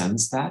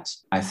transcends that.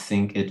 I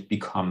think it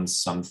becomes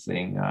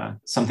something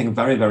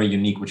very, very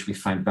unique, which we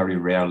find very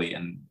rarely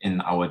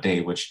in our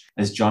day, which,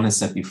 as John has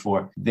said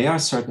before, there are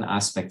certain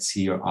aspects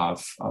here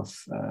of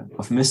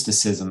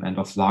mysticism and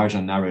of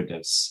larger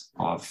narratives,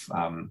 of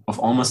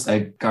almost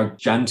a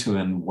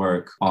gargantuan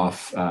work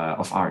of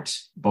art,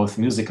 both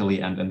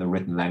musically and in the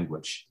written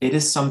language. It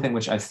is something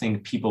which I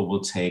think people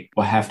will take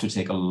or have to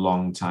take a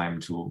long time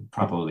to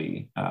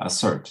properly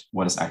assert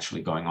what is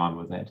actually going on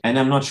with it. And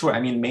I'm not sure,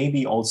 I mean,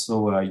 maybe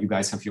also you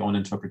guys have your own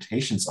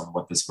interpretations on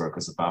what this work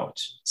is about.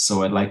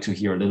 So I'd like to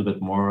hear a little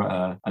bit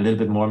more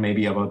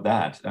maybe about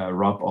that.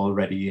 Rob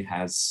already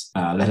has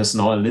let us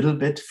know a little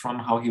bit from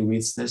how he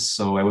reads this.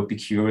 So I would be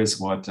curious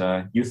what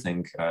you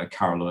think,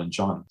 Carlo and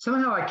John.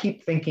 Somehow I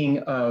keep thinking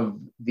of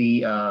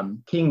the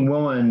King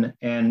Woman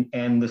and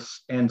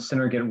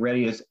Sinner Get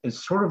Ready as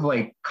sort of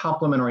like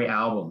complementary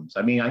albums.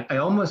 I mean, I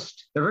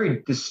almost, they're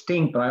very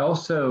distinct, but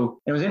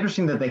it was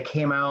interesting that they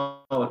came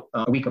out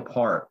a week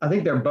apart. I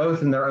think they're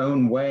both in their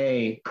own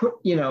way,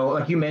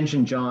 like you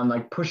mentioned, John,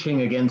 like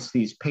pushing against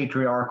these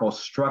patriarchal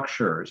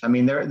structures. I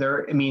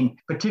mean,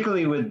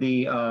 particularly with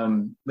the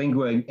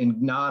Lingua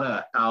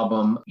Ignota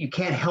album, you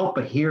can't help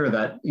but hear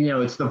that,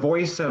 it's the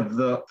voice of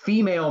the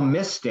female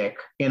mystic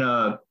in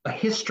a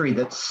history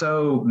that's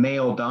so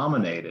male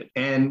dominated.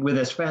 And with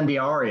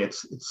Esfandiari,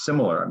 it's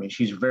similar. I mean,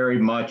 she's very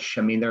much,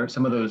 there are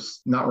some of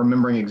those, not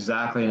remembering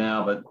exactly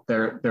now, but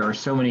there are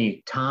so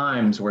many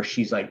times where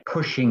she's like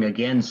pushing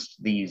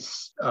against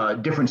these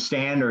different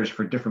standards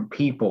for different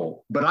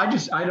people. But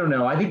I don't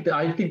know. I think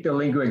the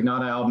Lingua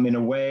Ignota album in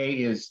a way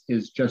is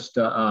just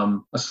a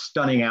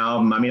stunning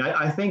album. I mean,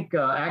 I think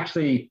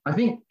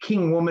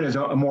King Woman is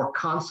a more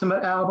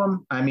consummate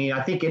album. I mean,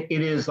 I think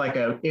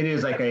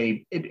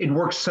it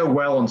works so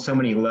well on so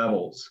many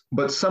levels,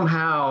 but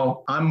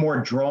somehow I'm more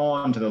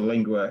drawn to the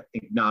Lingua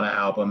Ignota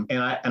album.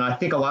 And I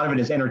think a lot of it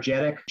is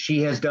energetic.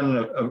 She has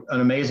done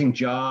an amazing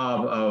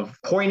job of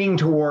pointing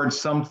towards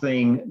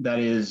something that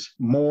is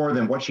more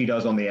than what she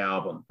does on the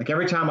album. Like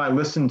every time I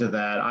listen to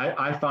that,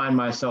 I find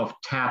myself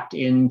tapped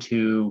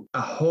into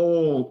a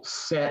whole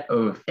set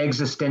of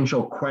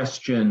existential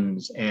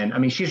questions. And I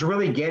mean, she's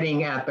really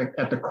getting at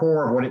the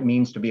core of what it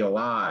means to be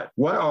alive.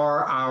 What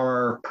are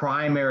our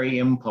primary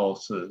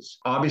impulses?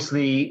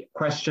 Obviously,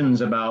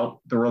 questions about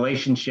the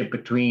relationship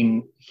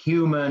between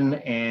human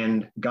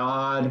and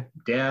God,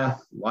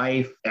 death,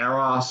 life,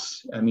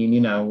 eros. I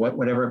mean,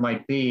 whatever it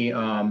might be.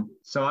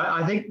 So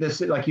I think this,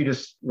 like you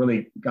just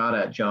really got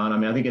at, John. I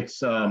mean, I think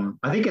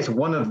it's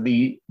one of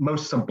the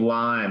most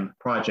sublime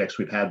projects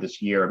we've had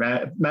this year.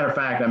 Matter of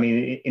fact, I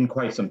mean, in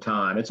quite some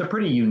time. It's a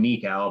pretty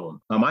unique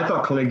album. I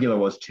thought Caligula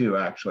was too,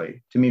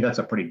 actually. To me, that's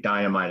a pretty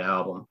dynamite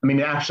album. I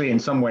mean, actually, in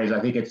some ways, I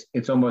think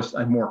it's almost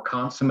a more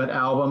consummate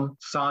album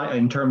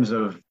in terms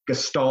of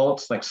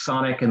gestalts, like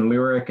sonic and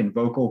lyric and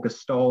vocal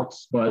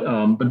gestalts.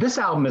 But this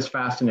album is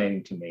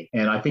fascinating to me.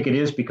 And I think it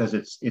is because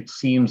it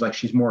seems like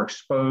she's more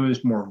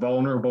exposed, more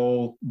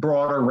vulnerable,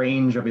 broader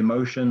range of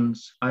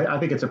emotions. I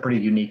think it's a pretty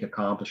unique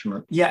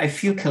accomplishment. Yeah, I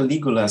feel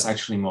Caligula is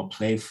actually more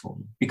playful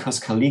because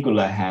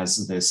Caligula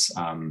has this,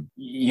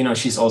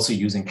 she's also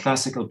using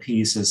classical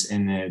pieces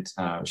in it.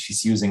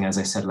 She's using, as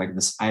I said, like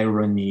this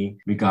irony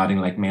regarding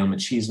like male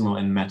machismo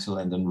in metal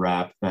and in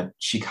rap that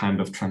she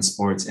kind of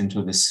transports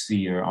into the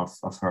sphere of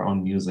her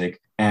own music.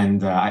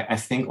 And I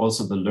think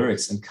also the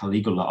lyrics in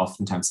Caligula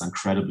oftentimes are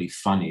incredibly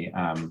funny.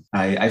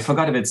 I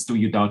forgot if it's Do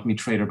You Doubt Me,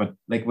 Traitor, but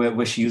like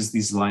where she used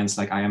these lines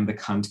like, I am the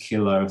cunt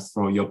killer,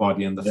 throw your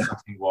body in the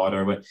fucking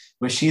water,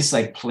 where she's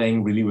like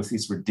playing really with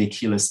these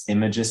ridiculous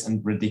images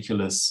and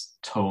ridiculous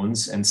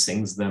tones and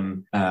sings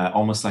them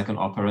almost like an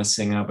opera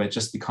singer, but it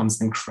just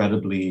becomes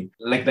incredibly,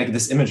 like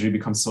this imagery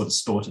becomes so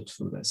distorted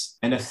through this.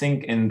 And I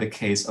think in the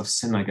case of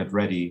Sinner Get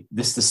Ready,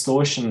 this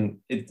distortion,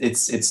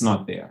 it's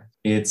not there.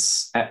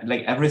 It's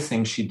like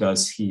everything she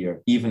does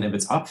here, even if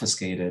it's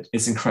obfuscated,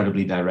 it's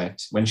incredibly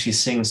direct. When she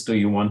sings, Do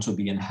You Want to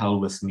Be in Hell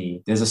With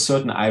Me? There's a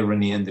certain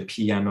irony in the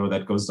piano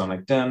that goes down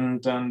like dun,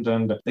 dun,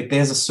 dun, dun. Like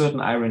there's a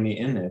certain irony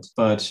in it,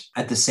 but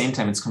at the same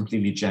time, it's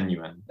completely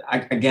genuine.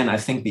 I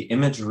think the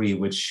imagery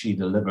which she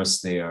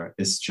delivers there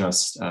is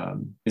just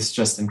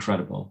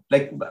incredible.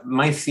 Like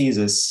my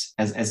thesis,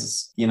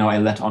 as I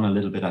let on a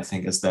little bit, I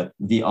think, is that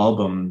the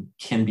album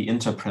can be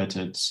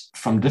interpreted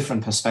from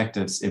different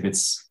perspectives if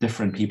it's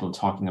different people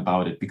talking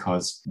about it,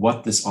 because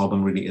what this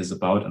album really is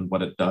about and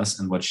what it does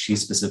and what she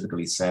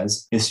specifically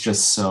says is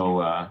just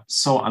so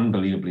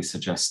unbelievably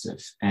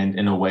suggestive and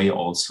in a way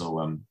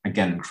also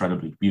again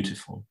incredibly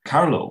beautiful.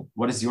 Carlo,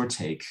 what is your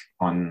take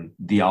on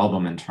the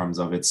album in terms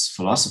of its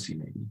philosophy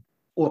maybe?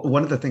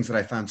 One of the things that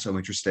I found so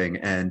interesting,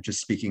 and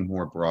just speaking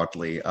more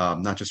broadly,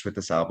 not just with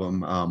this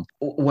album,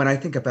 when I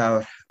think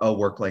about a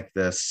work like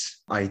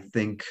this, I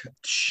think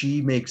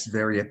she makes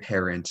very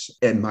apparent,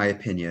 in my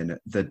opinion,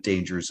 the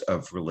dangers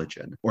of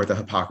religion or the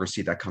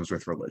hypocrisy that comes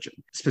with religion,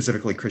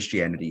 specifically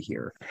Christianity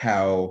here.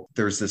 How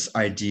there's this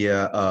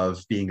idea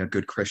of being a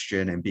good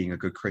Christian, and being a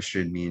good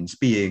Christian means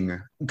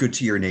being good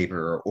to your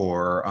neighbor,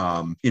 or,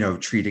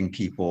 treating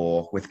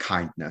people with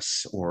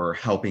kindness, or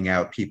helping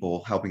out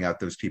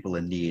those people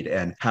in need.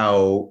 And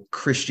how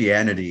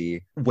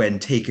Christianity, when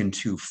taken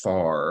too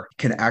far,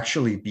 can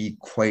actually be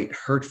quite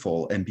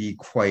hurtful and be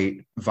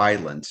quite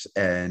violent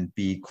and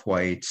be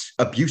quite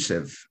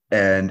abusive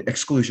and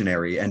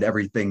exclusionary, and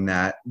everything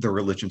that the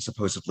religion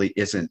supposedly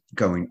isn't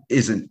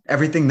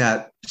everything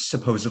that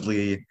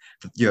supposedly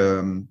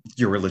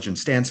your religion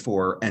stands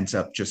for ends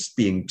up just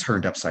being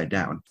turned upside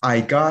down.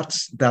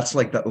 That's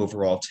like the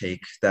overall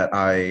take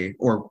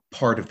or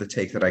part of the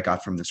take that I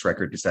got from this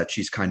record, is that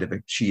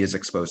she is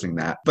exposing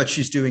that, but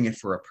she's doing it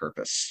for a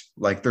purpose.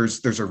 Like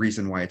there's a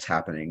reason why it's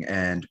happening.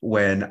 And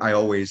when I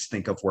always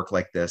think of work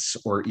like this,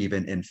 or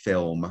even in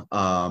film,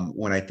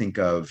 when I think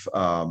of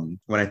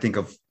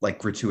like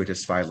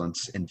gratuitous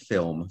violence in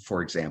film,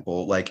 for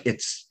example, like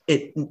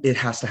it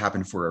has to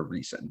happen for a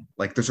reason.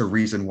 Like there's a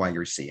reason why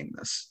you're seeing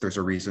this. There's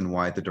a reason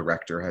why the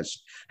director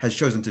has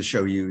chosen to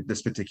show you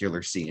this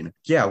particular scene.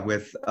 Yeah,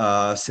 with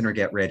Sinner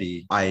Get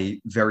Ready, I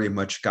very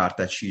much got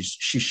that she's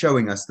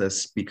showing us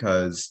this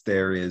because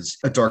there is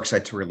a dark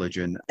side to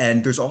religion,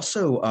 and there's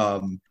also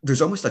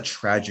there's almost a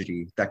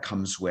tragedy that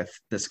comes with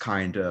this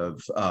kind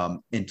of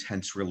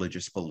intense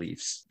religious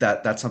beliefs.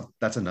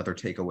 That's another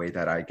takeaway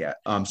that I get.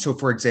 So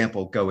for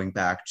example, going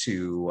back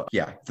to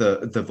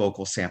the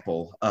vocal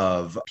sample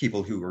of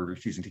people who are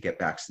refusing to get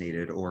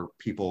vaccinated, or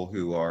people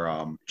who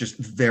are just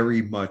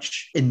very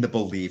much in the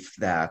belief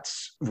that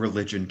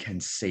religion can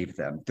save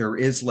them. There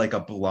is like a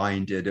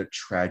blinded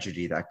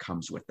tragedy that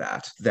comes with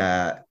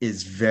that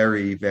is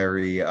very,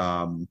 very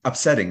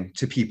upsetting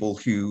to people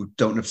who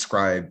don't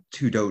subscribe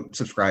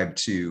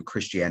to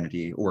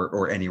Christianity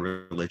or any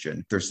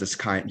religion. There's this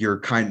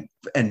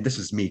and this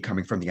is me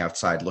coming from the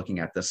outside looking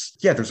at this.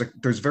 Yeah,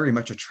 there's very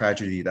much a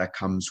tragedy that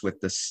comes with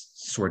this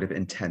sort of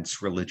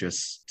intense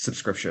religious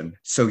subscription.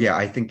 So yeah,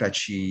 I think that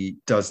she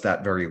does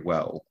that very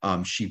well.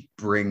 She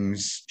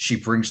brings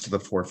to the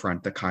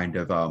forefront the kind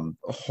of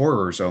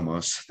horrors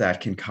almost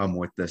that can come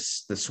with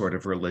this sort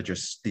of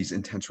these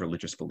intense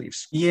religious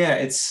beliefs. Yeah,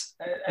 it's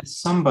as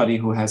somebody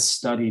who has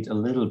studied a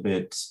little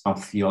bit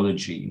of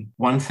theology,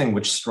 one thing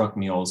which struck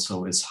me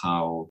also is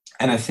how,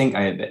 and I think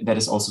that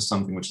is also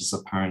something which is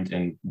apparent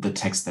in the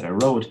text that I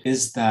wrote,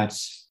 is that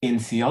in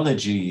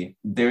theology,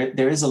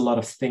 there is a lot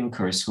of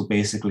thinkers who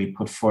basically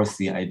put forth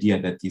the idea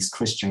that these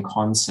Christian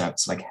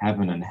concepts like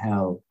heaven and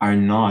hell are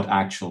not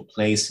actual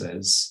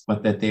places,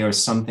 but that they are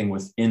something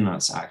within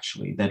us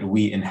actually, that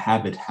we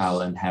inhabit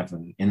hell and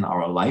heaven in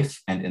our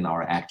life and in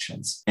our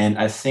actions. And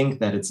I think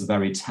that it's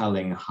very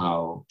telling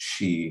how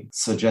she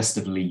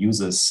suggestively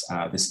uses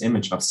this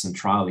image of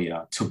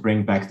Centralia to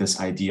bring back this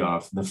idea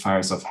of the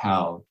fires of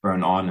hell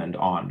burn on and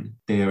on.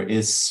 There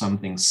is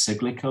something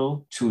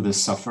cyclical to the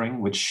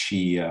suffering which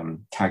she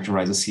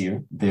characterizes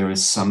here. There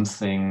is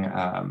something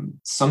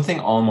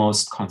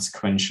almost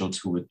consequential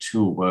to it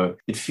too, where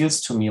it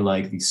feels to me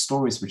like these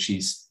stories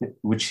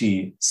which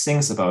she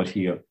sings about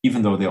here,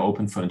 even though they're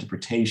open for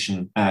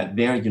interpretation,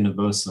 they are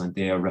universal and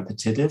they are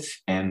repetitive,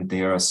 and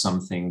they are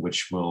something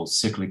which will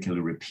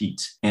cyclically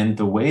repeat. And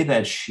the way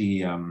that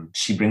she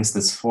brings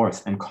this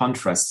forth and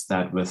contrasts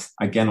that with,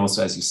 again,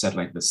 also as you said,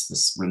 like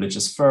this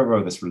religious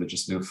fervor, this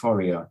religious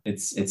euphoria,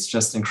 it's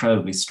just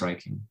incredibly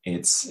striking.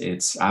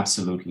 It's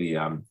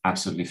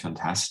absolutely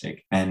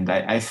fantastic. And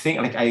I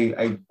think, like,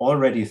 I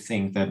already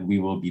think that we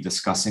will be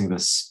discussing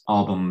this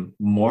album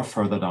more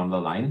further down the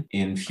line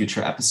in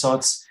future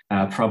episodes.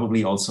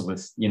 Probably also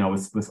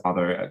with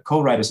other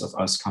co-writers of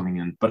us coming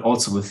in, but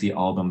also with the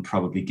album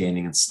probably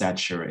gaining in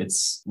stature.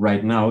 It's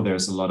right now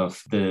there's a lot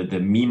of the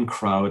meme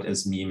crowd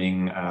is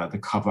memeing the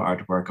cover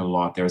artwork a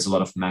lot. There's a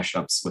lot of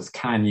mashups with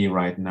Kanye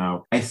right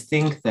now. I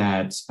think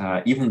that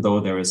even though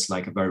there is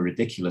like a very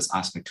ridiculous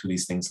aspect to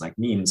these things like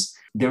memes,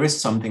 there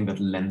is something that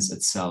lends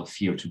itself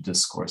here to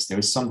discourse. There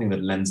is something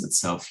that lends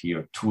itself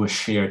here to a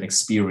shared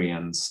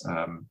experience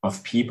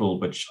of people,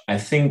 which I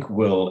think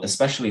will,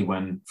 especially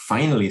when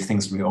finally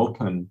things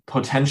reopen,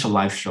 potential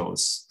live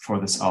shows for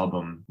this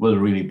album will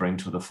really bring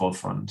to the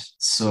forefront.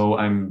 So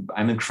I'm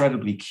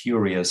incredibly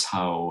curious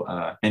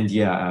how,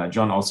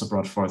 John also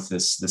brought forth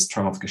this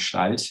term of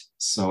Gestalt.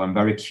 So I'm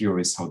very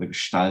curious how the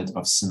Gestalt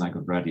of Sinner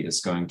Get Ready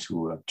is going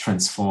to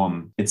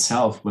transform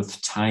itself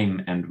with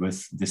time and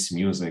with this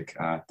music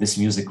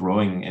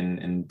growing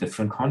in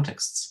different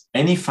contexts.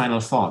 Any final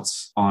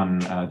thoughts on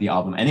the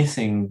album?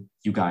 Anything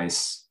you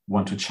guys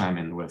want to chime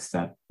in with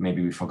that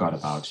maybe we forgot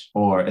about?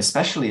 Or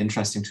especially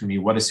interesting to me,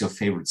 what is your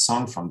favorite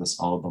song from this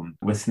album?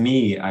 With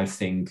me, I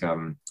think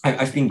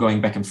I've been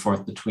going back and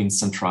forth between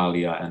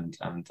Centralia and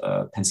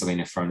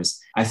Pennsylvania Furnace.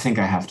 I think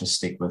I have to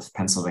stick with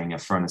Pennsylvania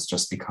Furnace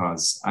just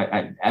because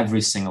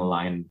every single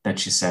line that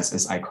she says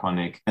is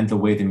iconic, and the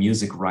way the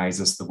music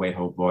rises, the way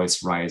her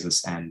voice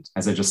rises. And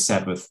as I just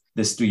said with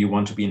this, do you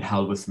want to be in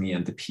hell with me?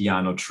 And the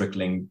piano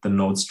trickling, the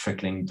notes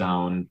trickling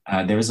down.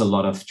 There is a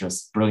lot of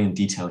just brilliant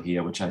detail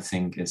here, which I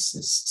think is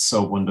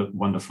so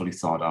wonderfully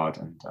thought out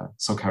and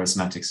so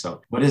charismatic.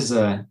 So what is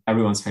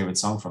everyone's favorite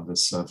song from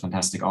this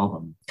fantastic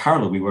album?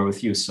 Carlo, we were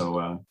with you.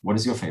 So what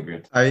is your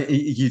favorite?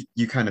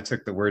 You kind of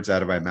took the words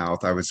out of my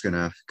mouth. I was going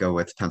to go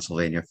with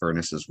Pennsylvania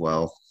Furnace as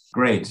well.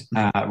 Great.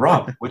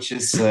 Rob, which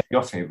is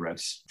your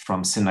favorite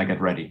from Sin I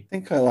Get Ready? I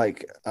think I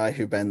like I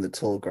Who Bend the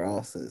Tall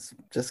Grasses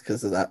just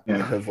because of that.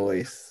 Her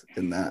voice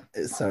in that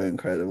is so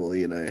incredible.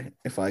 You know,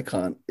 if I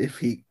can't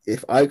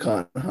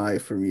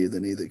hide from you,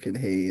 then neither can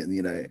he. And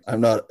you know,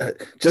 I'm not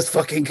just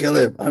fucking kill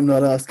him. I'm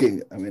not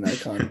asking. I mean, I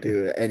can't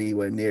do it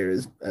anywhere near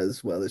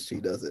as well as she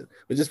does it,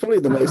 which is probably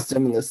the most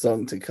similar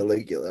song to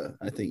Caligula.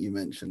 I think you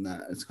mentioned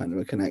that it's kind of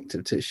a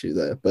connective tissue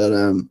there. But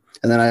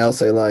and then I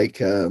also like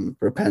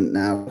Repent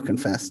Now,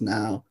 Confess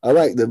Now. I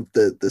like the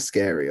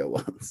scarier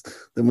ones.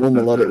 The more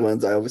melodic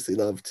ones I obviously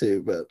love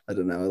too, but I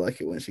don't know, I like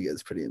it when she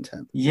gets pretty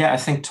intense. Yeah, I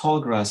think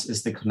Tallgrass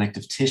is the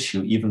connective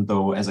tissue, even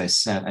though, as I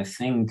said, I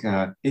think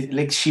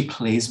she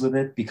plays with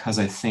it because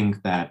I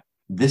think that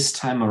this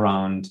time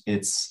around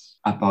it's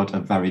about a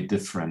very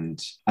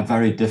different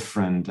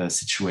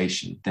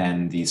situation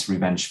than these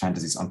revenge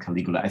fantasies on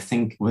Caligula. I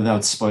think,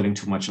 without spoiling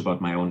too much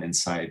about my own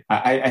insight,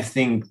 I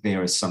think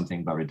there is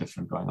something very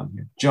different going on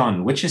here.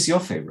 John, which is your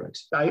favorite?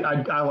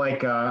 I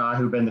like I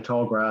Who Bend the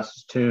Tall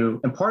Grasses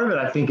too. And part of it,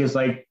 I think, is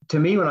like, to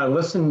me, when I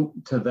listen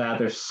to that,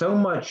 there's so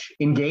much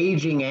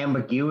engaging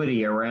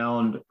ambiguity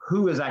around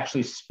who is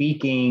actually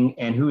speaking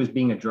and who is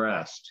being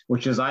addressed,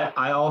 which is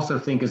I also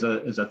think is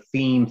a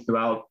theme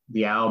throughout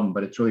the album,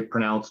 but it's really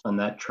pronounced on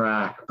that track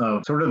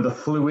of sort of the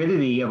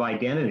fluidity of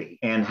identity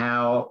and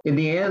how in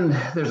the end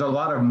there's a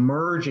lot of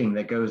merging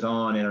that goes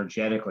on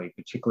energetically,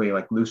 particularly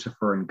like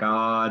Lucifer and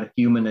God,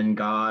 human and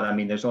God. I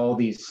mean, there's all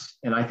these,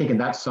 and I think in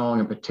that song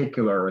in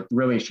particular,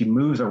 really she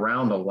moves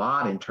around a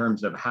lot in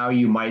terms of how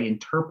you might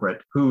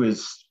interpret who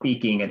is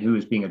speaking and who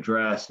is being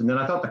addressed. And then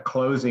I thought the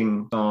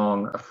closing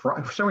song,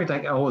 for some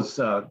reason I always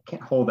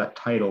can't hold that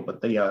title,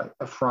 but the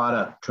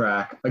Ephrata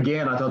track,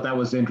 again, I thought that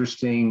was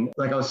interesting.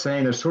 Like I was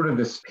saying, there's sort of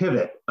this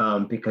pivot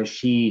because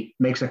she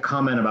makes a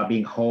comment about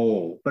being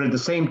whole, but at the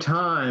same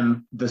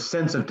time, the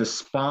sense of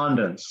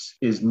despondence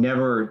is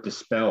never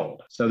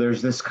dispelled. So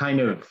there's this kind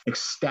of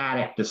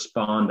ecstatic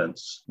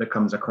despondence that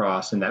comes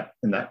across in that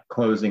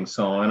closing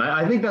song. And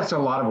I think that's a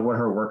lot of what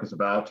her work is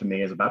about to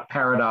me, is about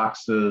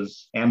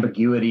paradoxes,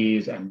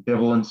 ambiguities,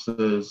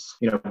 ambivalences,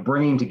 you know,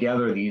 bringing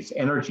together these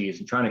energies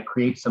and trying to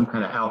create some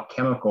kind of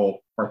alchemical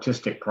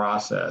artistic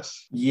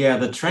process. Yeah,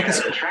 the track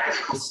is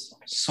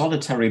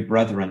Solitary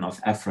Brethren of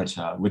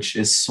Ephrata, which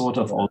is sort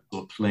of also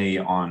a play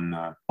on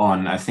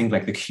I think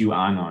like the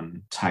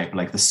QAnon type,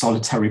 like the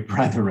solitary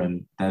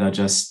brethren that are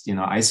just, you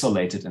know,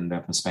 isolated in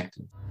their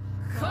perspective.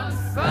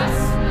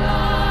 Confess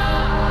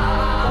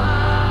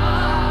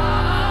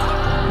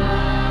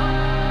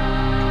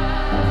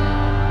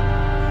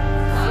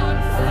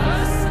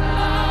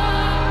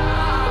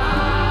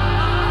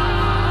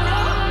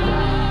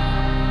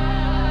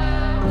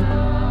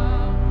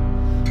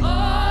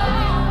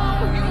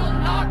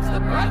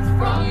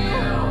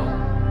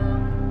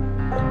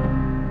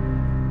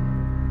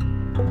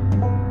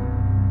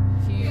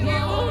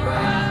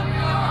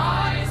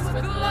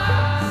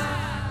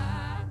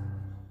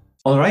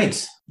All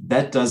right,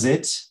 that does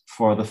it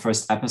for the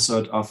first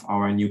episode of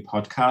our new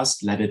podcast,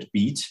 Let It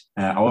Beat,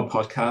 our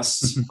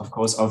podcast, of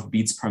course, of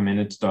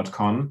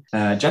beatsperminute.com.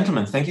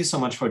 Gentlemen, thank you so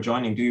much for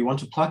joining. Do you want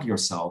to plug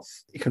yourself?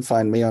 You can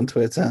find me on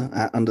Twitter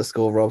at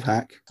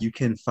 @_RobHack. You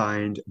can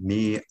find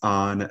me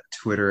on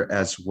Twitter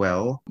as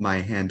well. My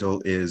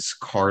handle is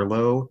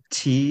Carlo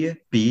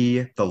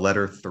TB, the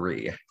letter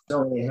 3. I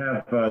don't really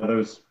have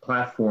those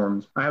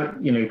platforms.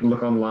 You can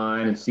look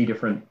online and see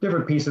different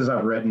pieces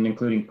I've written,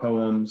 including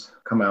poems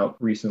come out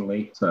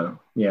recently. So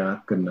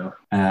yeah, good enough.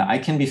 I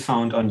can be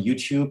found on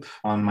YouTube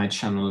on my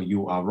channel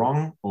You Are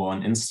Wrong, or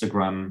on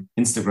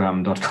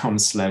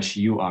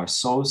Instagram.com/You Are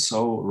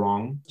So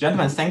Wrong.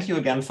 Gentlemen, thank you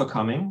again for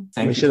coming.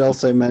 We should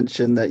also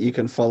mention that you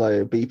can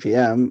follow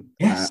BPM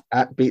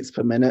at Beats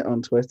Per Minute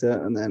on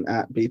Twitter, and then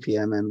at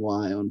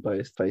BPMNY on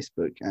both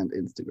Facebook and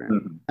Instagram.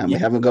 Mm-hmm. And we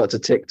haven't got to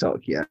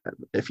TikTok yet.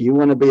 If you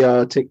want to be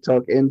our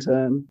TikTok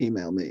intern,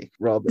 email me,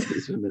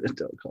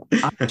 rob@beatsperminute.com.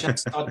 I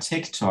just got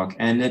TikTok,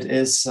 and it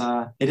is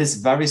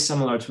very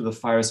similar to the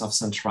fires of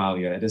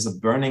Centralia. It is a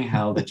burning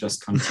hell that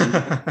just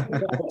continues.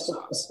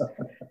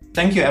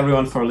 Thank you,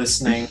 everyone, for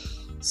listening.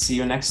 See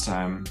you next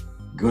time.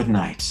 Good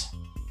night.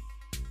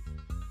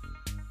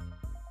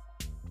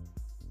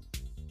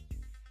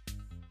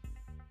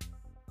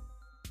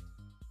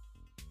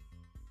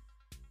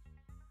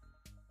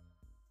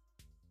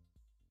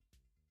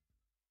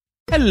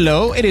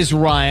 Hello, it is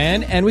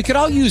Ryan, and we could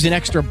all use an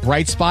extra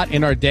bright spot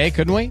in our day,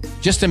 couldn't we?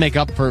 Just to make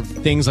up for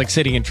things like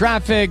sitting in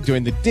traffic,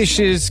 doing the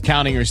dishes,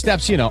 counting your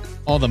steps,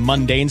 all the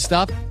mundane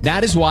stuff.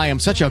 That is why I'm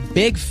such a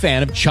big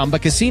fan of Chumba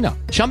Casino.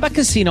 Chumba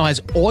Casino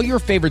has all your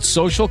favorite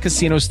social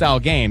casino style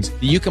games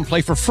that you can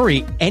play for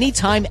free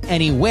anytime,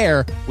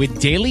 anywhere with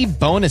daily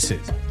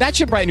bonuses. That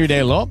should brighten your day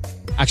a little.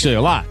 Actually,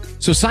 a lot.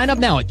 So sign up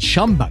now at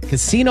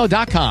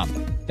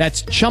ChumbaCasino.com.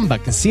 That's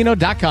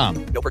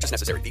ChumbaCasino.com. No purchase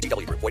necessary.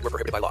 VGW Group. Void where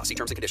prohibited by law. See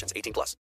terms and conditions. 18+.